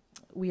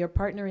 We are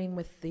partnering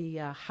with the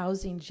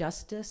Housing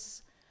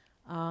Justice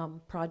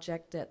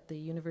project at the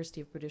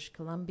University of British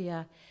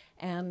Columbia,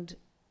 and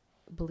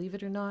believe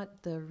it or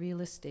not, the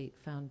Real Estate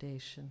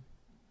Foundation.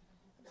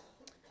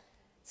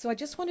 So I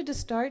just wanted to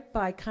start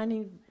by kind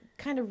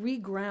of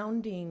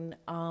regrounding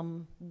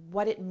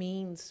what it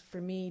means for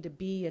me to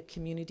be a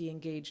community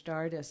engaged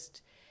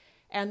artist.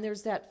 And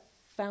there's that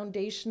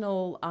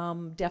foundational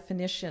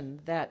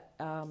definition that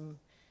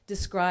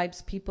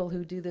describes people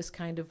who do this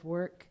kind of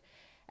work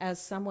as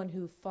someone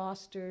who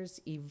fosters,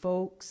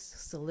 evokes,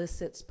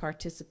 solicits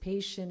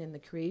participation in the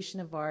creation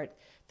of art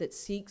that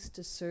seeks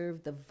to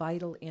serve the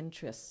vital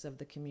interests of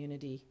the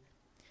community.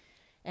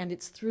 And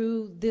it's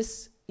through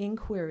this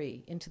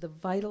inquiry into the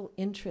vital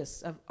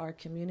interests of our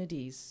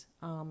communities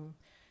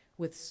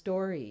with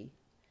story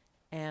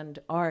and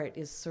art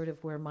is sort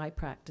of where my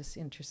practice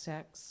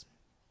intersects.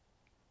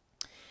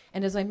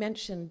 And as I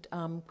mentioned,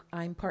 I'm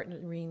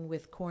partnering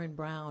with Corin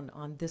Brown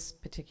on this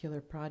particular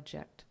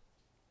project.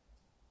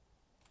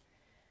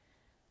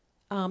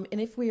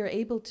 And if we are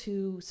able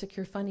to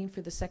secure funding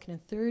for the second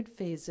and third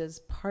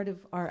phases, part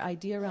of our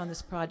idea around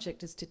this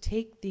project is to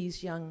take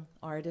these young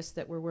artists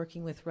that we're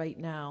working with right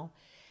now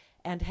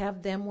and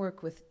have them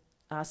work with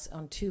us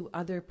on 2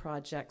 other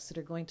projects that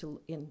are going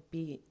to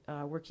be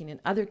working in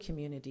other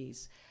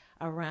communities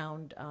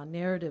around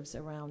narratives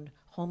around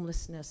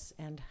homelessness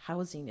and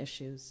housing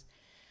issues.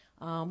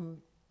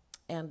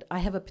 And I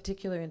have a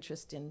particular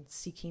interest in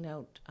seeking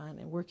out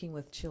and working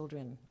with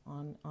children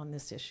on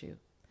this issue.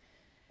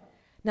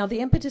 Now,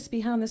 the impetus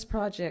behind this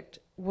project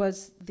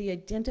was the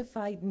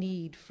identified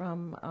need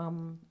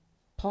from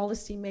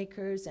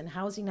policymakers and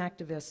housing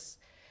activists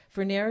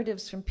for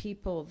narratives from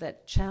people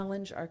that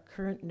challenge our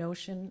current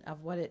notion of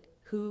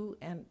who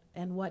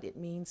and what it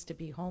means to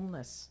be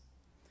homeless.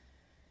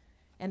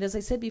 And as I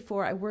said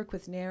before, I work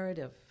with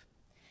narrative.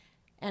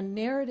 And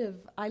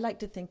narrative, I like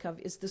to think of,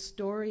 is the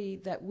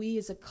story that we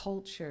as a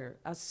culture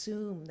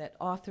assume that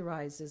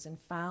authorizes and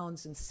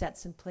founds and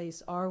sets in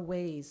place our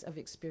ways of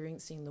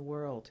experiencing the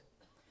world.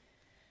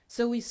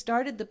 So we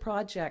started the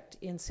project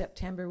in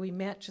September. We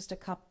met just a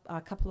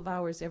couple of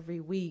hours every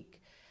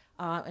week,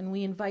 and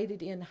we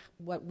invited in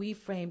what we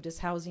framed as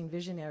housing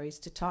visionaries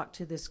to talk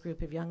to this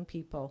group of young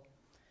people.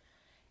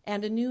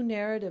 And a new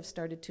narrative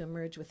started to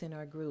emerge within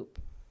our group.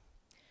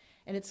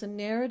 And it's a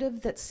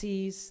narrative that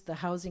sees the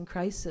housing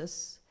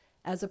crisis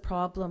as a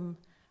problem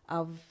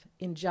of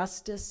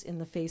injustice in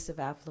the face of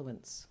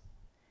affluence.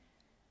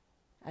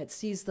 It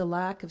sees the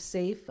lack of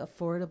safe,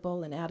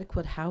 affordable, and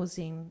adequate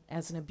housing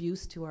as an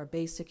abuse to our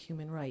basic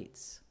human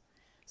rights.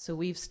 So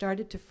we've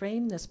started to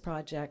frame this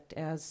project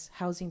as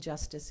housing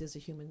justice is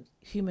a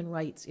human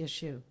rights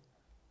issue.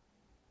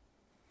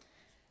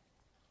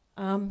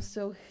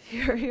 So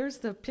here's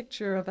the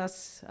picture of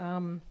us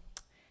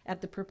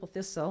at the Purple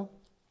Thistle.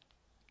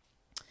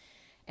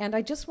 And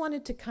I just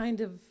wanted to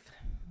kind of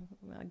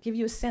give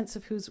you a sense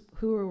of who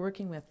we're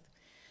working with.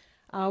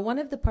 One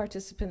of the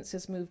participants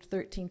has moved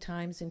 13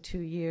 times in 2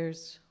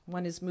 years.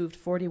 One has moved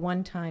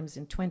 41 times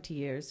in 20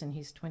 years, and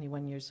he's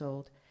 21 years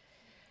old.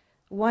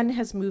 One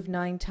has moved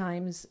 9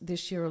 times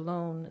this year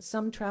alone.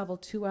 Some travel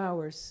 2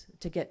 hours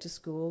to get to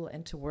school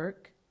and to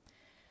work.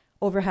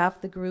 Over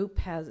half the group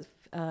has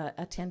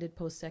attended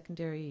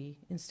post-secondary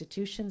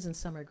institutions, and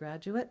some are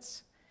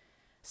graduates.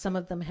 Some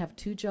of them have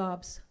 2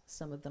 jobs.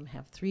 Some of them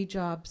have 3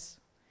 jobs.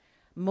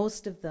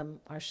 Most of them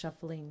are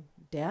shuffling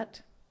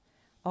debt.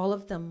 All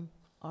of them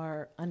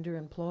are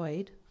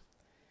underemployed.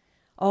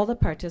 All the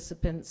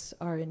participants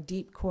are in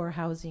deep core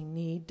housing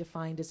need,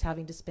 defined as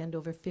having to spend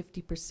over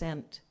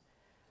 50%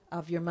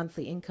 of your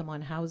monthly income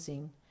on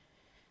housing.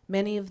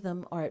 Many of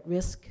them are at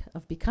risk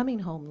of becoming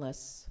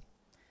homeless.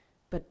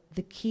 But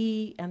the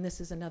key, and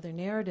this is another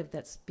narrative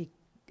that's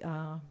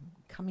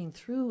coming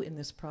through in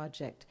this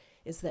project,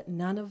 is that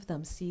none of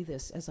them see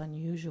this as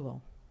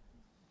unusual.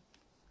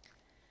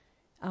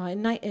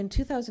 In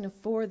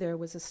 2004, there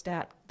was a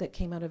stat that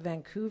came out of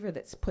Vancouver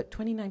that's put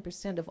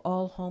 29% of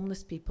all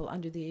homeless people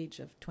under the age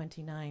of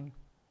 29.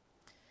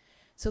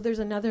 So there's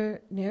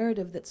another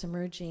narrative that's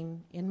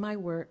emerging in my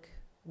work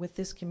with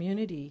this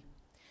community,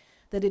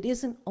 that it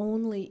isn't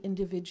only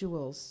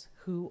individuals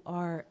who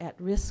are at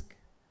risk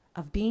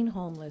of being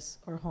homeless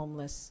or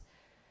homeless,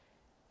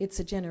 it's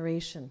a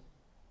generation.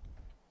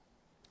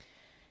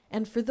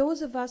 And for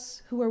those of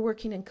us who are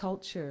working in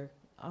culture,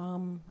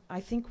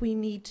 I think we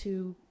need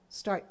to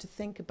start to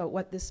think about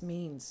what this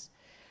means.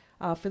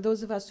 For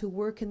those of us who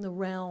work in the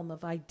realm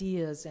of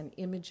ideas and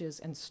images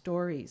and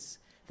stories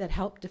that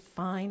help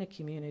define a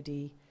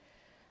community,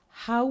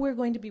 how we're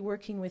going to be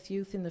working with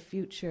youth in the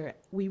future,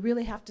 we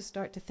really have to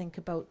start to think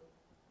about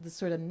the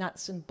sort of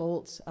nuts and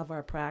bolts of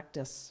our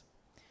practice.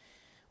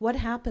 What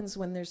happens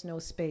when there's no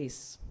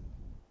space?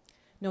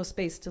 No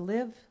space to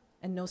live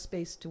and no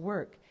space to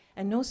work,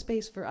 and no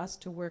space for us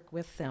to work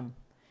with them.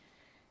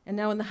 And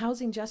now in the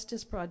Housing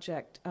Justice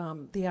Project,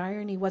 the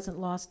irony wasn't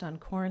lost on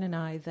Corin and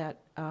I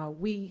that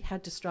we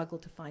had to struggle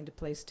to find a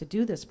place to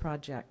do this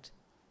project.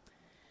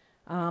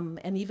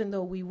 And even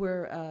though we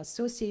were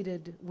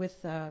associated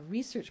with a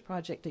research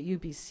project at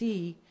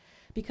UBC,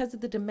 because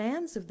of the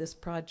demands of this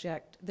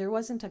project, there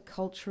wasn't a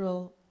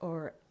cultural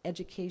or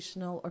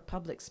educational or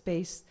public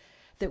space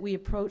that we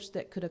approached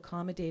that could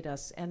accommodate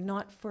us, and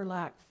not for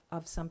lack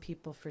of some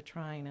people for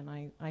trying. And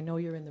I know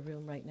you're in the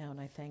room right now, and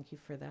I thank you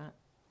for that.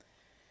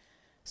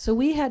 So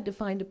we had to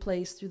find a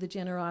place through the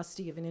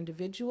generosity of an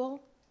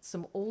individual,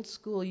 some old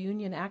school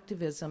union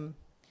activism,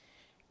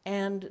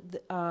 and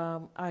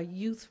a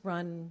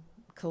youth-run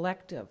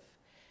collective.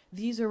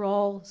 These are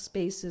all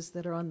spaces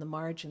that are on the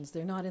margins.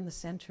 They're not in the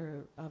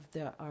center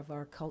of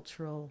our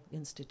cultural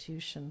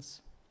institutions.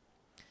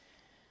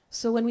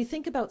 So when we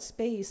think about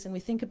space and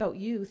we think about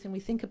youth and we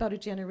think about a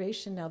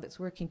generation now that's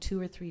working 2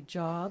 or 3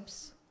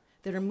 jobs,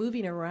 that are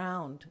moving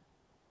around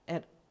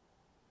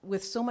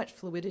with so much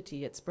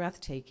fluidity, it's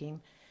breathtaking,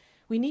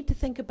 we need to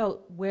think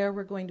about where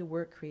we're going to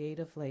work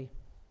creatively.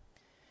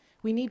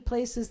 We need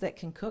places that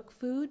can cook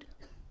food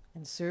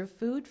and serve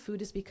food. Food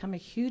has become a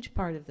huge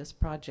part of this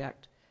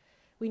project.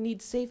 We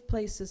need safe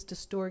places to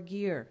store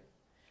gear,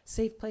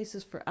 safe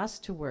places for us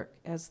to work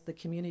as the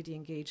community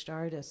engaged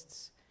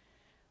artists.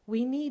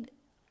 We need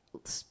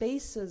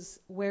spaces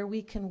where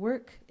we can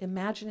work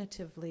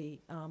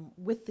imaginatively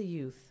with the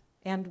youth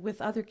and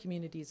with other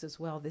communities as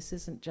well. This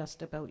isn't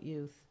just about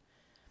youth.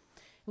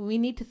 We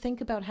need to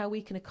think about how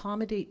we can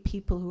accommodate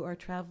people who are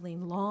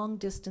traveling long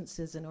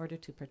distances in order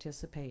to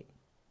participate.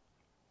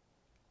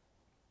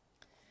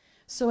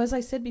 So as I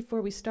said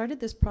before, we started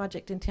this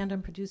project intent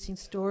on producing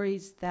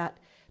stories that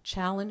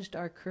challenged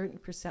our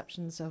current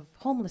perceptions of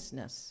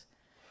homelessness.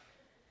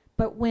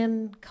 But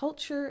when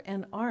culture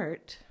and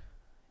art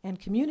and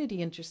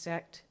community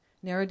intersect,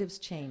 narratives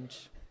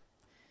change.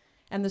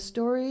 And the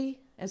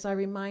story, as I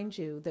remind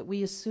you, that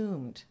we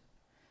assumed,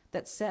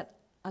 that set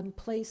in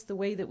place the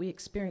way that we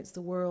experience the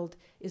world,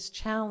 is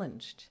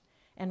challenged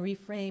and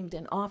reframed,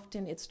 and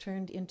often it's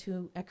turned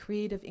into a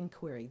creative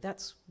inquiry.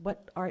 That's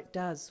what art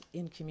does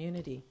in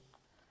community.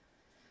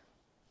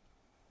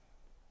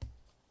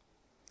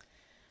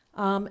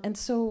 And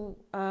so,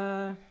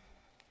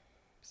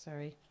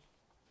 sorry,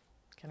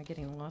 kind of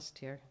getting lost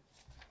here.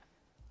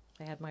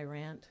 I had my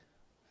rant.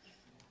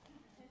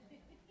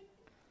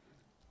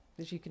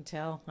 As you can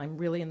tell, I'm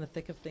really in the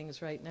thick of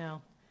things right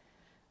now.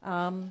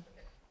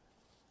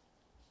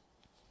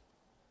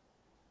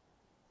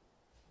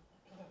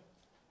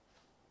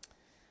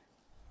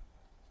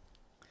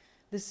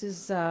 This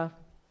is the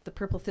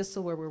Purple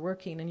Thistle where we're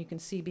working, and you can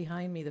see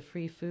behind me the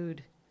free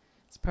food.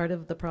 It's part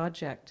of the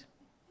project.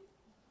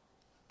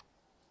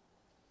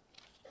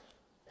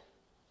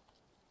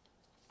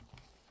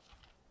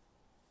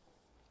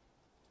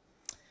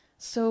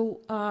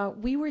 So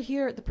we were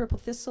here at the Purple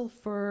Thistle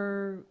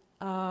for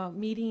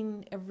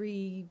meeting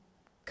every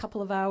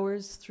couple of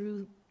hours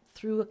through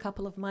a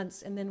couple of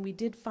months, and then we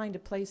did find a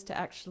place to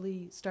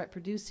actually start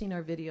producing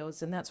our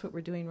videos, and that's what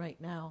we're doing right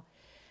now.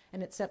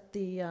 And it's at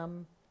the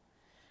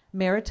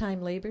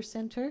Maritime Labor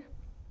Center.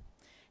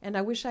 And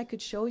I wish I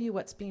could show you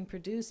what's being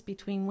produced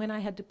between when I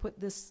had to put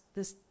this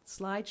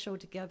slideshow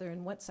together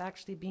and what's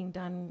actually being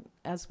done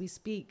as we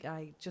speak.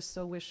 I just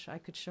so wish I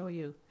could show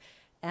you.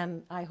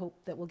 And I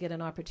hope that we'll get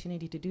an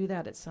opportunity to do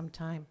that at some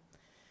time.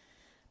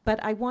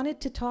 But I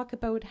wanted to talk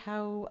about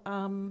how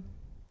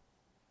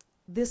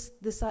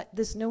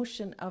this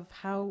notion of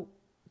how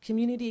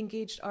community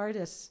engaged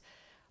artists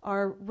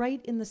are right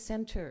in the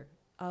center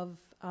of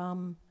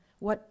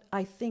what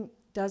I think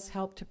does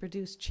help to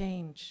produce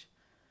change.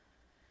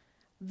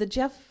 The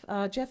Jeff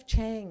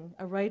Chang,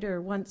 a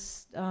writer,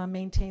 once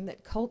maintained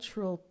that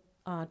cultural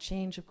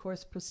change, of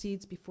course,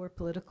 proceeds before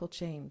political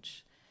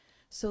change.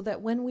 So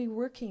that when we're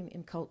working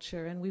in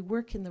culture and we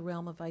work in the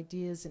realm of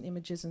ideas and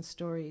images and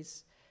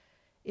stories,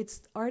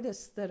 it's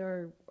artists that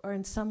are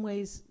in some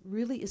ways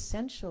really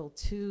essential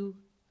to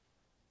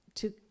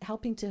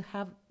helping to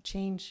have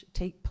change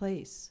take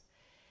place.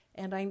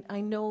 And I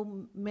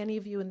know many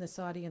of you in this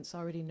audience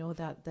already know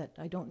that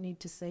I don't need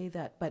to say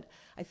that, but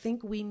I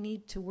think we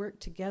need to work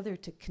together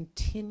to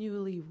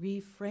continually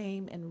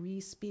reframe and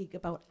re-speak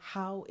about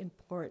how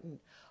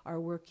important our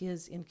work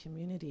is in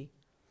community.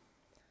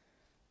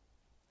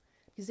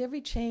 Because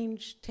every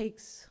change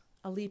takes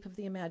a leap of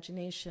the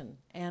imagination.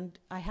 And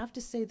I have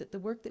to say that the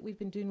work that we've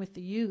been doing with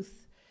the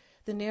youth,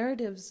 the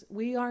narratives,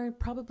 we are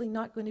probably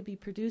not going to be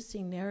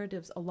producing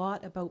narratives a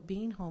lot about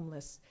being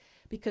homeless,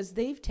 because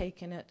they've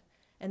taken it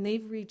and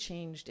they've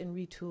rechanged and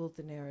retooled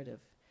the narrative.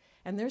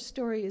 And their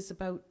story is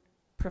about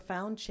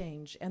profound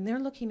change, and they're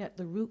looking at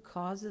the root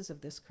causes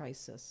of this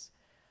crisis.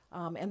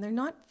 And they're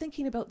not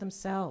thinking about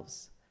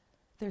themselves.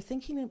 They're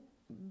thinking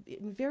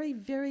in very,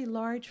 very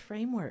large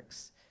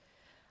frameworks.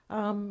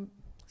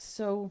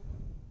 So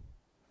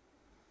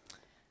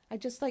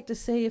I'd just like to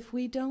say, if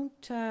we don't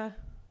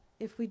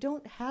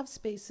have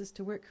spaces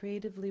to work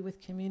creatively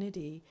with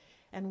community,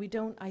 and we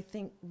don't, I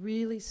think,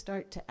 really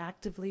start to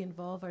actively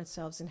involve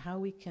ourselves in how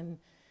we can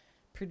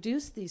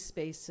produce these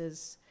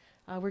spaces,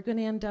 we're going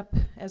to end up,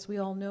 as we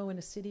all know, in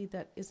a city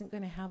that isn't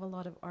going to have a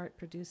lot of art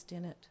produced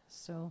in it.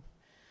 So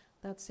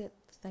that's it.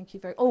 Thank you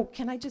very. Oh,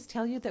 can I just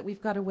tell you that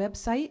we've got a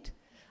website,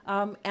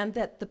 and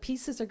that the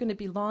pieces are going to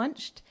be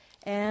launched,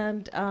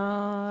 and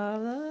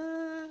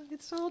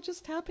it's all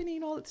just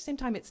happening all at the same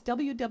time. It's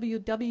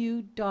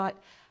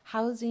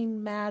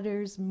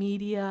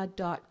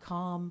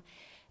www.housingmattersmedia.com,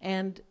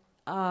 and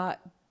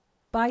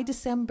by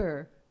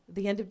December,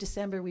 the end of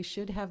December, we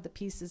should have the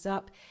pieces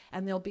up,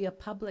 and there'll be a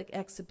public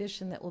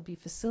exhibition that will be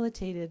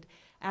facilitated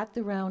at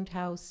the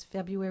Roundhouse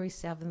February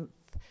 7th,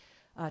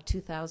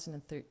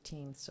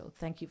 2013. So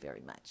thank you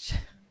very much.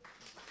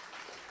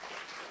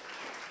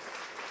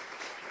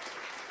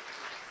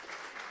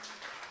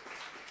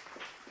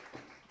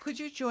 Could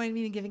you join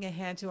me in giving a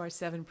hand to our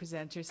 7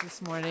 presenters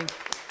this morning?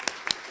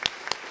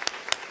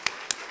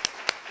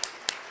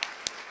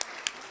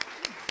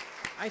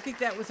 I think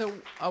that was a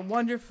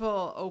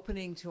wonderful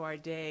opening to our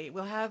day.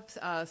 We'll have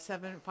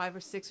 5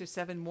 or 6 or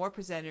 7 more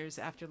presenters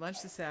after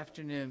lunch this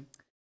afternoon.